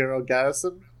the Imperial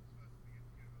Garrison.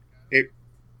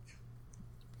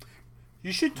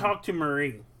 You should talk to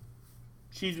Marie.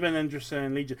 She's been interested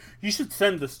in Legion. You should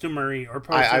send this to Marie or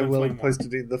post it I in will Flame post War.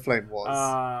 it in the Flame Wars.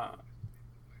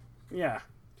 Yeah.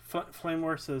 Flame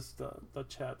Wars is the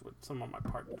chat with some of my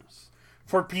partners.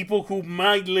 For people who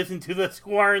might listen to this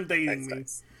quarantining me.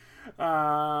 Thanks.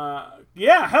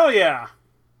 Yeah, hell yeah.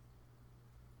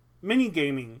 Mini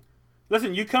gaming.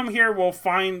 Listen, you come here,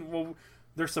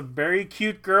 there's a very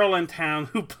cute girl in town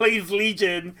who plays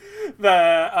Legion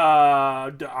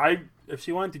that if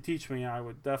she wanted to teach me, I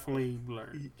would definitely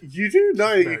learn. You do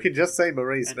know you can just say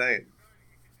Marie's name.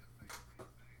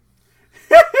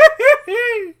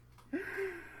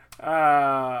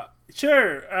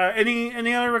 Sure.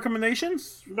 Any other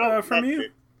recommendations from you?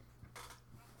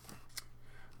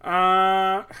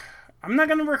 I'm not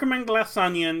gonna recommend Glass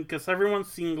Onion because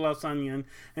everyone's seen Glass Onion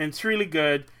and it's really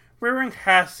good. Everyone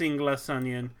has seen Glass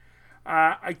Onion.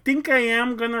 I think I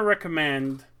am gonna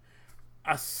recommend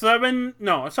a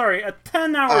 10-hour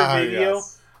video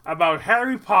about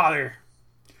Harry Potter.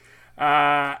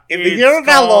 In the year of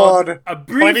our Lord,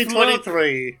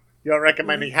 2023, you're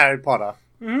recommending Harry Potter.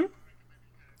 Mm-hmm.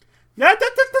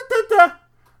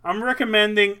 I'm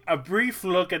recommending A Brief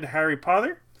Look at Harry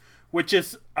Potter, which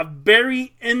is a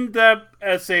very in-depth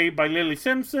essay by Lily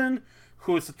Simpson,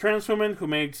 who is a trans woman who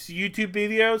makes YouTube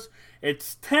videos.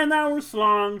 It's 10 hours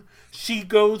long. She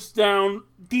goes down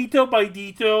detail by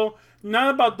detail,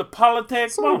 not about the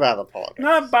politics. Not about the politics.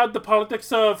 Not about the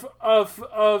politics of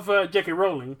J.K.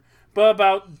 Rowling, but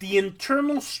about the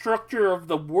internal structure of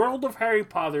the world of Harry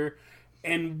Potter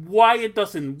and why it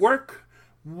doesn't work,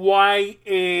 why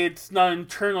it's not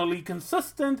internally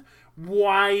consistent,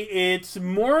 why it's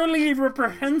morally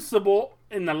reprehensible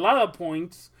in a lot of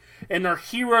points, and our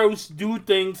heroes do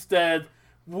things that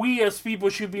we as people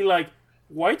should be like,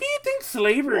 why do you think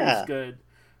slavery is good?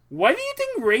 Why do you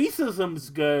think racism is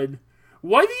good?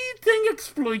 Why do you think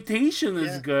exploitation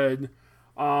is good?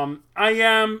 I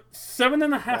am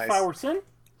 7.5 hours in.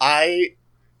 I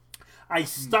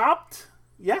stopped.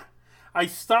 Yeah. I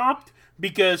stopped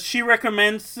because she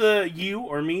recommends you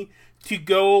or me to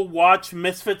go watch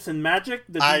Misfits in Magic,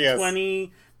 the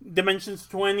D20 Dimensions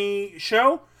 20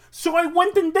 show. So I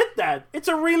went and did that. It's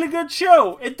a really good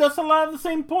show. It does a lot of the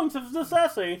same points as this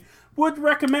essay. Would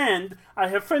recommend. I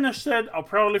have finished it. I'll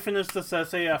probably finish this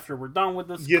essay after we're done with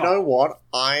this. You know what?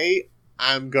 I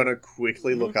am going to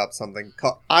quickly look up something.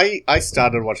 I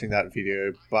started watching that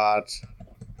video, but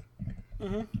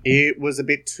it was a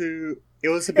bit too... It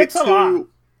was a bit too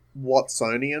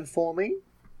Watsonian for me.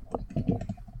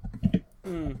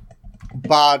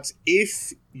 But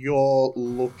if you're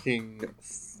looking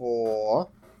for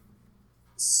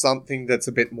something that's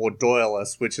a bit more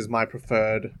Doyleist, which is my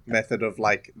preferred method of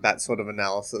like that sort of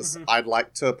analysis, I'd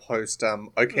like to post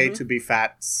to be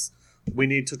Fats. We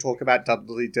need to talk about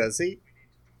Dudley Desi,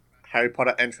 Harry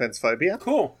Potter and transphobia.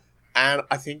 Cool. And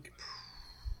I think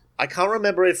I can't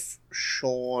remember if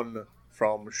Sean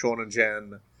from Sean and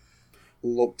Jen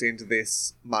looked into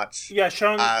this much. Yeah,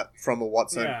 Sean from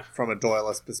a from a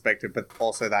Doyleist perspective, but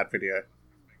also that video.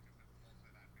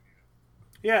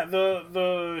 Yeah,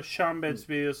 the Sean Bates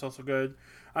video is also good.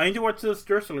 I need to watch this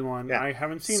Dursley one. Yeah. I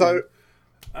haven't seen it.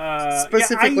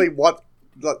 Specifically, what...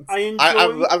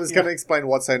 I was going to explain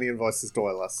Watsonian versus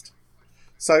Doyleist.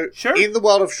 So, in the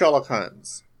world of Sherlock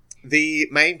Holmes, the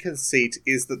main conceit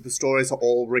is that the stories are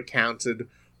all recounted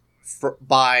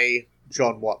by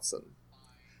John Watson.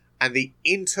 And the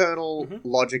internal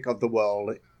logic of the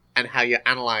world and how you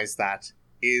analyze that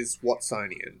is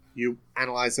Watsonian. You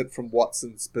analyze it from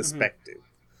Watson's perspective.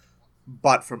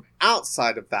 But from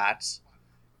outside of that,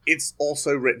 it's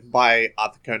also written by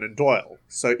Arthur Conan Doyle.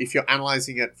 So if you're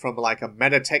analyzing it from like a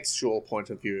metatextual point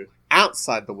of view,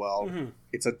 outside the world,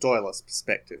 it's a Doyleist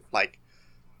perspective. Like,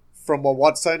 from a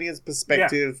Watsonian's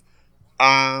perspective,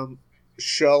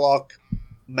 Sherlock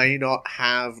may not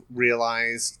have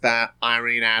realized that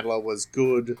Irene Adler was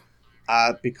good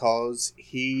because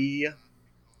he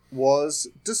was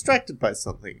distracted by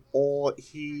something, or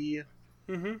he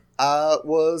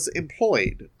was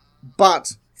employed.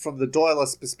 But from the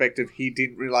Doyleist perspective, he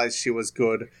didn't realize she was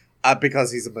good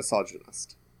because he's a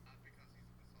misogynist.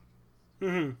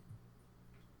 No.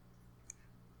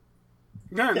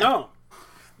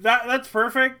 That's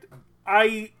perfect.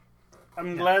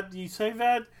 I'm glad you say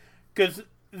that, because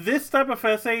this type of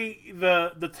essay,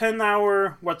 the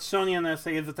 10-hour Watsonian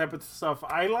essay, is the type of stuff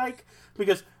I like,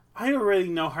 because I already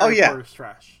know Harry Potter's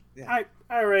trash. Yeah.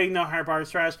 I already know Harry Potter's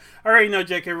trash. I already know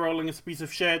J.K. Rowling is a piece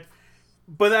of shit.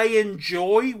 But I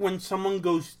enjoy when someone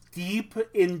goes deep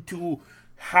into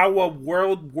how a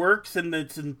world works and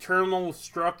its internal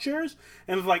structures.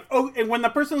 And it's like, and when the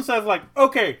person says, like,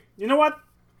 okay, you know what?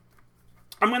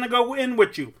 I'm going to go in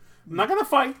with you. I'm not going to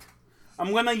fight.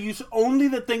 I'm going to use only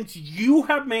the things you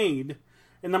have made.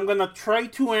 And I'm going to try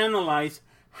to analyze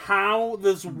how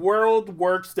this world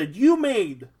works that you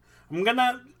made.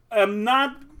 I'm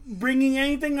not bringing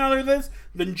anything out of this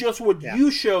than just what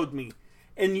you showed me.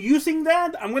 And using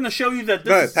that, I'm going to show you that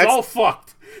this is all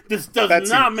fucked. This does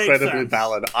not make sense. That's incredibly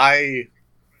valid.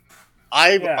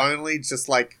 I've only just,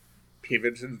 like,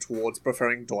 pivoted towards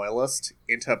preferring Doyleist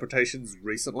interpretations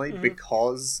recently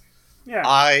because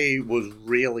I was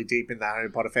really deep in the Harry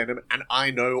Potter fandom, and I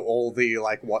know all the,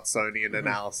 like, Watsonian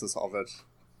analysis of it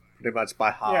pretty much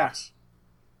by heart.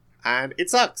 And it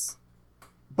sucks.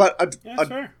 But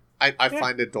I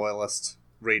find a Doyleist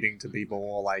reading to be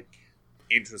more, like,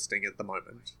 interesting at the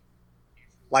moment.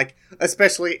 Like,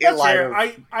 especially in light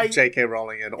of J.K.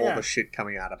 Rowling and all the shit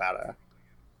coming out about her.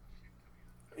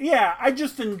 Yeah, I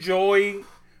just enjoy...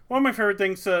 One of my favorite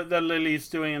things that Lily's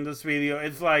doing in this video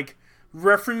is, like,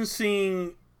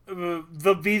 referencing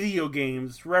the video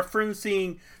games,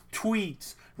 referencing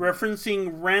tweets,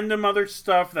 referencing random other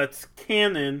stuff that's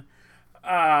canon,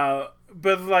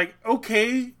 but, like,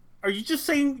 okay, you're just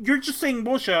saying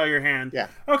bullshit out of your hand. Yeah.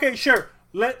 Okay, sure.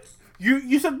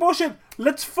 You said bullshit.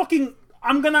 Let's fucking...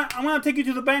 I'm gonna take you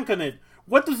to the bank on it.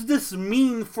 What does this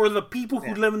mean for the people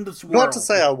who live in this world? Not to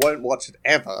say I won't watch it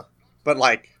ever, but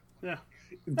like,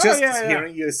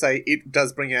 hearing you say it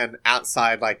does bring in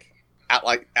outside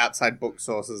book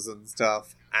sources and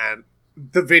stuff, and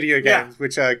the video games,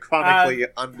 which are chronically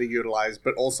underutilized,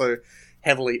 but also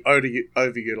heavily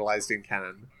overutilized in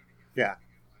canon. Yeah,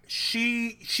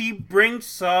 she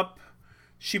brings up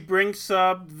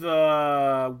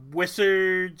the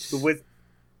Wizards.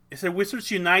 Is it Wizards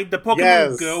Unite? The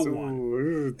Pokemon Go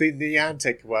one. The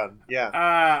Niantic one,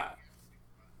 yeah.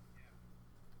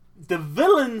 The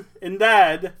villain in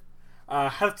that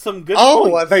had some good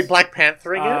points. Are they Black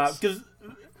Panthering it? Because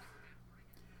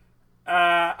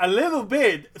a little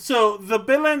bit. So the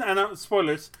villain, and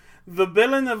spoilers, the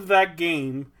villain of that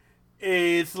game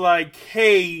is like,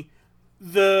 hey,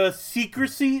 the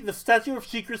Statute of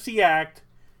Secrecy Act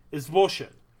is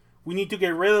bullshit. We need to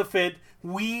get rid of it.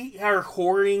 We are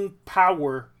hoarding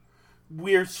power.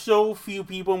 We're so few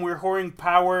people, and we're hoarding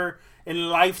power and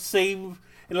life-saving,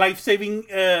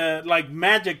 like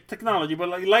magic technology, but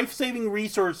like life-saving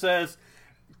resources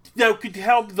that could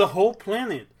help the whole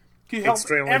planet, could help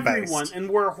everyone, and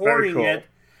we're hoarding it.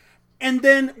 And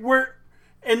then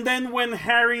when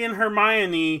Harry and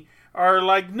Hermione are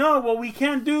like, no, well, we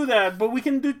can't do that, but we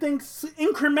can do things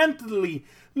incrementally,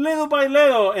 little by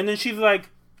little. And then she's like,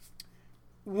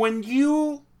 when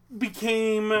you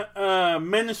became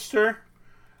minister,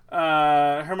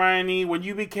 Hermione, when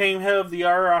you became head of the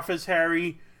R office,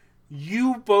 Harry,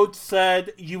 you both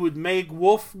said you would make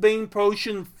Wolfbane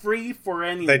potion free for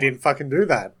anyone. They didn't fucking do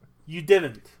that. You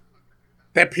didn't.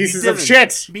 They're pieces of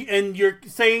shit. And you're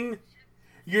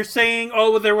saying,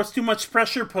 oh, there was too much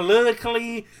pressure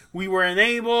politically. We were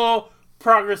unable.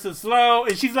 Progress is slow.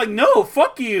 And she's like, no,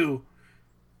 fuck you.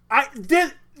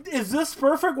 Is this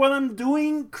perfect what I'm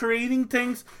doing? Creating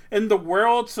things in the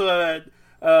world so that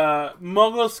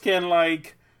muggles can,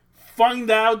 like, find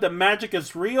out that magic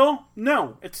is real?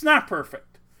 No, it's not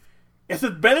perfect. Is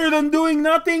it better than doing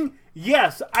nothing?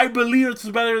 Yes, I believe it's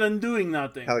better than doing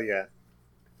nothing. Hell yeah.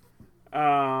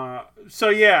 So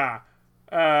yeah,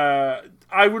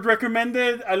 I would recommend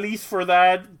it, at least for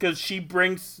that, because she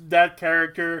brings that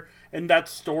character and that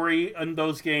story in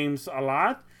those games a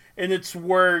lot, and it's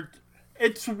worth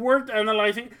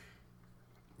analyzing.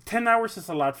 10 hours is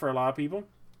a lot for a lot of people.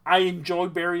 I enjoy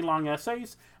very long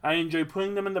essays. I enjoy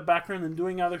putting them in the background and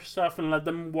doing other stuff and let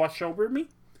them wash over me.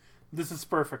 This is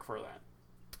perfect for that.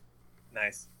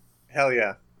 Nice. Hell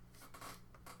yeah.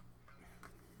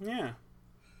 Yeah.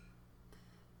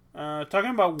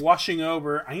 Talking about washing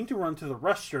over, I need to run to the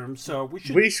restroom, so we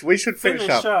should finish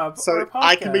up. So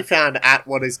I can be found at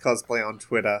What Is Cosplay on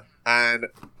Twitter, and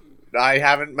I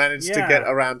haven't managed to get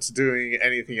around to doing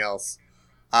anything else.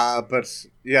 But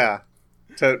yeah,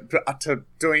 to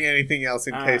doing anything else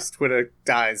in case Twitter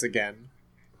dies again.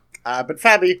 But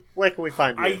Fabi, where can we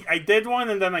find you? I did one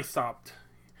and then I stopped.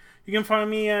 You can find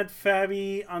me at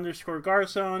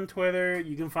Fabi_Garza on Twitter.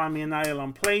 You can find me at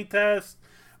Nylon Playtest,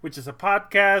 which is a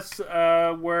podcast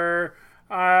where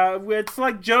it's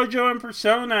like JoJo and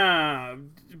Persona,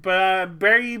 but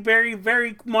very, very,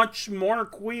 very much more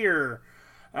queer.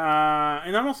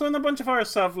 And I'm also in a bunch of other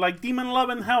stuff like Demon Love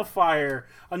and Hellfire,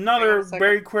 another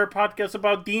very queer podcast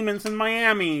about demons in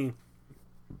Miami.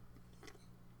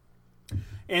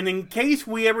 And in case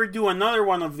we ever do another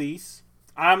one of these,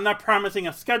 I'm not promising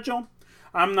a schedule.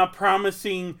 I'm not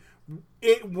promising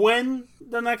it when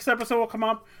the next episode will come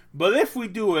up. But if we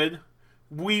do it,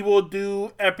 we will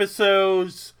do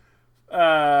episodes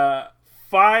 5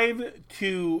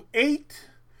 to 8,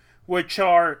 which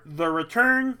are The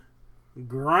Return,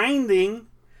 Grinding,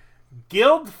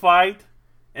 Guild Fight,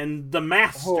 and The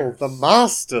Masters. Oh, The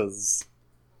Masters.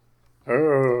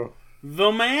 Oh.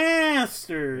 The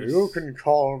Masters. You can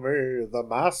call me The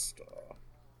Master.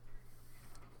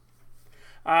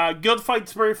 Guild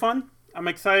Fight's very fun. I'm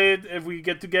excited if we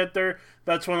get to get there.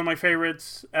 That's one of my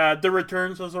favorites. The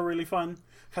Return's also really fun.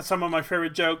 Has some of my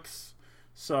favorite jokes.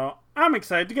 So I'm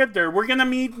excited to get there. We're going to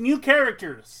meet new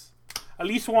characters. At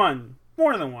least one.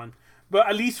 More than one. But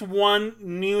at least one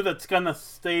new that's going to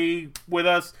stay with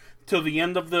us till the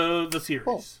end of the series.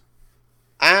 Cool.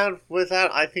 And with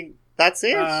that, I think that's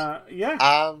it.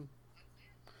 Yeah.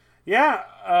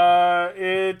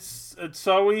 It's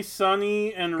always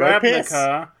Sunny and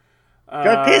Ravnica.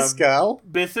 Go piss, girl.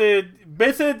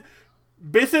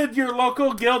 Visit your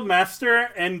local guildmaster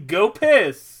and go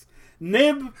piss.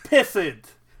 Nib Pissid.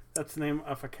 That's the name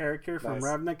of a character from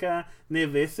Ravnica.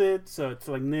 Nib Isid, so it's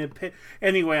like Nib Piss.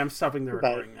 Anyway, I'm stopping the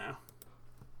recording now.